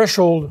this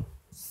threshold,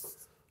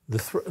 the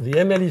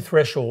MLE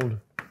threshold,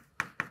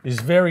 is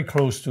very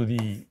close to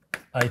the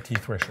IT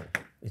threshold.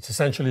 It's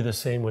essentially the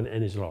same when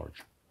n is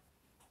large.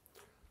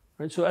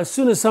 Right? So as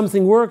soon as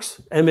something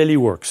works, MLE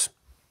works.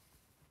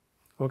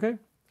 Okay?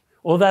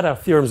 All that are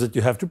theorems that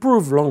you have to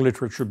prove, long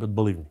literature, but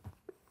believe me.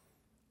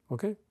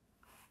 Okay?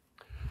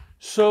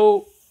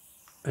 So,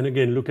 and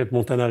again, look at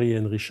Montanari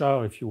and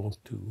Richard if you want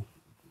to.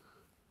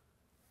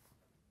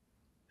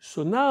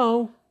 So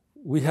now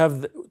we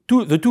have the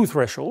two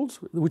thresholds,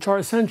 which are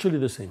essentially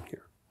the same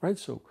here. Right?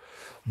 So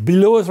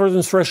below a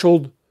certain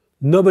threshold,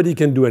 nobody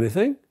can do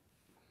anything.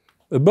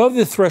 Above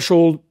the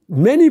threshold,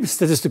 many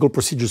statistical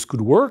procedures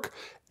could work,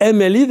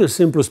 MLE, the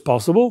simplest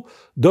possible,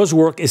 does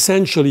work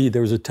essentially.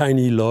 There's a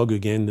tiny log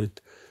again,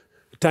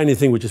 a tiny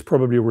thing which is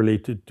probably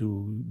related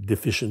to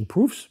deficient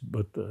proofs,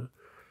 but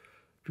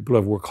people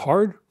have worked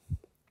hard.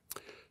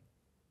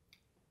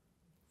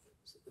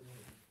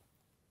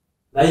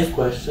 Naive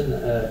question,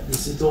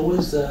 is it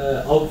always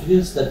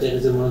obvious that there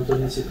is a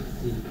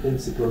monotonicity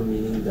principle,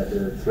 meaning that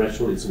the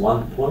threshold is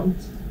 1 point?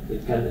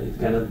 It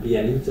cannot be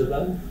an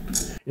interval?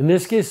 In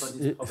this case,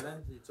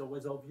 it's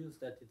always obvious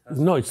that it has...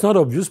 No, it's not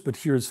obvious, but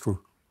here it's true.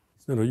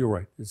 No, you're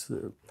right. It's,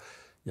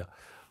 yeah.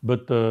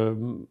 But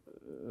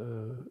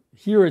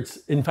here it's,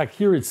 in fact,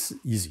 here it's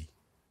easy.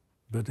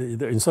 But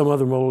in some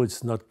other model,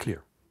 it's not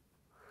clear.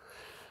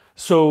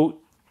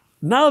 So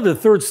now the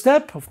third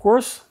step, of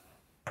course,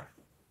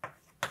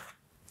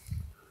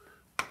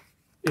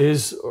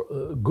 is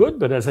good,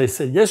 but as I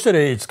said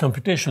yesterday, it's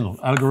computational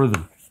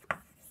algorithm.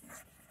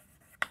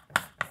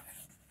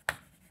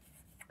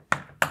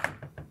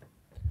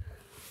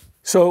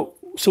 So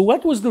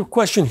what was the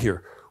question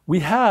here? We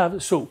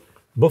have, so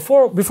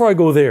before I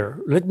go there,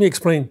 let me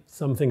explain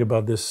something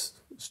about this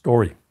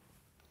story.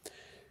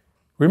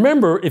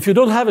 Remember, if you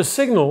don't have a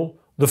signal,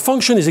 the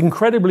function is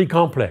incredibly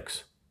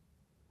complex,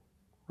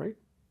 right?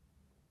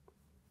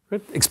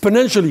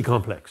 Exponentially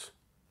complex.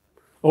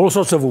 All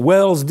sorts of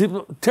wells,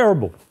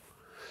 terrible.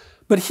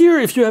 But here,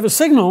 if you have a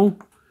signal,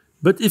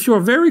 but if you're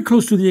very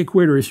close to the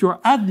equator, if you're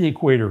at the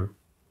equator,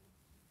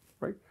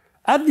 right?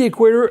 At the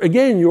equator,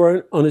 again,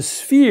 you're on a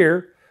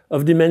sphere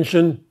of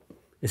dimension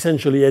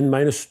essentially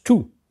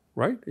n-2,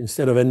 right?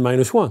 Instead of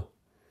n-1.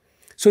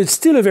 So it's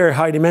still a very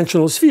high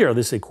dimensional sphere,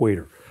 this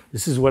equator.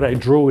 This is what I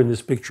drew in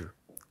this picture.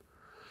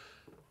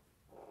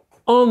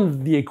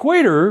 On the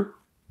equator,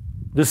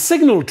 the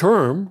signal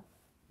term,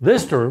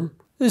 this term,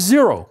 is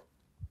 0.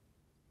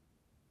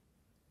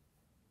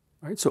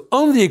 Right? So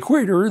on the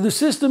equator, the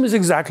system is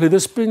exactly the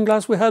spin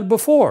glass we had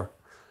before.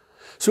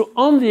 So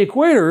on the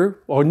equator,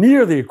 or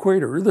near the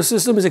equator, the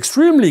system is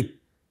extremely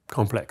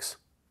complex.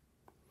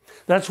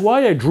 That's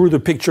why I drew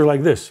the picture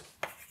like this.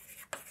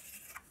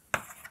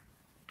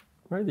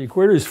 Right? The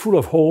equator is full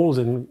of holes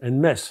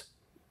and mess.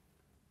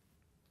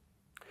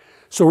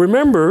 So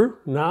remember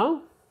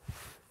now,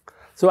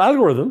 so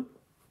algorithm,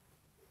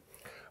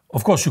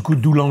 of course you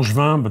could do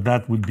Langevin, but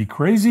that would be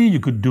crazy. You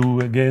could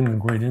do, again,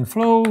 gradient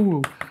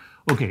flow.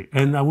 Okay,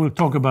 and I will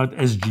talk about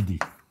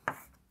SGD.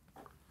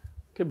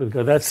 Okay,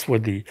 because that's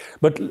what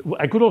but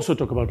I could also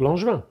talk about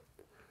Langevin.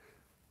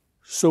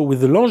 So with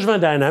the Langevin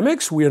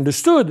dynamics, we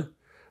understood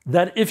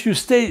that if you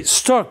stay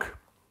stuck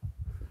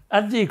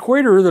at the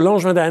equator, the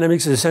Langevin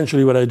dynamics is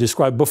essentially what I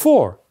described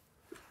before.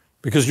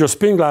 Because your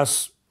spin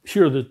glass,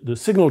 here the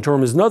signal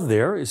term is not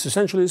there, it's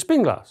essentially a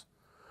spin glass.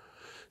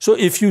 So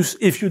if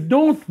you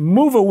don't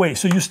move away,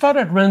 so you start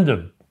at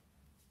random,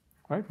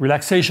 right?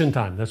 Relaxation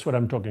time, that's what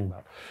I'm talking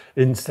about.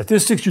 In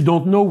statistics, you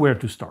don't know where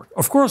to start.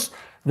 Of course,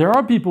 there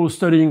are people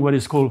studying what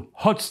is called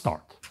hot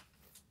start.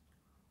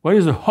 What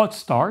is a hot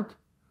start?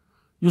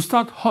 You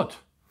start hot.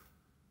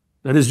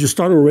 That is, you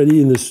start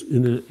already in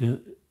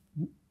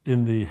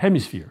the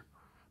hemisphere.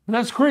 But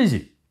that's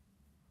crazy.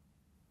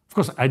 Of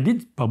course, I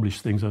did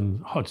publish things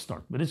on hot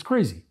start, but it's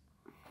crazy.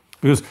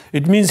 Because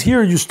it means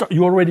here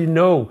you already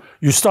know,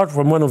 you start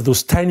from one of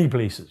those tiny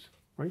places,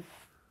 right?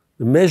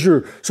 The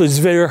measure, so it's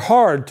very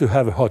hard to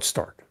have a hot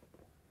start,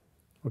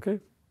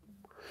 okay?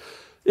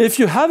 If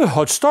you have a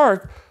hot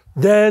start,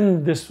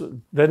 then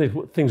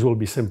things will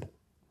be simple.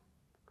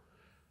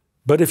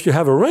 But if you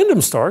have a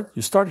random start,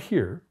 you start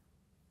here.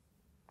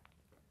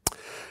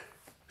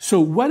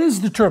 So what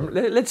is the term?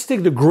 Let's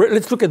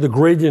look at the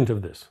gradient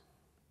of this.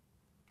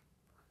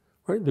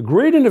 Right? The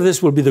gradient of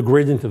this will be the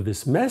gradient of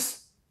this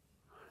mess.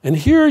 And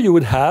here you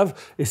would have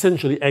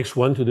essentially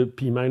x1 to the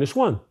p minus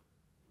 1.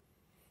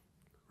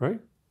 Right?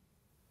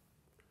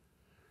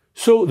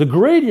 So the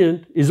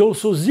gradient is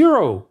also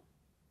 0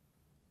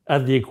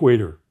 at the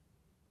equator.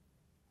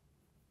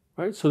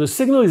 Right? So the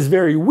signal is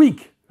very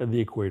weak at the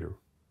equator.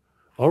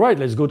 All right,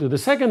 let's go to the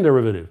second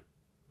derivative.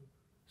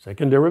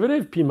 Second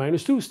derivative, p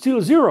minus 2,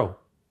 still 0.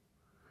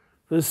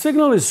 The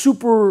signal is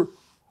super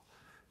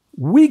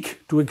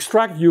weak to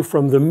extract you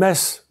from the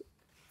mess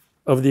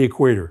of the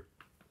equator.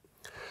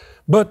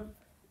 But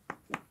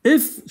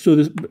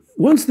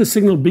once the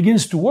signal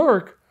begins to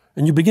work,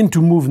 and you begin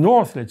to move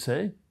north, let's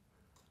say,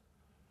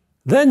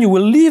 then you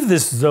will leave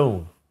this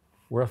zone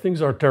where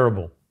things are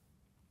terrible.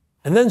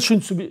 And then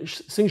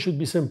things should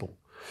be simple.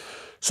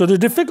 So the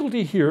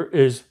difficulty here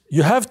is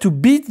you have to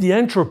beat the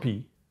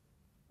entropy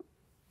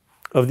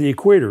of the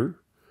equator.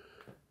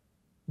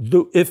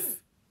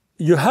 If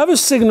you have a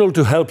signal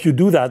to help you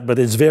do that, but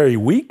it's very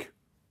weak,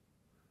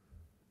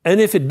 and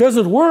if it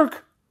doesn't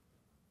work,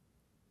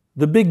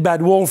 the big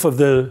bad wolf of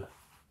the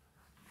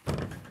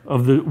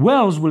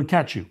wells will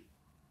catch you.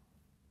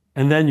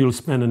 And then you'll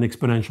spend an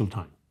exponential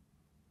time.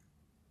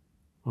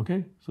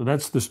 Okay? So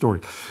that's the story.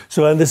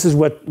 So, and this is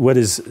what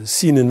is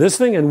seen in this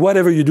thing, and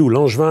whatever you do,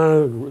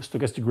 Langevin,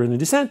 stochastic gradient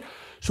descent.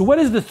 So what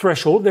is the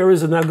threshold? There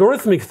is an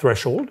algorithmic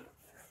threshold.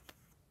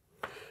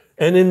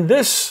 And in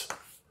this,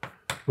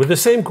 with the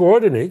same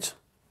coordinates,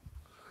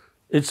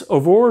 it's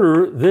of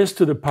order this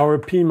to the power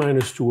p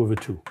minus 2 over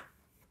 2.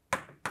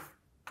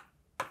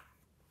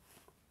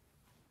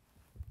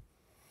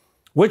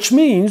 Which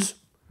means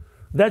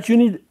that you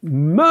need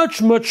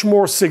much, much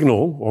more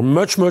signal or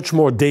much, much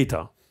more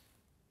data,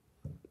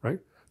 right?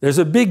 There's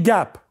a big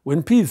gap.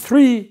 When p is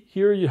 3,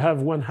 here you have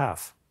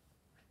 1/2.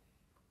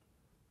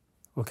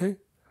 Okay?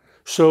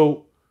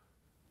 So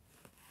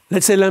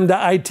let's say lambda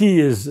IT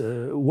is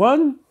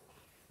 1.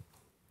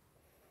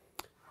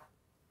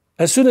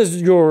 As soon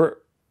as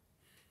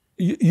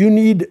you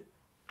need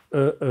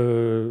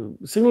a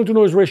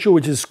signal-to-noise ratio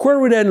which is square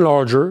root n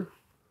larger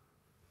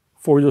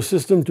for your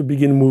system to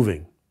begin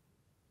moving.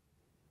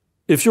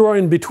 If you are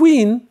in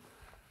between,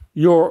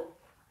 your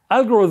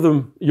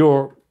algorithm,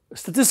 your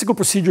statistical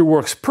procedure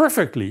works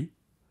perfectly,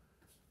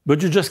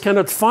 but you just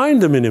cannot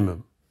find the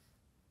minimum.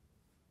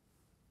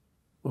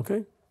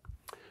 Okay?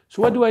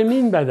 So what do I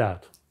mean by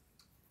that?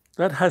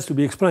 That has to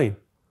be explained.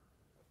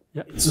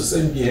 Yeah. It's the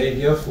same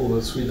behavior for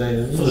the three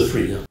dynamics? For the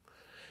three, yeah.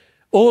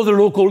 All the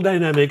local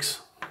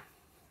dynamics.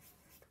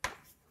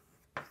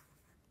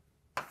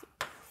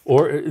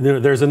 Or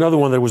there's another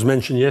one that was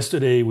mentioned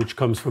yesterday, which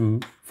comes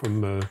from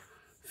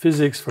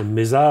physics, from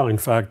Mézard, in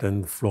fact,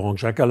 and Florent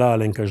Jacala,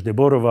 Alenka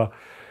Zdeborova,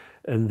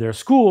 and their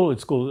school.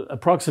 It's called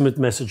approximate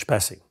message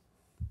passing.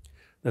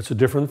 That's a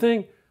different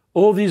thing.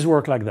 All these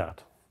work like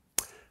that.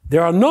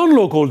 There are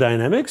non-local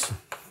dynamics.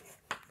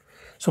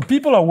 So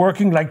people are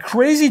working like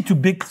crazy to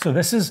big. So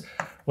this is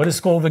what is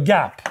called the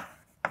gap,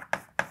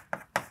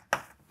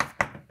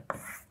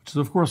 which is,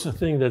 of course, a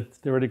thing that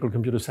theoretical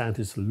computer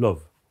scientists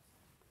love.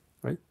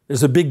 Right?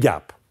 There's a big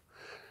gap.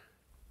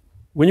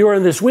 When you are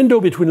in this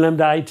window between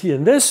lambda IT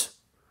and this,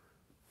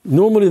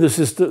 normally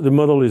the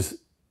model is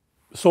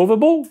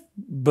solvable,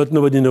 but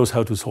nobody knows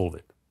how to solve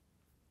it.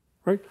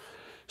 Right?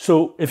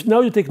 So if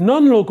now you take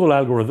non-local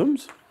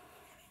algorithms,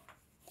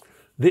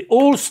 they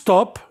all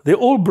stop, they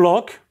all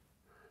block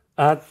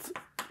at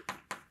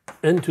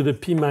n to the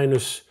p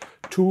minus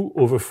 2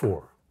 over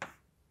 4.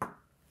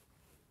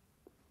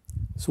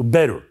 So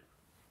better.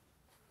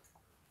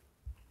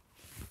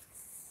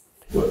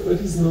 What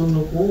is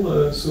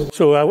non-local?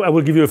 So I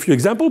will give you a few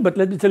examples, but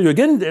let me tell you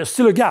again, there's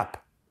still a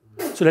gap.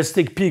 So let's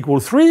take p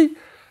equals 3.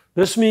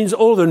 This means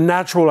all the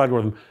natural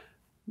algorithm.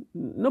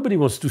 Nobody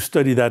wants to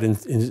study that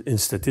in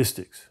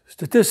statistics.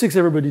 Statistics,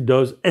 everybody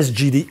does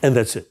SGD, and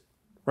that's it.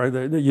 Right?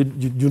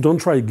 You don't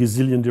try a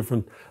gazillion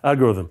different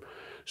algorithms.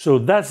 So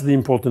that's the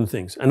important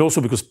things. And also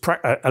because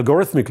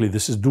algorithmically,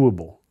 this is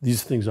doable.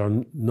 These things are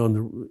not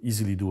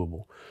easily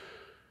doable.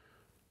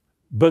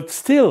 But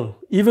still,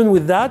 even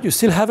with that, you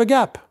still have a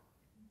gap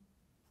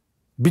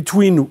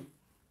between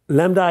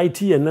lambda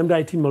IT and lambda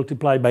IT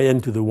multiplied by n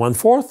to the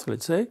 1/4,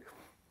 let's say.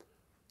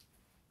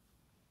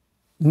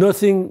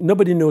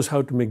 Nobody knows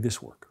how to make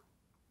this work.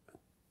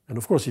 And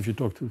of course, if you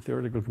talk to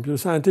theoretical computer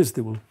scientists,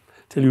 they will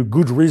tell you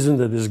good reason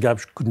that this gap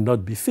could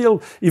not be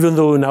filled, even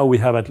though now we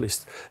have at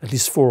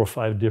least 4 or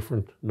 5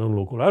 different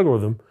non-local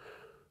algorithms,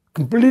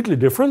 completely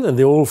different, and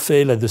they all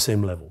fail at the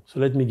same level. So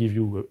let me give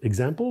you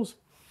examples.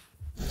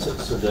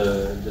 So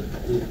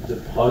the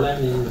problem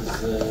is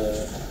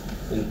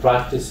in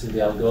practice in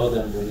the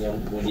algorithm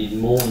we need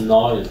more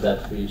noise that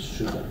we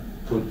should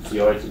put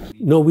theoretically.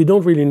 No, we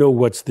don't really know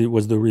what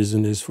the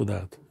reason is for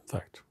that. In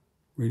fact,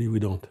 really, we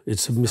don't.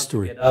 It's a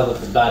mystery. Get out of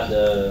the bad.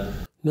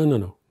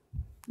 No.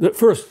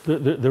 First,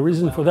 the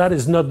reason for that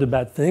is not the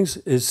bad things.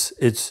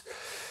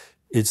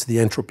 It's the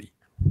entropy.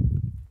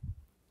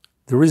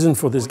 The reason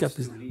for this gap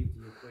is.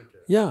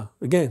 Yeah.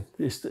 Again,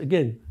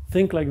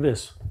 think like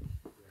this.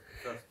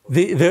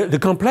 The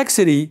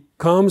complexity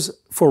comes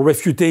for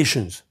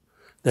refutations.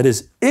 That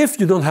is, if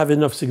you don't have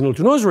enough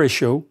signal-to-noise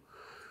ratio,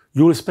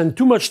 you will spend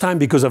too much time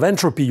because of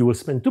entropy. You will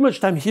spend too much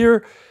time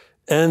here,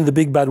 and the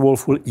big bad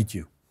wolf will eat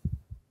you.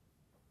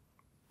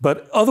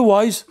 But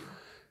otherwise,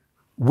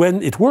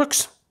 when it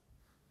works,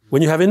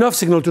 when you have enough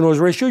signal-to-noise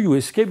ratio, you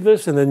escape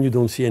this, and then you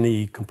don't see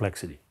any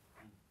complexity.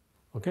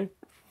 Okay?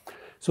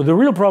 So the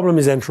real problem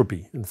is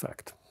entropy, in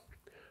fact,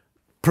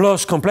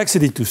 plus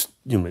complexity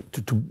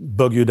to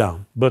bug you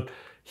down. But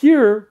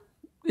here,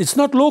 it's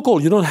not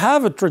local. You don't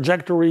have a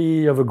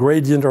trajectory of a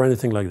gradient or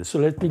anything like this. So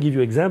let me give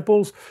you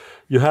examples.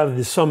 You have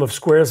the sum of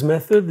squares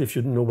method, if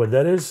you know what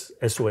that is,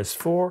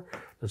 SOS4.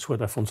 That's what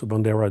Afonso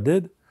Bandeira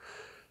did.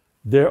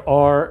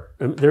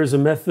 There's a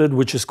method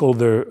which is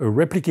called a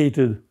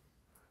replicated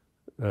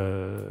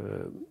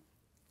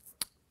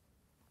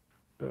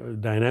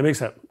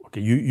dynamics.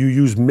 Okay, you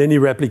use many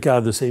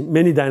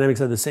many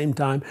dynamics at the same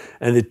time,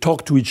 and they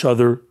talk to each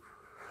other.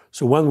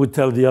 So one would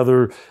tell the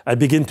other, I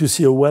begin to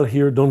see a well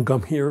here, don't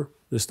come here,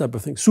 this type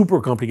of thing. Super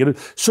complicated,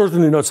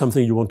 certainly not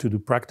something you want to do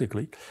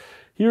practically.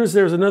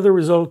 There's another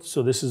result.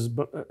 So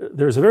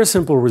there's a very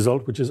simple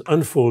result, which is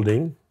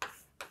unfolding.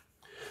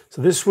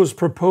 So this was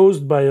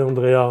proposed by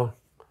Andrea,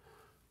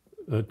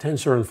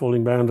 tensor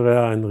unfolding by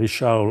Andrea and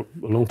Richard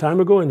a long time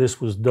ago, and this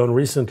was done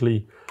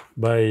recently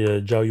by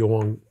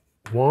Jiaoyang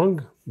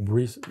Huang,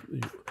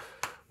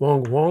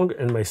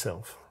 and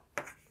myself.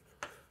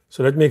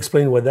 So let me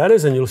explain what that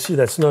is, and you'll see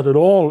that's not at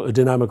all a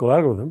dynamical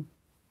algorithm.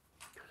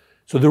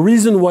 So the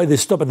reason why they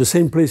stop at the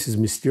same place is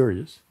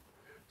mysterious.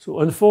 So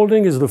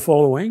unfolding is the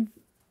following.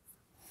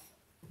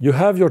 You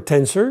have your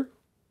tensor,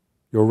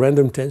 your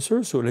random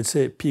tensor. So let's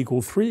say p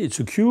equals 3. It's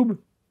a cube,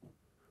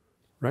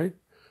 right?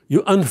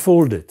 You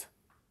unfold it,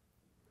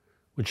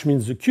 which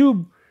means the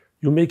cube,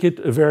 you make it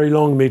a very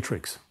long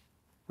matrix,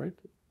 right?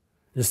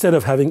 Instead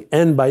of having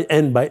n by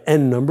n by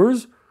n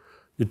numbers,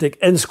 you take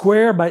n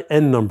squared by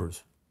n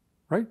numbers,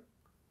 right?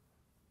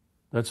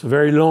 That's a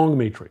very long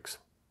matrix.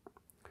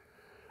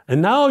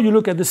 And now you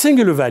look at the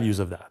singular values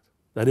of that.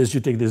 That is, you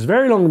take this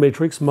very long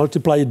matrix,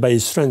 multiply it by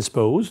its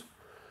transpose,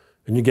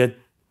 and you get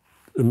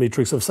a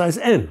matrix of size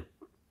n,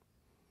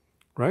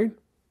 right?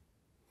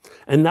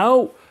 And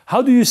now,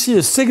 how do you see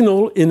a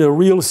signal in a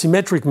real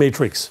symmetric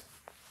matrix?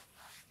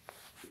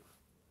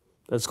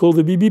 That's called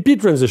the BBP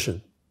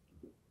transition.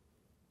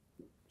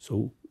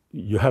 So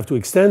you have to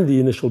extend the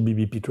initial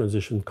BBP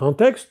transition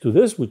context to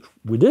this, which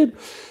we did,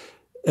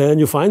 and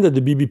you find that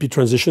the BBP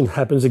transition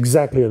happens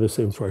exactly at the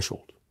same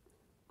threshold,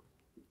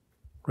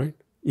 right?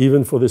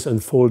 Even for this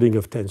unfolding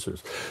of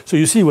tensors. So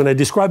you see, when I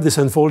describe this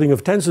unfolding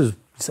of tensors,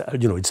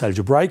 it's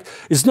algebraic.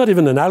 It's not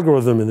even an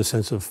algorithm in the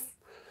sense of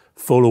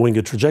following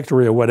a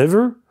trajectory or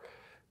whatever,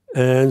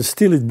 and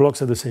still it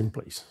blocks at the same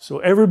place. So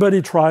everybody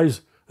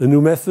tries a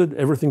new method,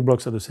 everything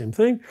blocks at the same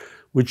thing,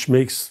 which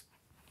makes,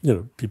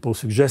 people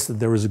suggest that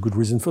there is a good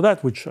reason for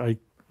that, which I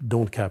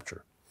don't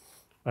capture.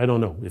 I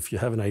don't know. If you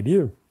have an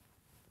idea,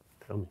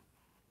 tell me.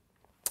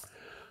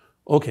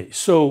 Okay,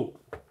 so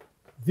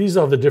these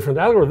are the different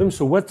algorithms.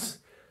 So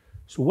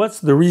what's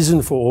the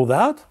reason for all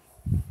that?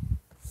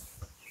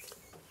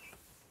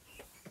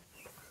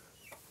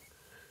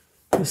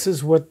 This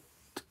is what,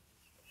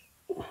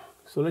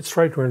 so let's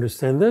try to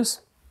understand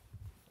this.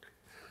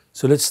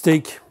 So let's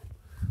take,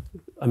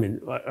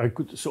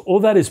 so all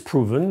that is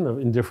proven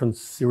in different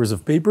series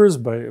of papers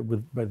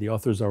by the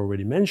authors I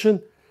already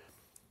mentioned.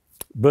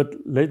 But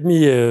let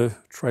me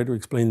try to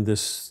explain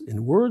this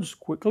in words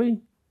quickly.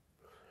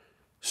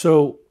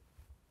 So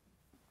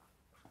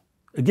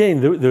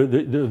again,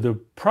 the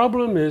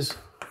problem is,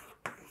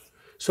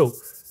 so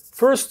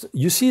first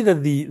you see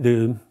that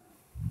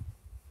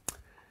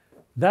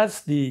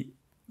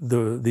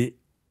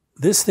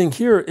this thing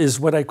here is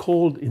what I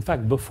called, in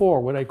fact, before,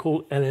 what I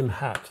call LM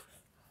hat.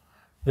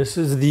 This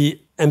is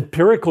the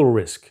empirical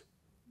risk,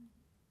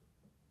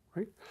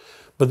 right?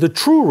 But the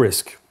true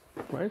risk,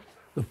 right?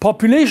 The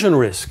population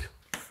risk,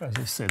 as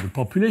I said, the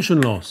population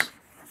loss,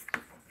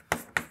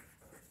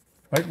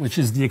 right? Which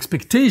is the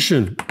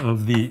expectation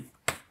of the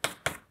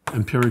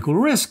empirical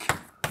risk.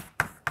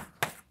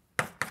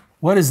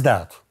 What is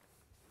that?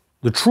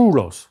 The true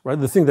loss, right?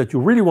 The thing that you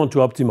really want to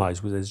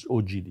optimize with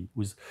OGD,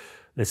 with,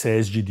 let's say,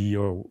 SGD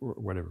or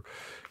whatever.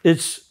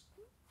 It's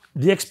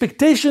the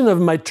expectation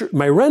of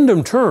my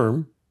random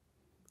term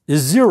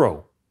is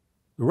 0.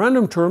 The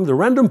random term, the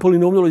random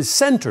polynomial is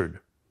centered,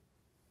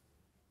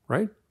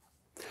 right?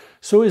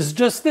 So it's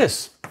just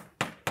this,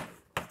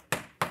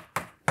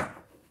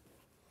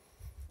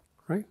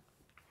 right?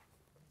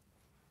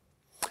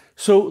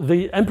 So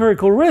the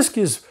empirical risk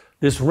is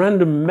this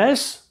random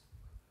mess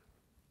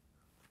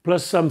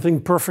plus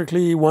something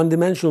perfectly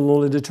one-dimensional,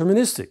 only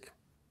deterministic.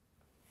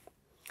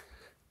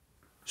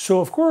 So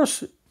of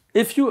course,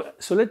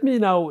 so let me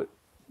now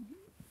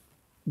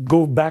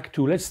go back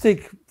to, let's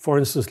take, for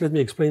instance, let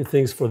me explain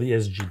things for the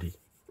SGD.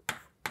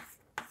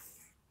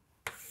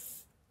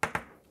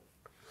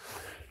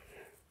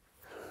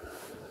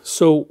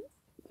 So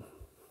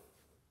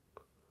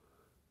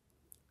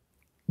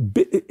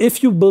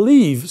if you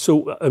believe,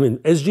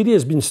 SGD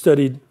has been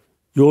studied,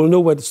 you all know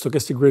what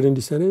stochastic gradient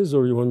descent is,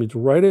 or you want me to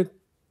write it?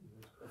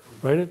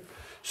 Write it?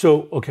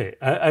 So, okay,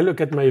 I look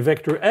at my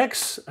vector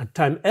x at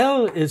time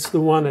L, it's the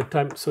one at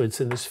time, so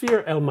it's in the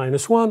sphere, L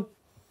minus 1,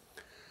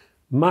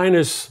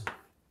 minus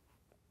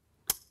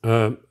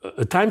a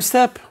time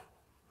step,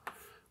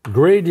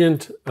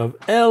 gradient of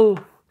L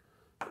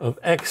of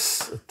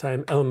x at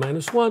time L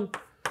minus 1,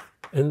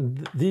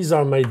 and these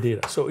are my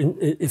data. So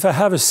if I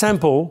have a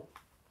sample,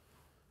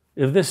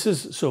 if this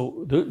is,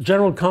 so the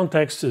general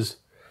context is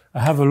I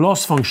have a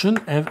loss function,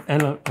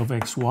 L of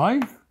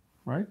xy,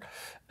 right?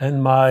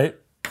 And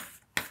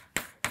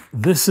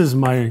this is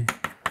my,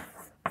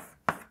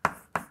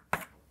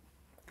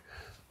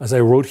 as I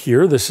wrote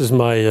here, this is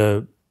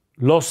my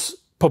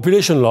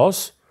population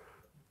loss.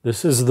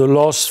 This is the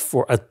loss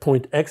at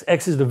point x.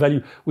 X is the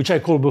value, which I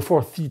called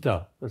before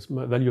theta. That's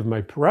my value of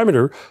my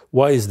parameter.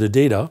 Y is the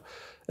data.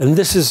 And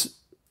this is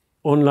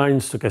online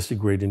stochastic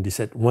gradient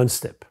descent, one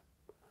step.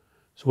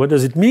 So what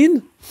does it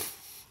mean?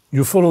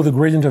 You follow the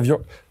gradient of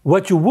your,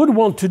 what you would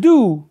want to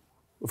do,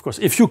 of course,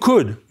 if you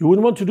could, you would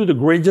want to do the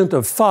gradient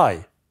of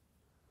phi.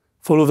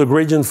 Follow the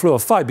gradient flow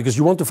of phi, because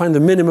you want to find the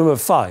minimum of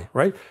phi,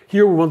 right?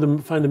 Here we want to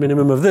find the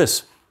minimum of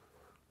this.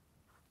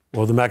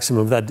 Or the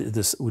maximum of that,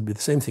 this would be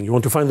the same thing. You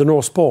want to find the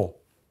North Pole.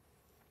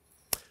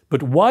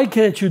 But why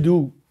can't you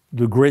do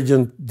the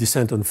gradient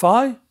descent on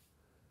phi?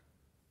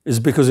 Is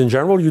because in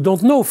general you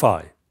don't know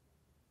phi.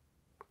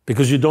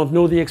 Because you don't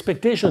know the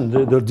expectation.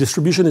 The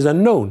distribution is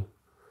unknown,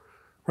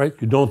 right?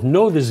 You don't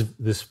know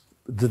this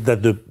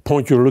that the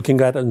point you're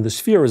looking at in the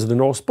sphere is the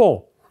North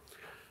Pole.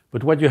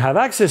 But what you have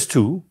access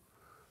to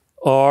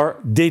are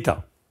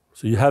data.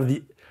 So you have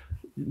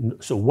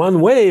so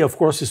one way, of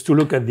course, is to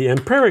look at the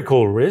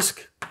empirical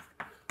risk,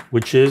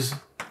 which is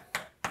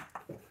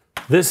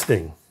this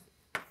thing.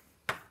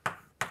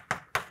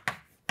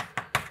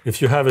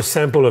 If you have a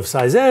sample of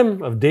size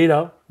m of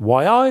data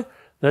yi,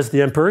 that's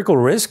the empirical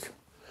risk.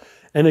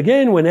 And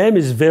again, when m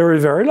is very,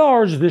 very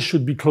large, this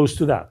should be close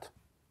to that.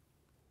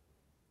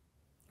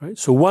 Right?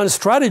 So one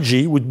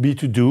strategy would be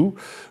to do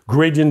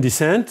gradient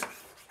descent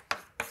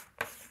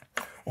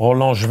or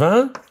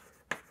Langevin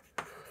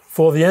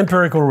for the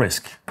empirical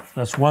risk.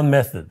 That's one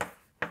method.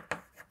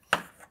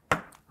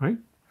 Right?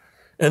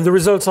 And the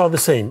results are the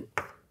same.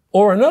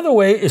 Or another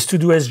way is to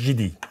do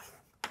SGD.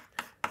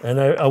 And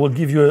I will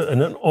give you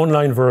an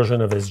online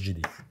version of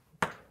SGD.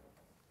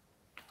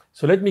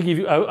 So let me give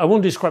you, I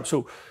won't describe,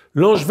 so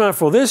Langevin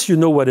for this, you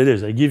know what it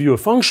is. I give you a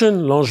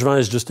function, Langevin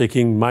is just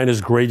taking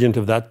minus gradient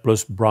of that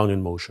plus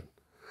Brownian motion.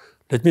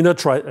 Let me not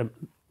try,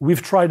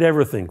 we've tried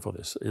everything for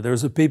this.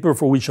 There's a paper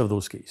for each of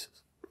those cases.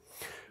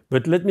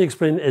 But let me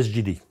explain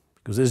SGD,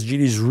 because SGD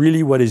is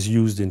really what is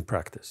used in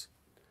practice.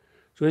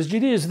 So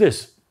SGD is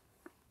this.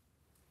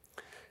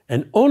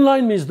 And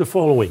online means the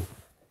following.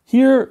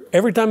 Here,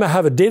 every time I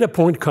have a data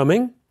point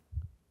coming,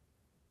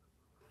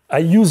 I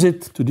use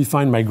it to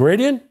define my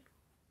gradient,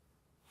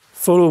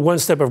 follow one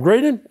step of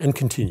gradient, and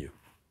continue.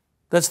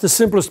 That's the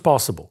simplest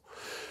possible.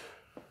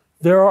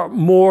 There are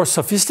more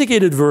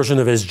sophisticated versions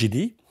of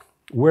SGD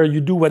where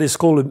you do what is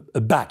called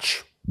a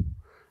batch.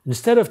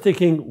 Instead of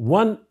taking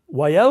one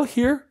YL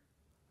here,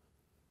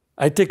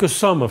 I take a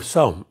sum of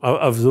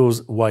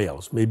those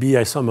YLs. Maybe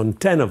I sum on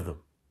 10 of them.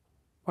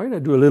 Right? I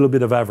do a little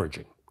bit of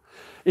averaging.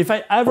 If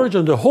I average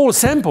on the whole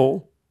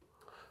sample,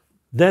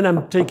 then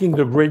I'm taking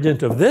the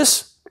gradient of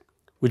this,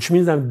 which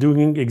means I'm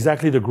doing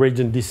exactly the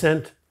gradient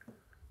descent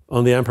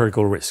on the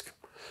empirical risk.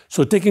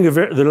 So taking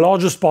the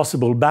largest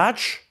possible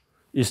batch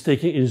is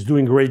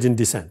doing gradient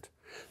descent.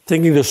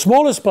 Taking the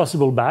smallest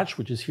possible batch,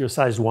 which is here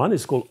size 1,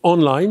 is called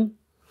online.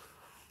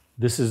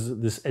 This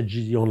is this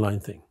SGD online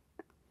thing.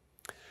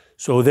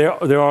 So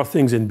there are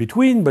things in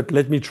between, but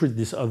let me treat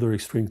this other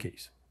extreme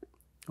case.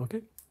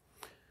 Okay?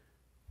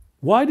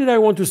 Why did I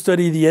want to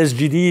study the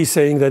SGD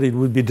saying that it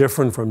would be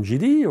different from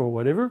GD or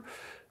whatever?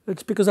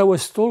 That's because I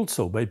was told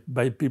so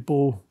by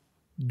people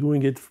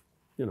doing it,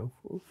 you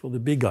know, for the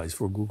big guys,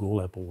 for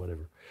Google, Apple,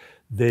 whatever,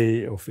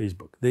 or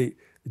Facebook. They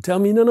tell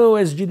me, no,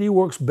 SGD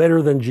works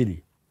better than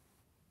GD.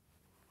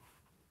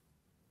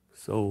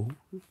 So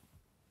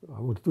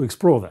I wanted to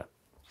explore that.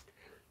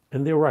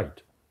 And they're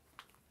right.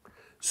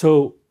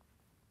 So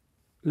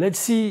let's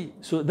see.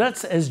 So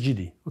that's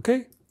SGD,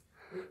 okay?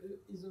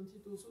 Isn't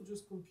it also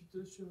just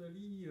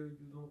computationally, you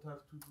don't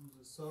have to do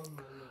the sum?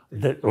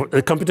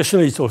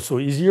 Computationally, it's also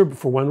easier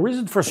for one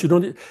reason. First, you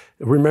don't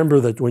remember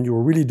that when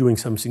you're really doing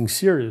something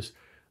serious,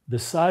 the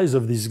size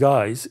of these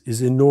guys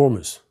is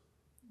enormous,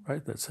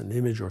 right? That's an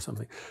image or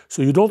something.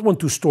 So you don't want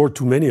to store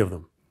too many of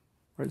them,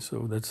 right?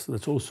 So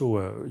that's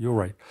also, you're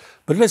right.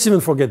 But let's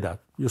even forget that.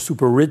 You're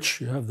super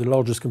rich, you have the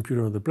largest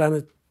computer on the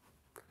planet,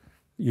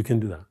 you can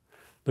do that.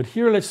 But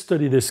here, let's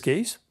study this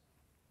case.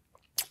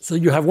 So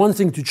you have one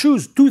thing to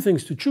choose, two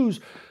things to choose,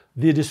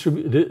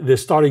 the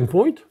starting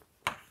point.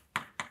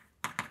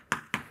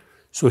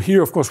 So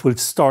here, of course, we'll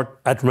start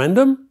at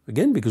random,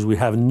 again, because we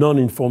have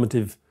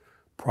non-informative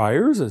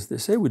priors, as they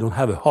say. We don't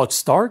have a hot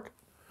start.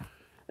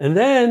 And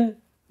then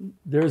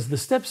there's the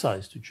step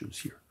size to choose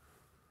here,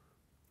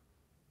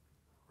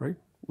 right?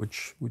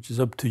 Which is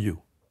up to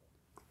you.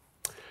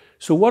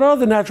 So what are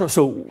the natural,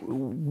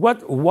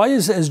 why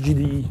is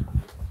SGD?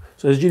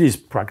 So SGD is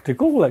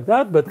practical like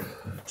that, but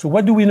so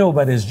what do we know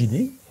about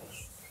SGD?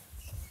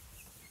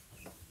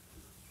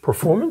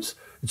 Performance.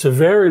 It's a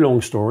very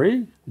long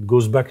story. It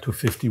goes back to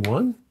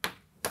 51.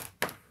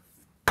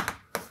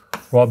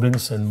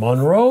 Robbins and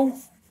Monroe.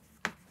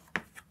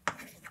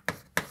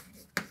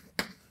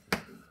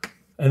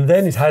 And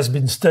then it has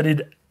been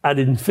studied ad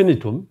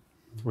infinitum.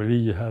 Really,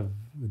 you have,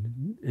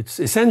 it's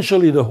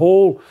essentially the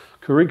whole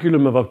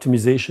curriculum of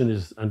optimization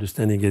is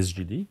understanding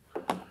SGD.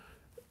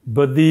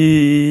 But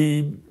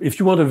if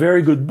you want a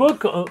very good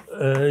book,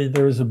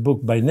 there is a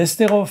book by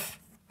Nesterov,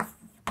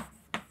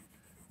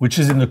 which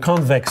is in the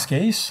convex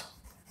case,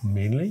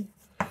 mainly.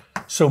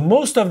 So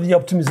most of the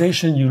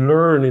optimization you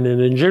learn in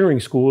an engineering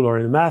school or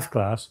in a math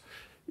class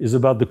is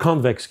about the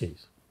convex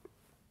case,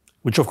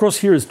 which of course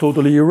here is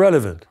totally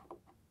irrelevant,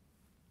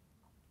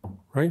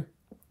 right?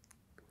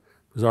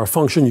 Because our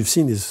function you've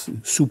seen is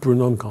super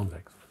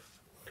non-convex.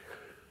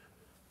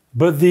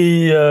 But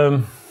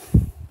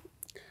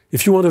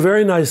if you want a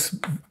very nice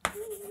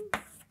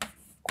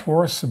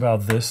course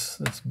about this,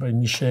 that's by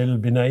Michel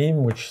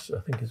Benaim, which I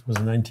think it was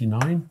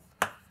 99.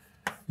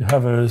 You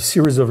have a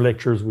series of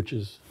lectures, which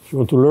is, if you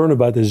want to learn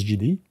about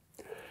SGD.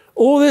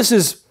 All this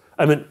is,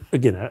 I mean,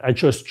 again, I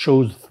just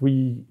chose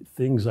 3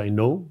 things I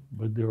know,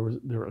 but there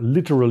are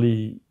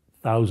literally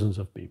thousands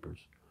of papers.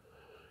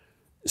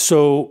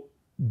 So,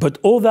 but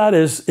all that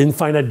is in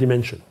finite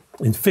dimension,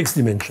 in fixed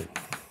dimension.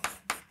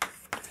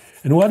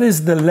 And what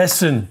is the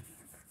lesson?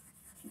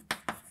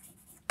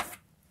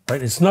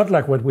 Right? It's not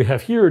like what we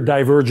have here,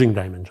 diverging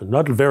dimension,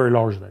 not a very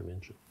large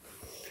dimension.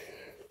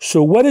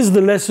 So what is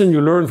the lesson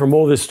you learn from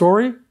all this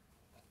story?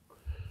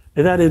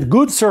 And that in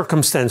good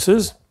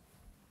circumstances,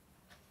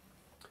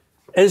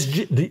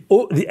 the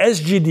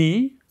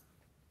SGD,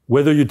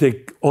 whether you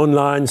take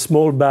online,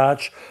 small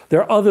batch,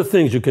 there are other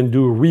things you can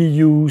do,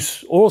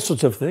 reuse, all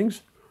sorts of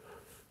things.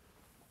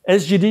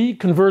 SGD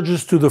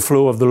converges to the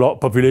flow of the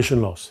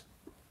population loss.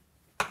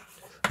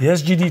 The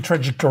SGD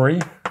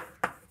trajectory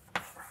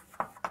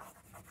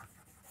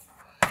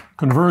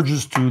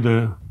converges to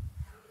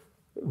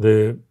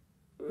the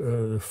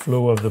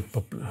flow of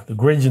the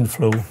gradient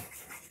flow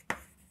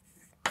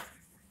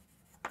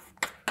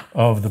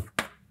of the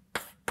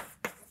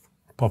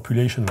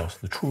population loss,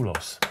 the true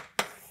loss,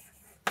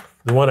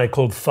 the one I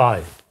called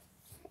phi.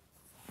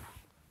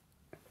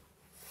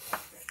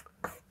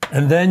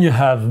 And then you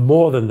have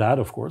more than that,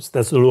 of course.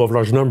 That's the law of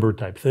large number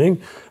type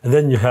thing. And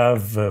then you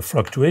have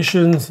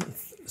fluctuations,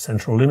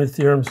 central limit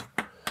theorems,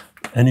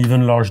 and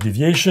even large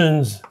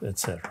deviations,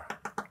 etc.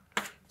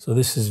 So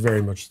this is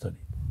very much studied.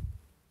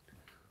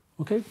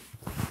 Okay?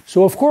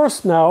 So of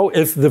course now,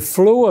 if the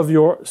flow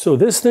of so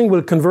this thing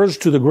will converge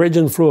to the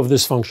gradient flow of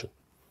this function.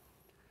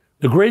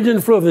 The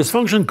gradient flow of this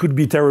function could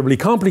be terribly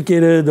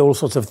complicated, all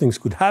sorts of things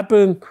could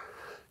happen.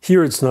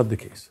 Here it's not the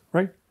case,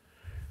 right?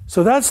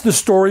 So that's the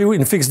story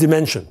in fixed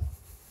dimension.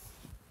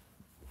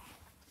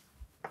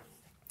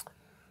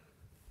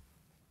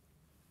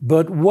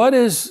 But what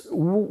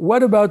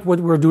about what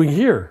we're doing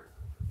here,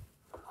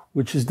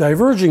 which is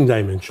diverging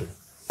dimension?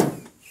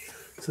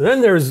 So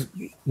then there's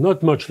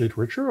not much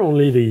literature,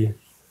 only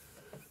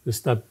this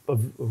type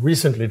of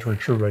recent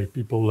literature by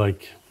people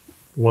like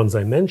the ones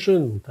I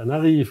mentioned,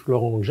 Tanari,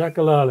 Florent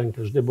Jacala,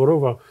 Lenka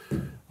Deborova,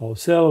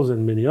 ourselves,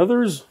 and many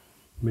others,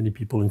 many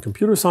people in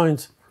computer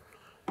science.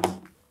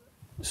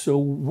 So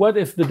what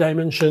if the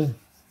dimension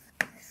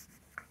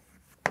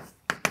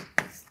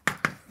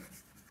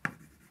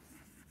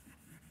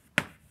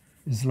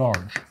is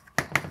large,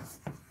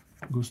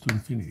 goes to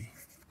infinity?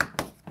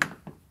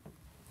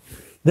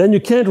 Then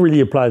you can't really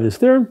apply this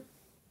theorem.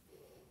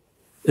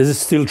 Is it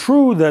still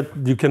true that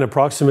you can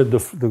approximate the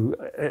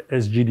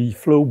SGD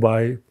flow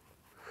by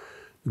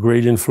the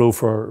gradient flow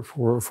for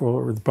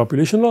the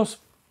population loss?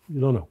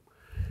 You don't know.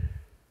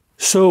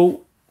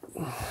 So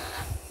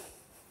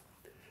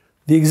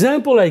the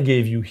example I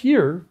gave you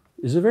here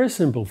is a very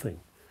simple thing,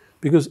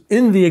 because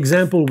in the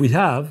example we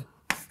have,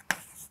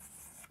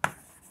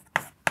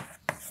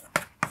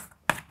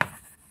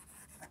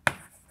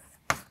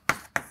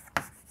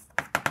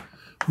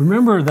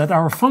 remember that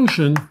our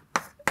function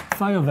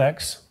phi of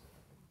x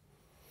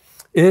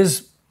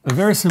is a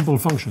very simple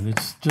function.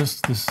 It's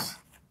just this,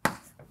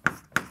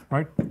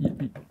 right?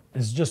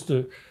 It's just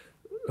a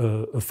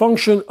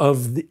function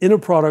of the inner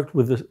product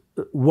with the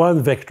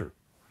one vector.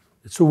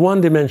 It's a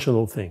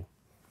one-dimensional thing,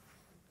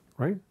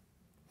 right?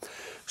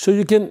 So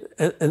you can,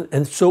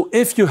 and so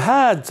if you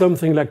had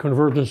something like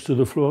convergence to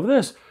the flow of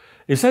this,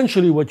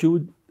 essentially what you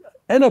would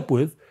end up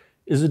with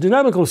is a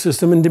dynamical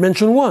system in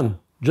dimension one.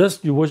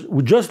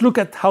 We just look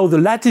at how the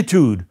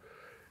latitude,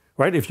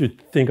 right? If you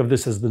think of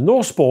this as the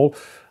North Pole,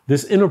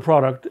 this inner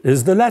product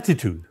is the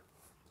latitude,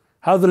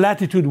 how the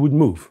latitude would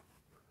move.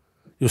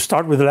 You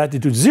start with the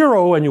latitude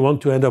 0 and you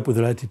want to end up with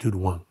the latitude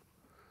 1.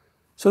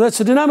 So that's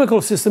a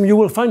dynamical system. You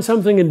will find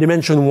something in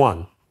dimension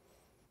 1,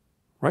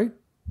 right?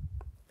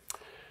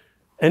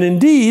 And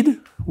indeed,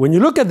 when you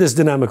look at this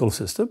dynamical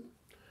system,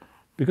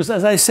 because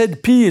as I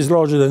said, P is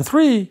larger than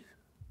 3,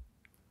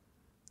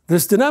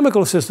 this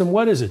dynamical system,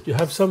 what is it? You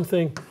have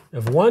something, you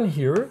have 1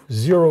 here,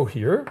 0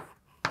 here.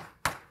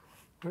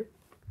 Right?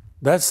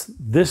 That's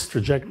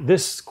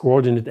this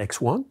coordinate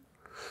x1.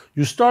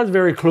 You start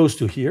very close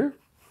to here.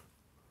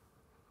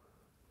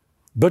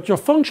 But your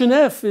function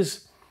f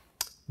is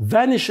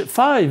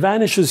phi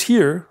vanishes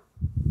here.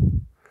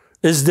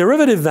 Its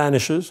derivative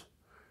vanishes.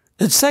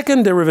 Its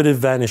second derivative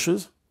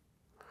vanishes.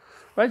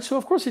 Right? So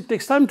of course it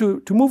takes time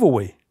to move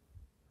away.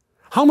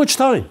 How much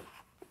time?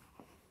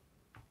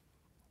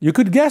 You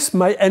could guess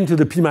my n to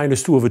the p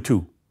minus 2 over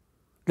 2.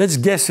 Let's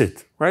guess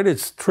it, right?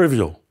 It's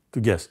trivial to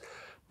guess.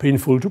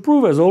 Painful to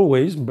prove as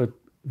always, but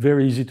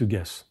very easy to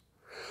guess.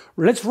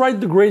 Let's write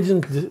the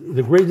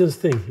gradients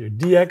thing here.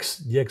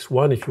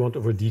 dx1 if you want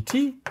over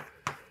dt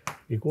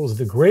equals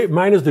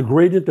minus the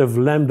gradient of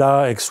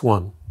lambda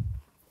x1.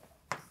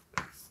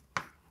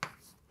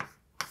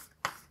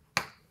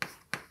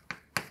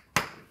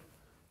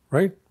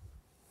 Right?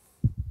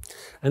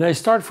 And I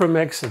start from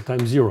x at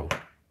time 0.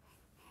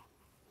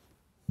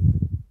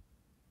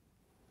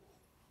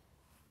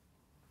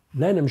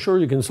 Then I'm sure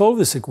you can solve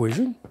this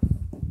equation.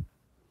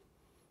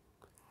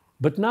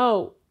 But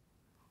now,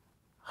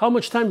 how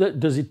much time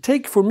does it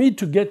take for me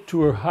to get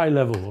to a high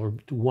level, or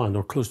to 1,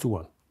 or close to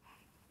 1?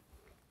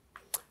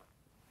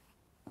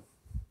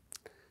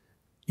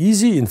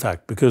 Easy, in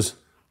fact, because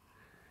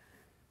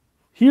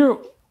here,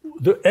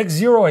 the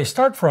x0 I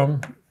start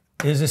from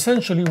is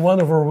essentially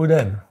 1 over root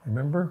n,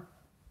 remember?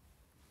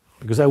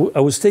 Because I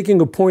was taking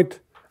a point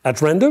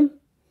at random,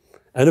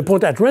 And a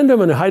point at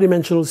random on a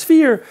high-dimensional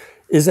sphere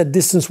is at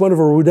distance 1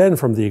 over root n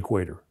from the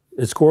equator.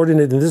 Its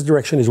coordinate in this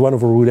direction is 1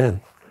 over root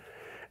n.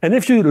 And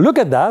if you look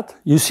at that,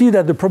 you see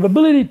that the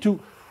probability to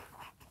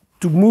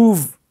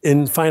move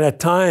in finite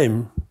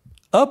time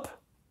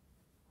up,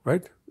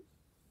 right?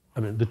 I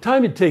mean, the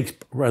time it takes,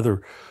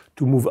 rather,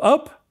 to move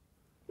up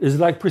is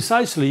like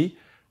precisely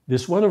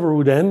this 1 over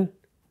root n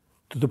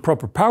to the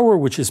proper power,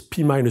 which is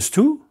p minus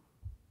 2.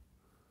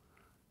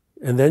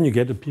 And then you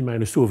get a p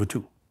minus 2 over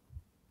 2.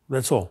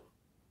 That's all.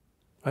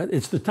 Right?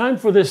 It's the time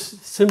for this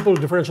simple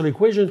differential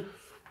equation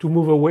to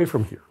move away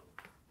from here.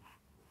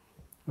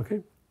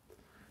 Okay?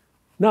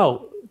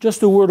 Now,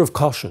 just a word of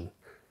caution.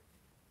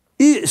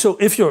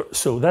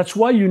 So that's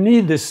why you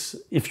need this.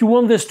 If you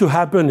want this to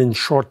happen in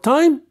short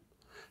time,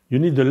 you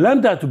need the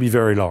lambda to be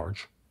very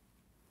large.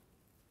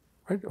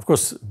 Right? Of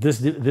course,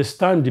 this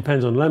time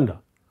depends on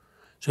lambda.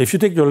 So if you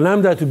take your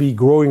lambda to be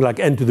growing like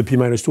n to the p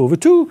minus 2 over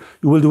 2,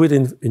 you will do it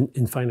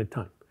in finite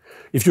time.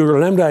 If your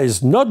lambda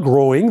is not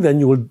growing, then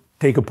you will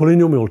take a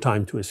polynomial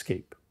time to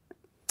escape.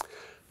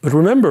 But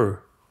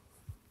remember,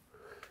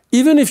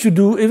 even if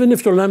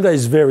your lambda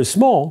is very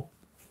small,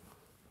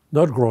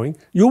 not growing,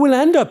 you will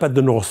end up at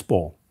the North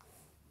Pole.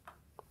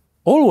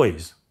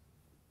 Always.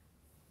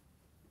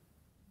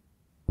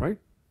 Right?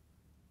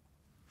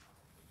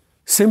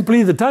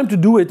 Simply, the time to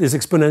do it is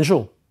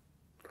exponential.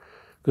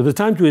 Because the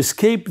time to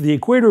escape the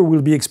equator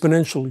will be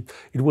exponential.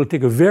 It will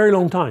take a very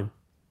long time.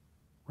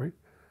 Right?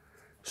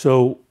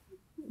 So,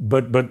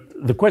 but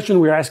the question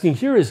we're asking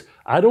here is,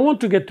 I don't want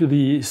to get to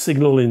the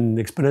signal in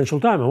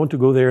exponential time. I want to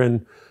go there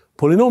in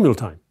polynomial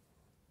time.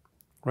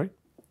 Right?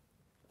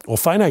 Or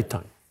finite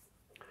time.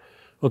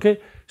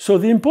 Okay, so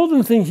the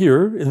important thing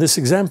here in this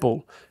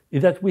example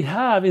is that we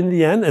have in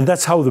the end, and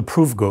that's how the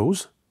proof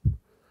goes,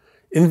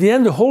 in the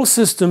end the whole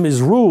system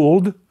is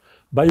ruled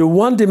by a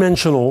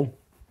one-dimensional,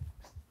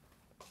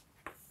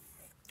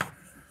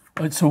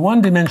 it's a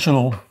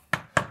one-dimensional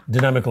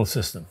dynamical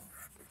system.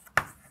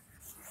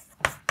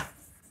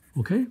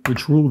 Okay,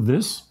 which ruled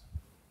this.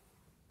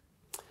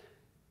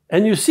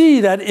 And you see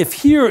that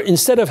if here,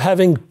 instead of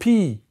having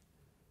P,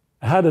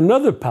 I had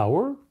another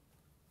power,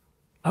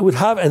 I would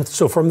have, and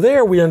so from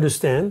there we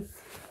understand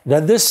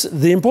that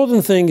the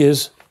important thing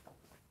is,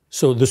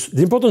 so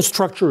the important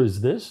structure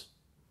is this.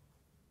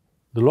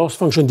 The loss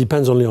function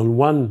depends only on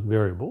one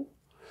variable,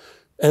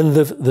 and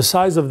the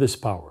size of this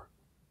power.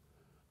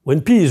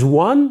 When P is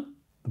 1,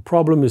 the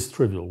problem is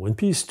trivial. When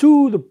P is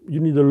 2, you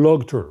need a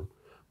log term.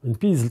 When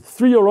P is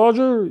 3 or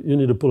larger, you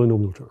need a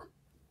polynomial term.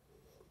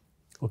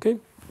 Okay?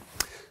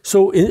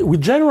 So we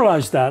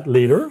generalized that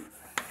later,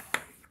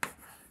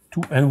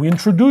 and we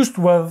introduced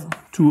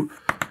to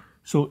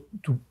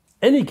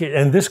any case,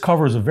 and this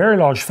covers a very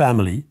large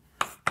family,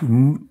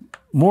 to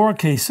more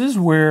cases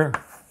where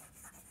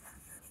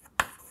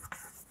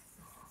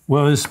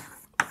this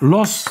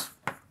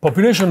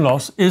population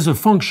loss is a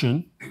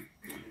function,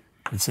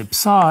 it's a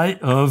psi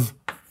of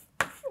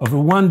a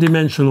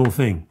one-dimensional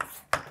thing.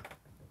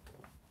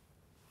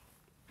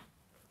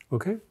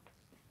 Okay?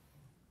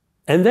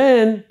 And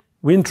then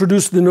we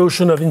introduced the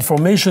notion of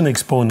information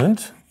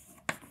exponent,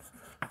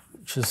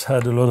 which has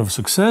had a lot of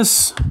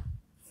success.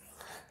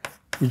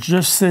 We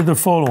just say the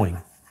following.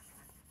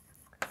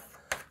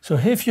 So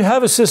if you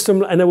have a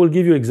system, and I will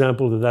give you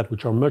examples of that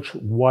which are much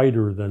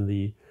wider than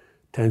the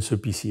tensor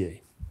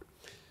PCA.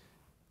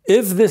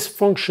 If this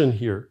function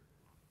here,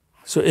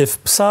 so if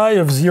psi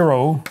of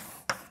 0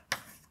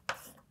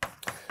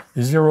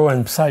 is 0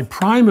 and psi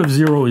prime of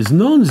 0 is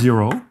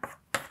non-zero,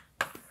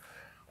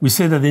 we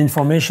say that the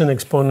information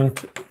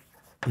exponent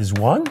is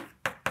 1.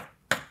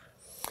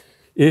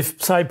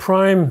 If psi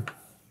prime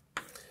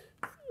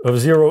of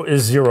 0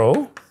 is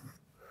 0,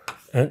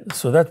 and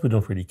so that we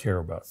don't really care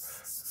about.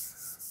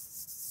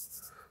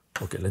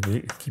 Okay, let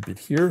me keep it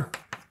here.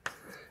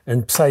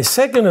 And psi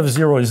second of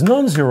 0 is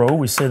non-zero,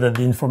 we say that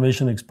the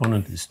information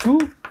exponent is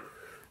 2.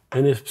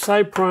 And if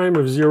psi prime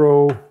of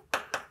 0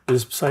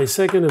 is psi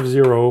second of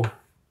 0,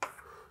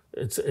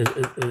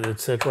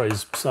 etc.,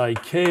 is psi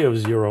k of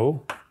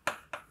 0,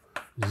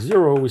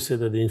 we say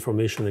that the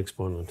information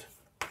exponent,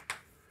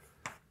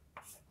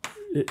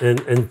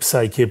 and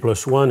psi k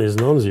plus 1 is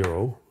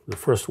non-zero, the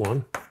first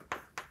one.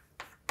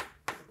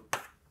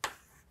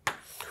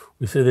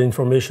 We say the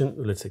information,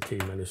 let's say k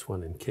minus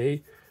 1 and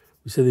k,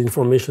 we say the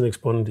information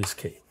exponent is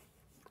k.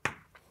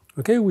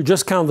 Okay, we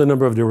just count the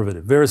number of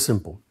derivatives. Very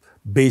simple,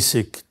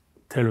 basic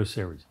Taylor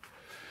series.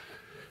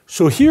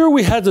 So here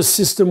we had a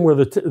system where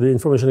the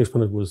information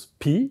exponent was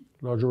p,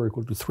 larger or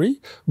equal to 3,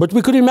 but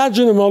we could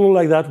imagine a model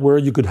like that where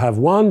you could have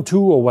 1, 2,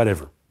 or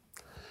whatever.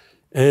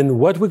 And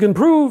what we can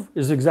prove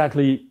is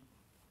exactly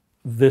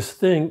this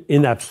thing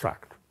in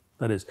abstract.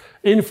 That is,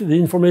 if the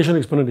information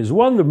exponent is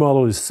 1, the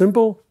model is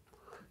simple,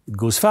 it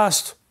goes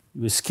fast,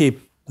 you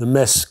escape the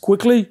mess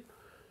quickly.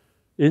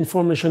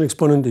 Information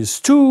exponent is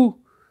 2,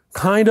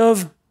 kind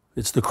of,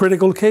 it's the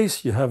critical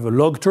case, you have a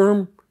log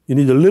term, you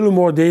need a little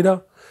more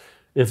data.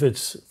 If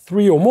it's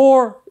 3 or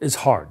more, it's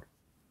hard.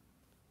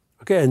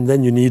 Okay, and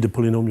then you need a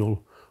polynomial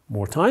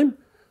more time,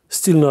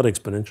 still not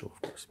exponential,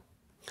 of course.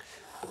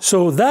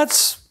 So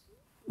that's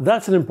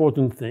an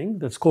important thing.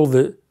 That's called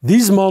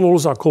these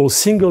models are called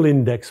single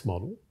index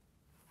model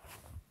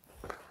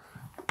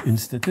in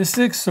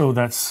statistics. So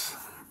that's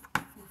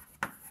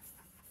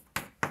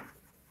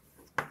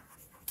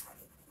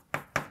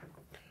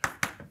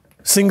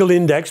single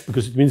index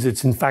because it means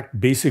it's in fact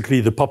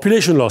basically the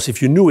population loss.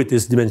 If you knew it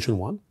is dimension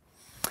 1.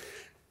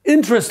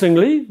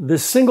 Interestingly,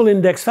 this single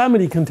index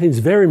family contains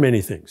very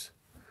many things.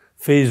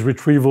 Phase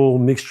retrieval,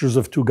 mixtures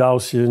of two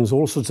Gaussians,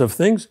 all sorts of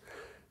things.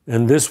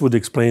 And this would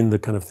explain the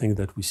kind of thing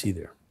that we see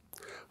there.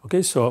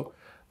 Okay, so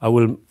I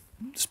will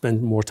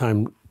spend more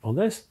time on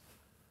this.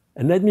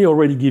 And let me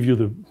already give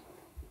you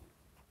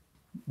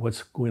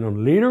what's going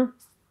on later.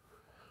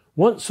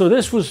 So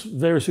this was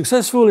very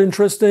successful,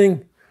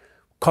 interesting,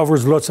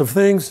 covers lots of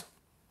things,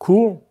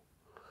 cool.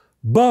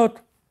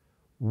 But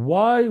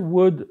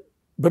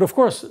of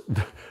course,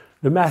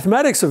 the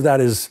mathematics of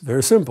that is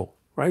very simple,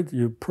 right?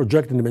 You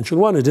project in dimension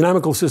 1, a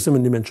dynamical system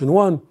in dimension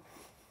 1,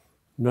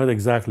 not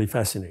exactly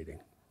fascinating,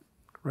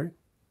 right?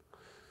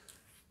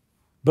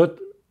 But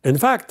in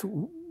fact,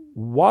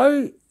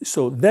 why?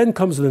 So then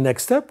comes the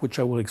next step, which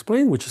I will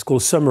explain, which is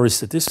called summary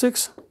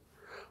statistics,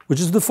 which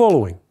is the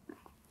following.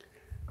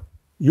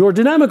 Your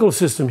dynamical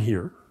system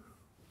here,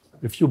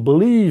 if you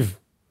believe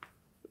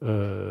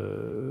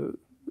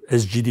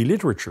SGD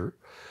literature,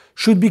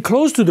 should be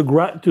close to the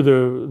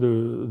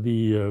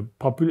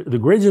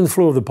gradient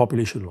flow of the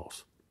population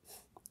loss.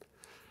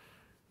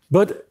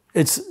 But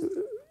it's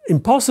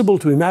impossible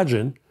to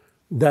imagine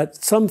that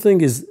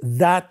something is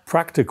that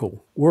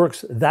practical,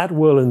 works that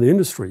well in the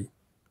industry,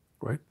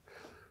 right?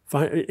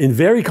 In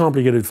very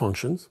complicated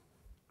functions,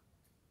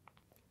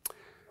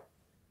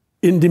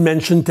 in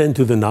dimension 10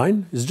 to the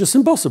 9, is just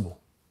impossible.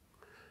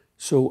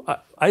 So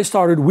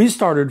we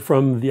started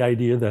from the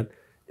idea that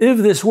if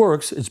this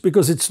works, it's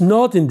because it's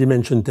not in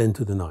dimension 10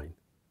 to the 9.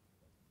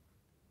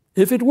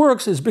 If it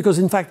works, it's because,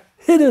 in fact,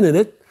 hidden in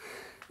it,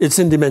 it's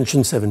in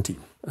dimension 17,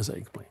 as I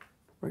explained.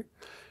 Right?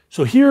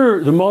 So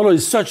here, the model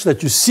is such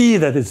that you see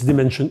that it's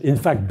in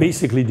fact,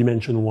 basically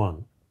dimension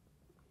 1.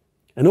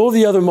 And all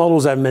the other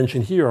models I've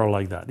mentioned here are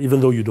like that,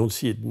 even though you don't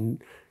see it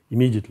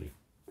immediately.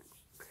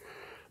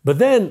 But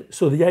then,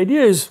 so the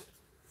idea is,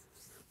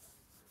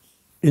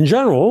 in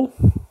general,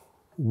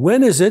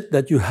 when is it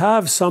that you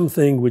have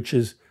something which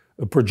is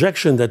a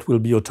projection that will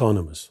be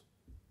autonomous,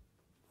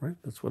 right?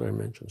 That's what I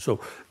mentioned. So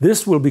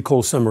this will be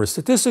called summary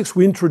statistics.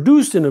 We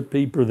introduced in a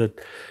paper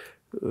that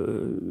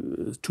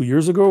 2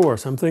 years ago or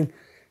something,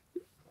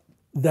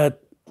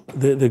 that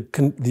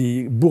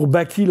the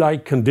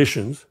Bourbaki-like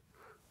conditions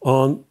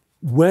on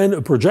when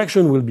a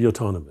projection will be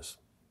autonomous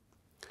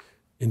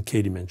in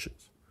k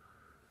dimensions.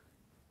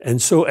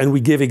 And we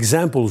give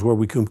examples where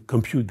we can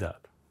compute that.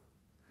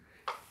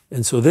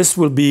 And so this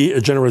will be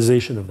a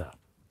generalization of that.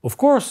 Of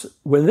course,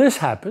 when this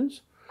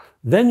happens,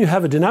 then you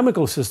have a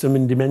dynamical system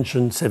in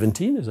dimension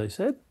 17, as I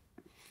said,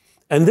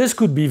 and this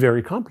could be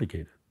very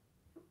complicated.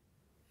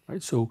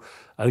 Right? So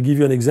I'll give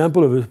you an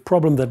example of a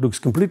problem that looks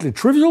completely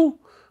trivial,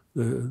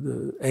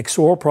 the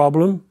XOR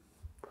problem,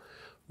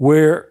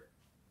 where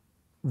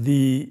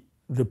the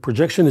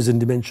projection is in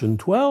dimension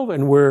 12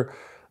 and where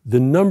the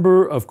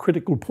number of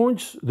critical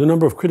points, the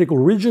number of critical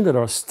regions that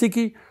are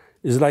sticky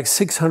is like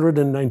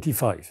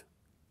 695.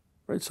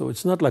 Right? So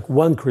it's not like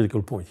one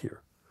critical point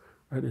here.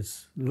 Right?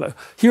 It's like,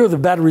 here the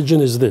bad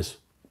region is this.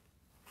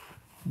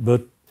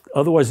 But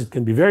otherwise it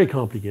can be very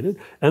complicated.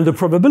 And the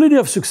probability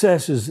of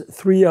success is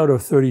 3 out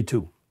of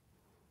 32.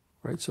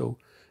 Right? So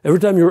every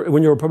time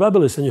when you're a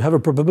probabilist and you have a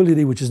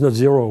probability which is not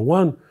 0 or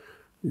 1,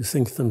 you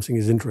think something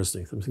is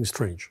interesting, something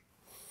strange.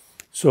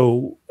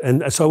 So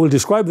I will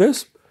describe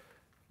this.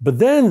 But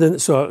then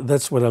so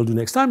that's what I'll do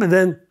next time. And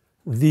then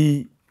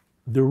the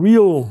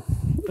real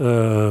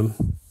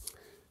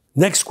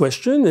next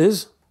question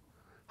is,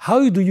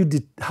 how do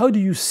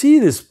you see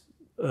this?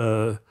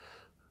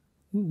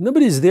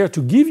 Nobody is there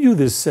to give you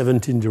these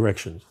 17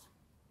 directions.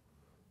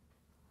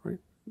 Right?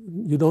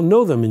 You don't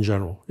know them in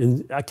general.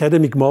 In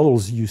academic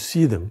models, you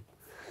see them.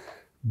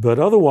 But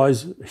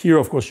otherwise, here,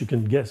 of course, you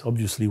can guess,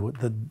 obviously,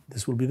 that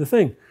this will be the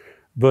thing.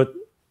 But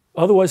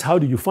otherwise, how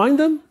do you find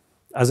them?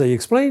 As I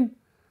explained,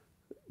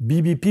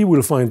 BBP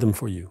will find them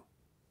for you.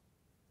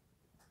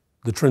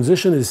 The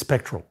transition is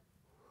spectral.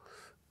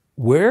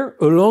 Where?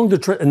 Along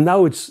the and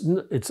now it's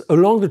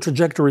along the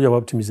trajectory of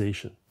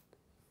optimization.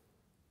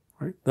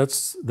 Right?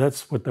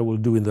 That's what I will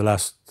do in the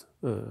last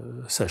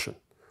session.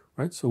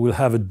 Right? So we'll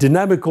have a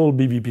dynamical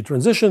BBP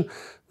transition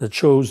that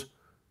shows,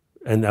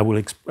 and I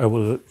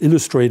will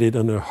illustrate it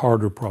on a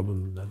harder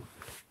problem than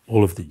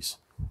all of these.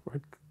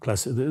 Right?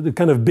 The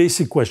kind of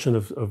basic question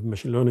of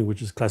machine learning,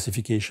 which is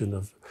classification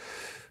of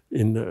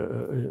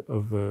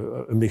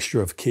a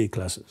mixture of k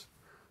classes.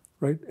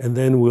 Right? And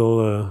then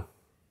we'll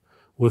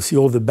see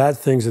all the bad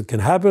things that can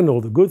happen,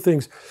 all the good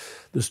things.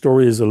 The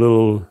story is a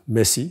little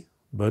messy,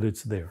 but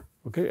it's there.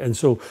 Okay? And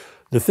so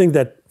the thing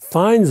that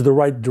finds the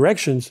right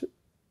directions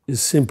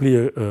is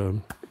simply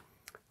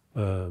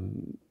a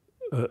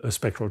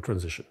spectral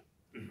transition.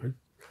 Right?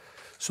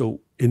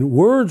 So in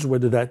words,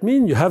 what does that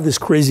mean? You have this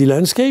crazy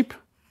landscape.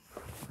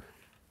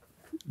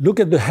 look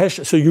at the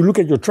Hessian. So you look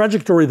at your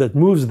trajectory that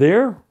moves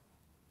there,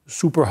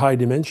 super high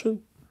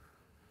dimension.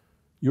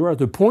 You're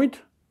at a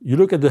point, you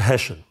look at the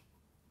Hessian,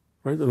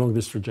 right, along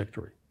this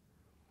trajectory.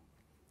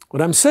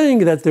 What I'm saying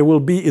is that there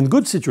will be, in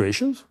good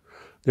situations,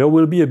 there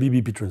will be a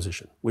BBP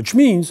transition, which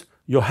means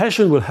your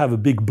Hessian will have a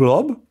big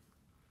blob,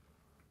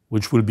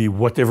 which will be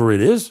whatever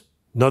it is,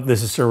 not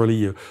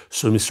necessarily a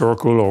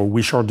semicircle or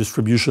Wishart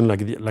distribution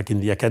like in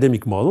the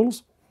academic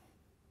models.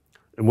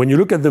 And when you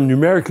look at them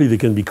numerically, they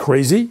can be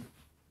crazy.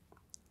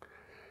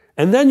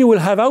 And then you will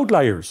have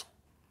outliers,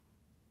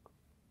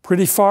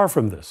 pretty far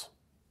from this,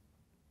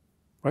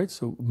 right?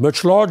 So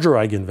much larger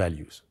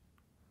eigenvalues.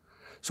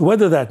 So what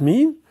does that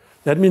mean?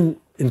 That means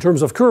in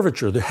terms of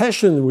curvature, the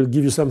Hessian will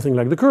give you something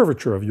like the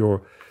curvature of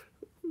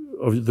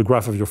the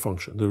graph of your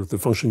function, the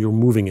function you're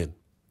moving in.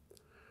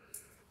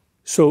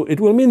 So it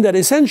will mean that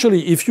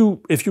essentially, if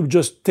you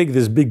just take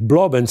this big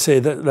blob and say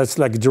that's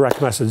like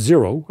Dirac mass at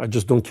 0, I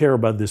just don't care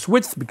about this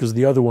width because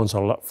the other ones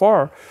are a lot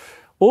far,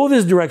 all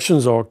these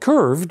directions are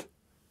curved,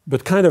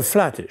 but kind of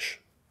flattish,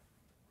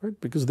 right?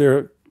 Because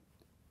their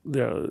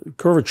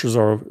curvatures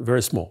are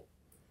very small.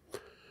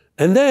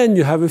 And then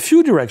you have a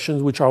few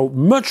directions which are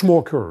much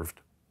more curved.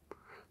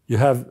 You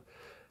have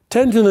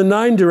 10 to the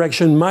 9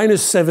 direction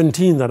minus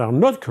 17 that are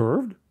not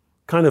curved,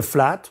 kind of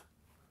flat,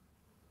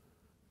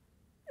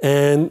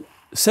 and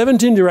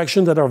 17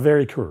 directions that are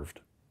very curved.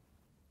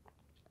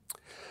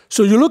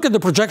 So you look at the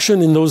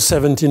projection in those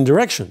 17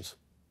 directions.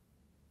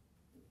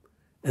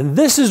 And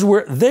this is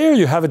where, there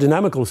you have a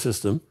dynamical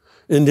system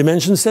in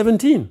dimension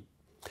 17.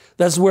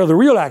 That's where the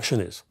real action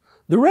is.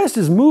 The rest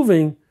is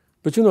moving,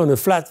 but in a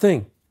flat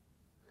thing.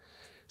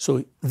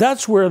 So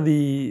that's where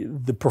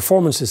the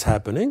performance is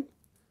happening.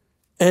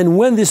 And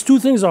when these two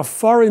things are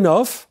far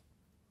enough,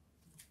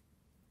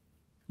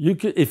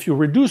 if you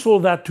reduce all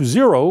that to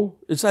 0,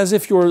 it's as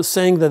if you're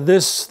saying that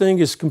this thing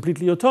is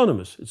completely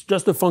autonomous. It's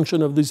just a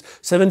function of these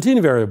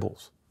 17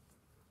 variables.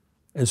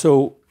 And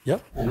so, yeah.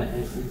 And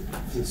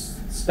this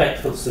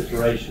spectral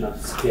separation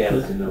of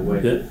scales in a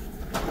way. Yeah.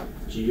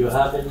 Do you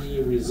have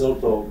any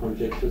result or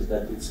conjectures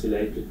that it's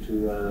related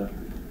to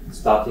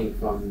starting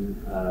from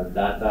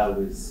data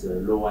with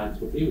low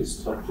entropy, with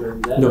structure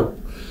in there? No.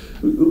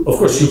 Of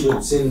course, it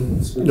would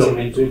seem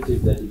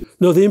intuitive that it.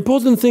 No, the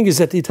important thing is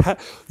that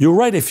you're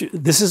right.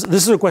 This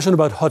is a question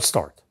about hot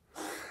start.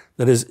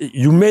 That is,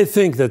 you may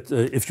think that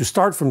if you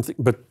start from,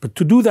 but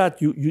to do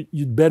that,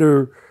 you'd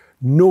better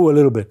know a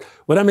little bit.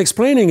 What I'm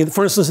explaining,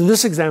 for instance, in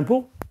this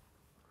example,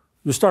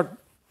 you start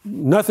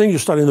nothing. You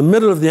start in the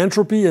middle of the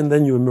entropy, and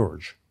then you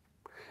emerge.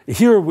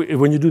 Here,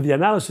 when you do the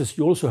analysis,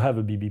 you also have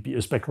a BBP,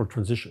 a spectral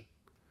transition.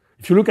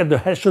 If you look at the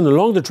Hessian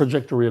along the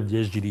trajectory of the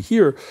SGD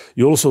here,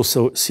 you also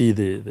see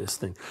this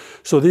thing.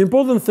 So the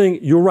important thing,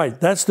 you're right,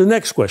 that's the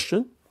next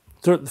question.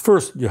 So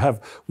first,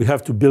 we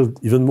have to build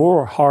even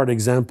more hard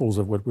examples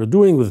of what we're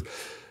doing with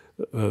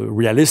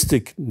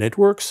realistic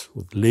networks,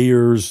 with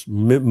layers,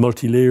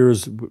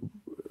 multi-layers,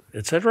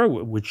 etc.,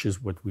 which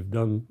is what we've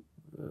done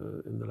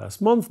in the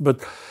last month.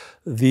 But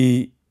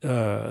the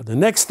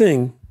next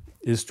thing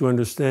is to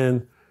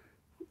understand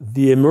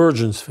the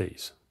emergence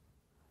phase,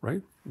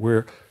 right?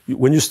 Where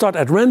when you start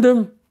at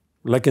random,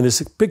 like in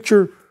this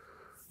picture,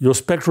 your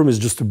spectrum is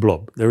just a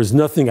blob. There is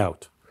nothing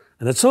out.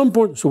 And at some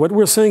point, so what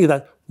we're saying is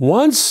that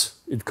once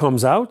it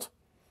comes out,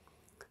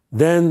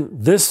 then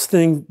this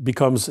thing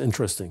becomes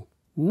interesting.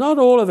 Not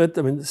all of it.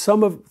 I mean,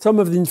 some of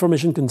the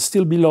information can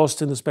still be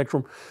lost in the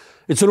spectrum.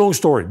 It's a long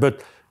story,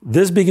 but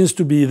this begins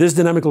to be, this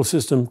dynamical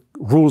system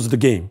rules the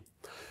game.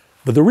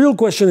 But the real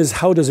question is,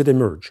 how does it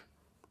emerge?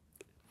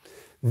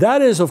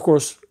 That is, of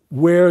course,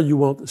 where you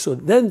want, so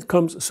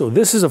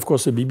this is, of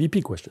course, a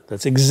BBP question.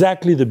 That's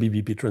exactly the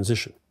BBP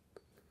transition.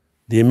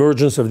 The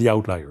emergence of the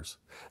outliers,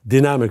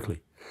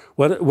 dynamically.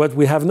 What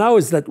we have now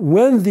is that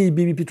when the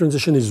BBP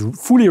transition is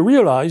fully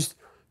realized,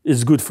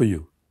 it's good for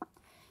you.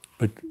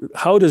 But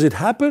how does it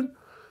happen?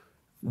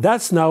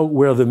 That's now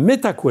where the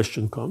meta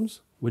question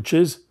comes, which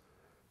is,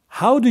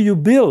 how do you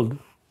build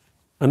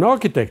an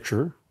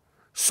architecture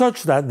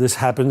such that this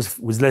happens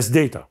with less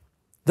data?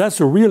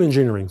 That's a real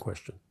engineering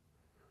question.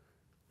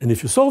 And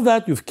if you solve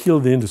that, you've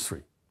killed the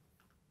industry,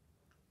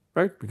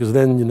 right? Because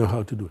then you know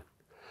how to do it.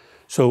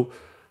 So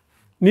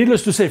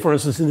needless to say, for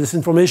instance, in this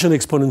information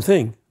exponent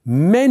thing,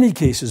 many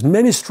cases,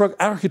 many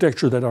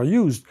architectures that are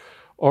used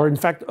are in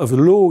fact of a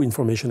low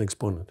information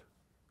exponent.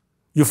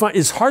 You find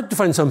it's hard to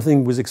find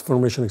something with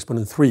information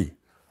exponent 3,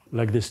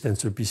 like this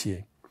tensor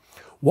PCA.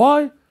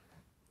 Why?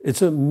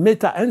 It's a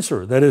meta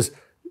answer. That is,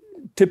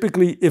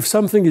 typically, if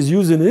something is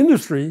used in the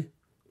industry,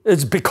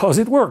 it's because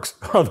it works.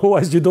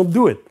 Otherwise, you don't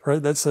do it,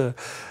 right?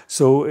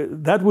 So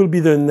that will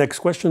be the next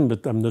question,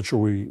 but I'm not sure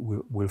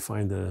we'll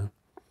find a.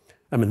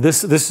 I mean,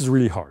 this is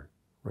really hard,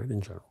 right,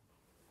 in general.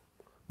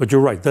 But you're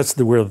right. That's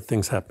where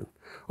things happen.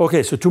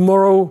 Okay, so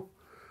tomorrow,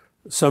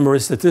 summary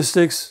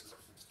statistics,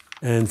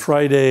 and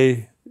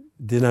Friday,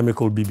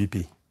 dynamical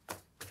BBP.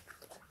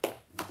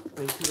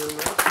 Thank you.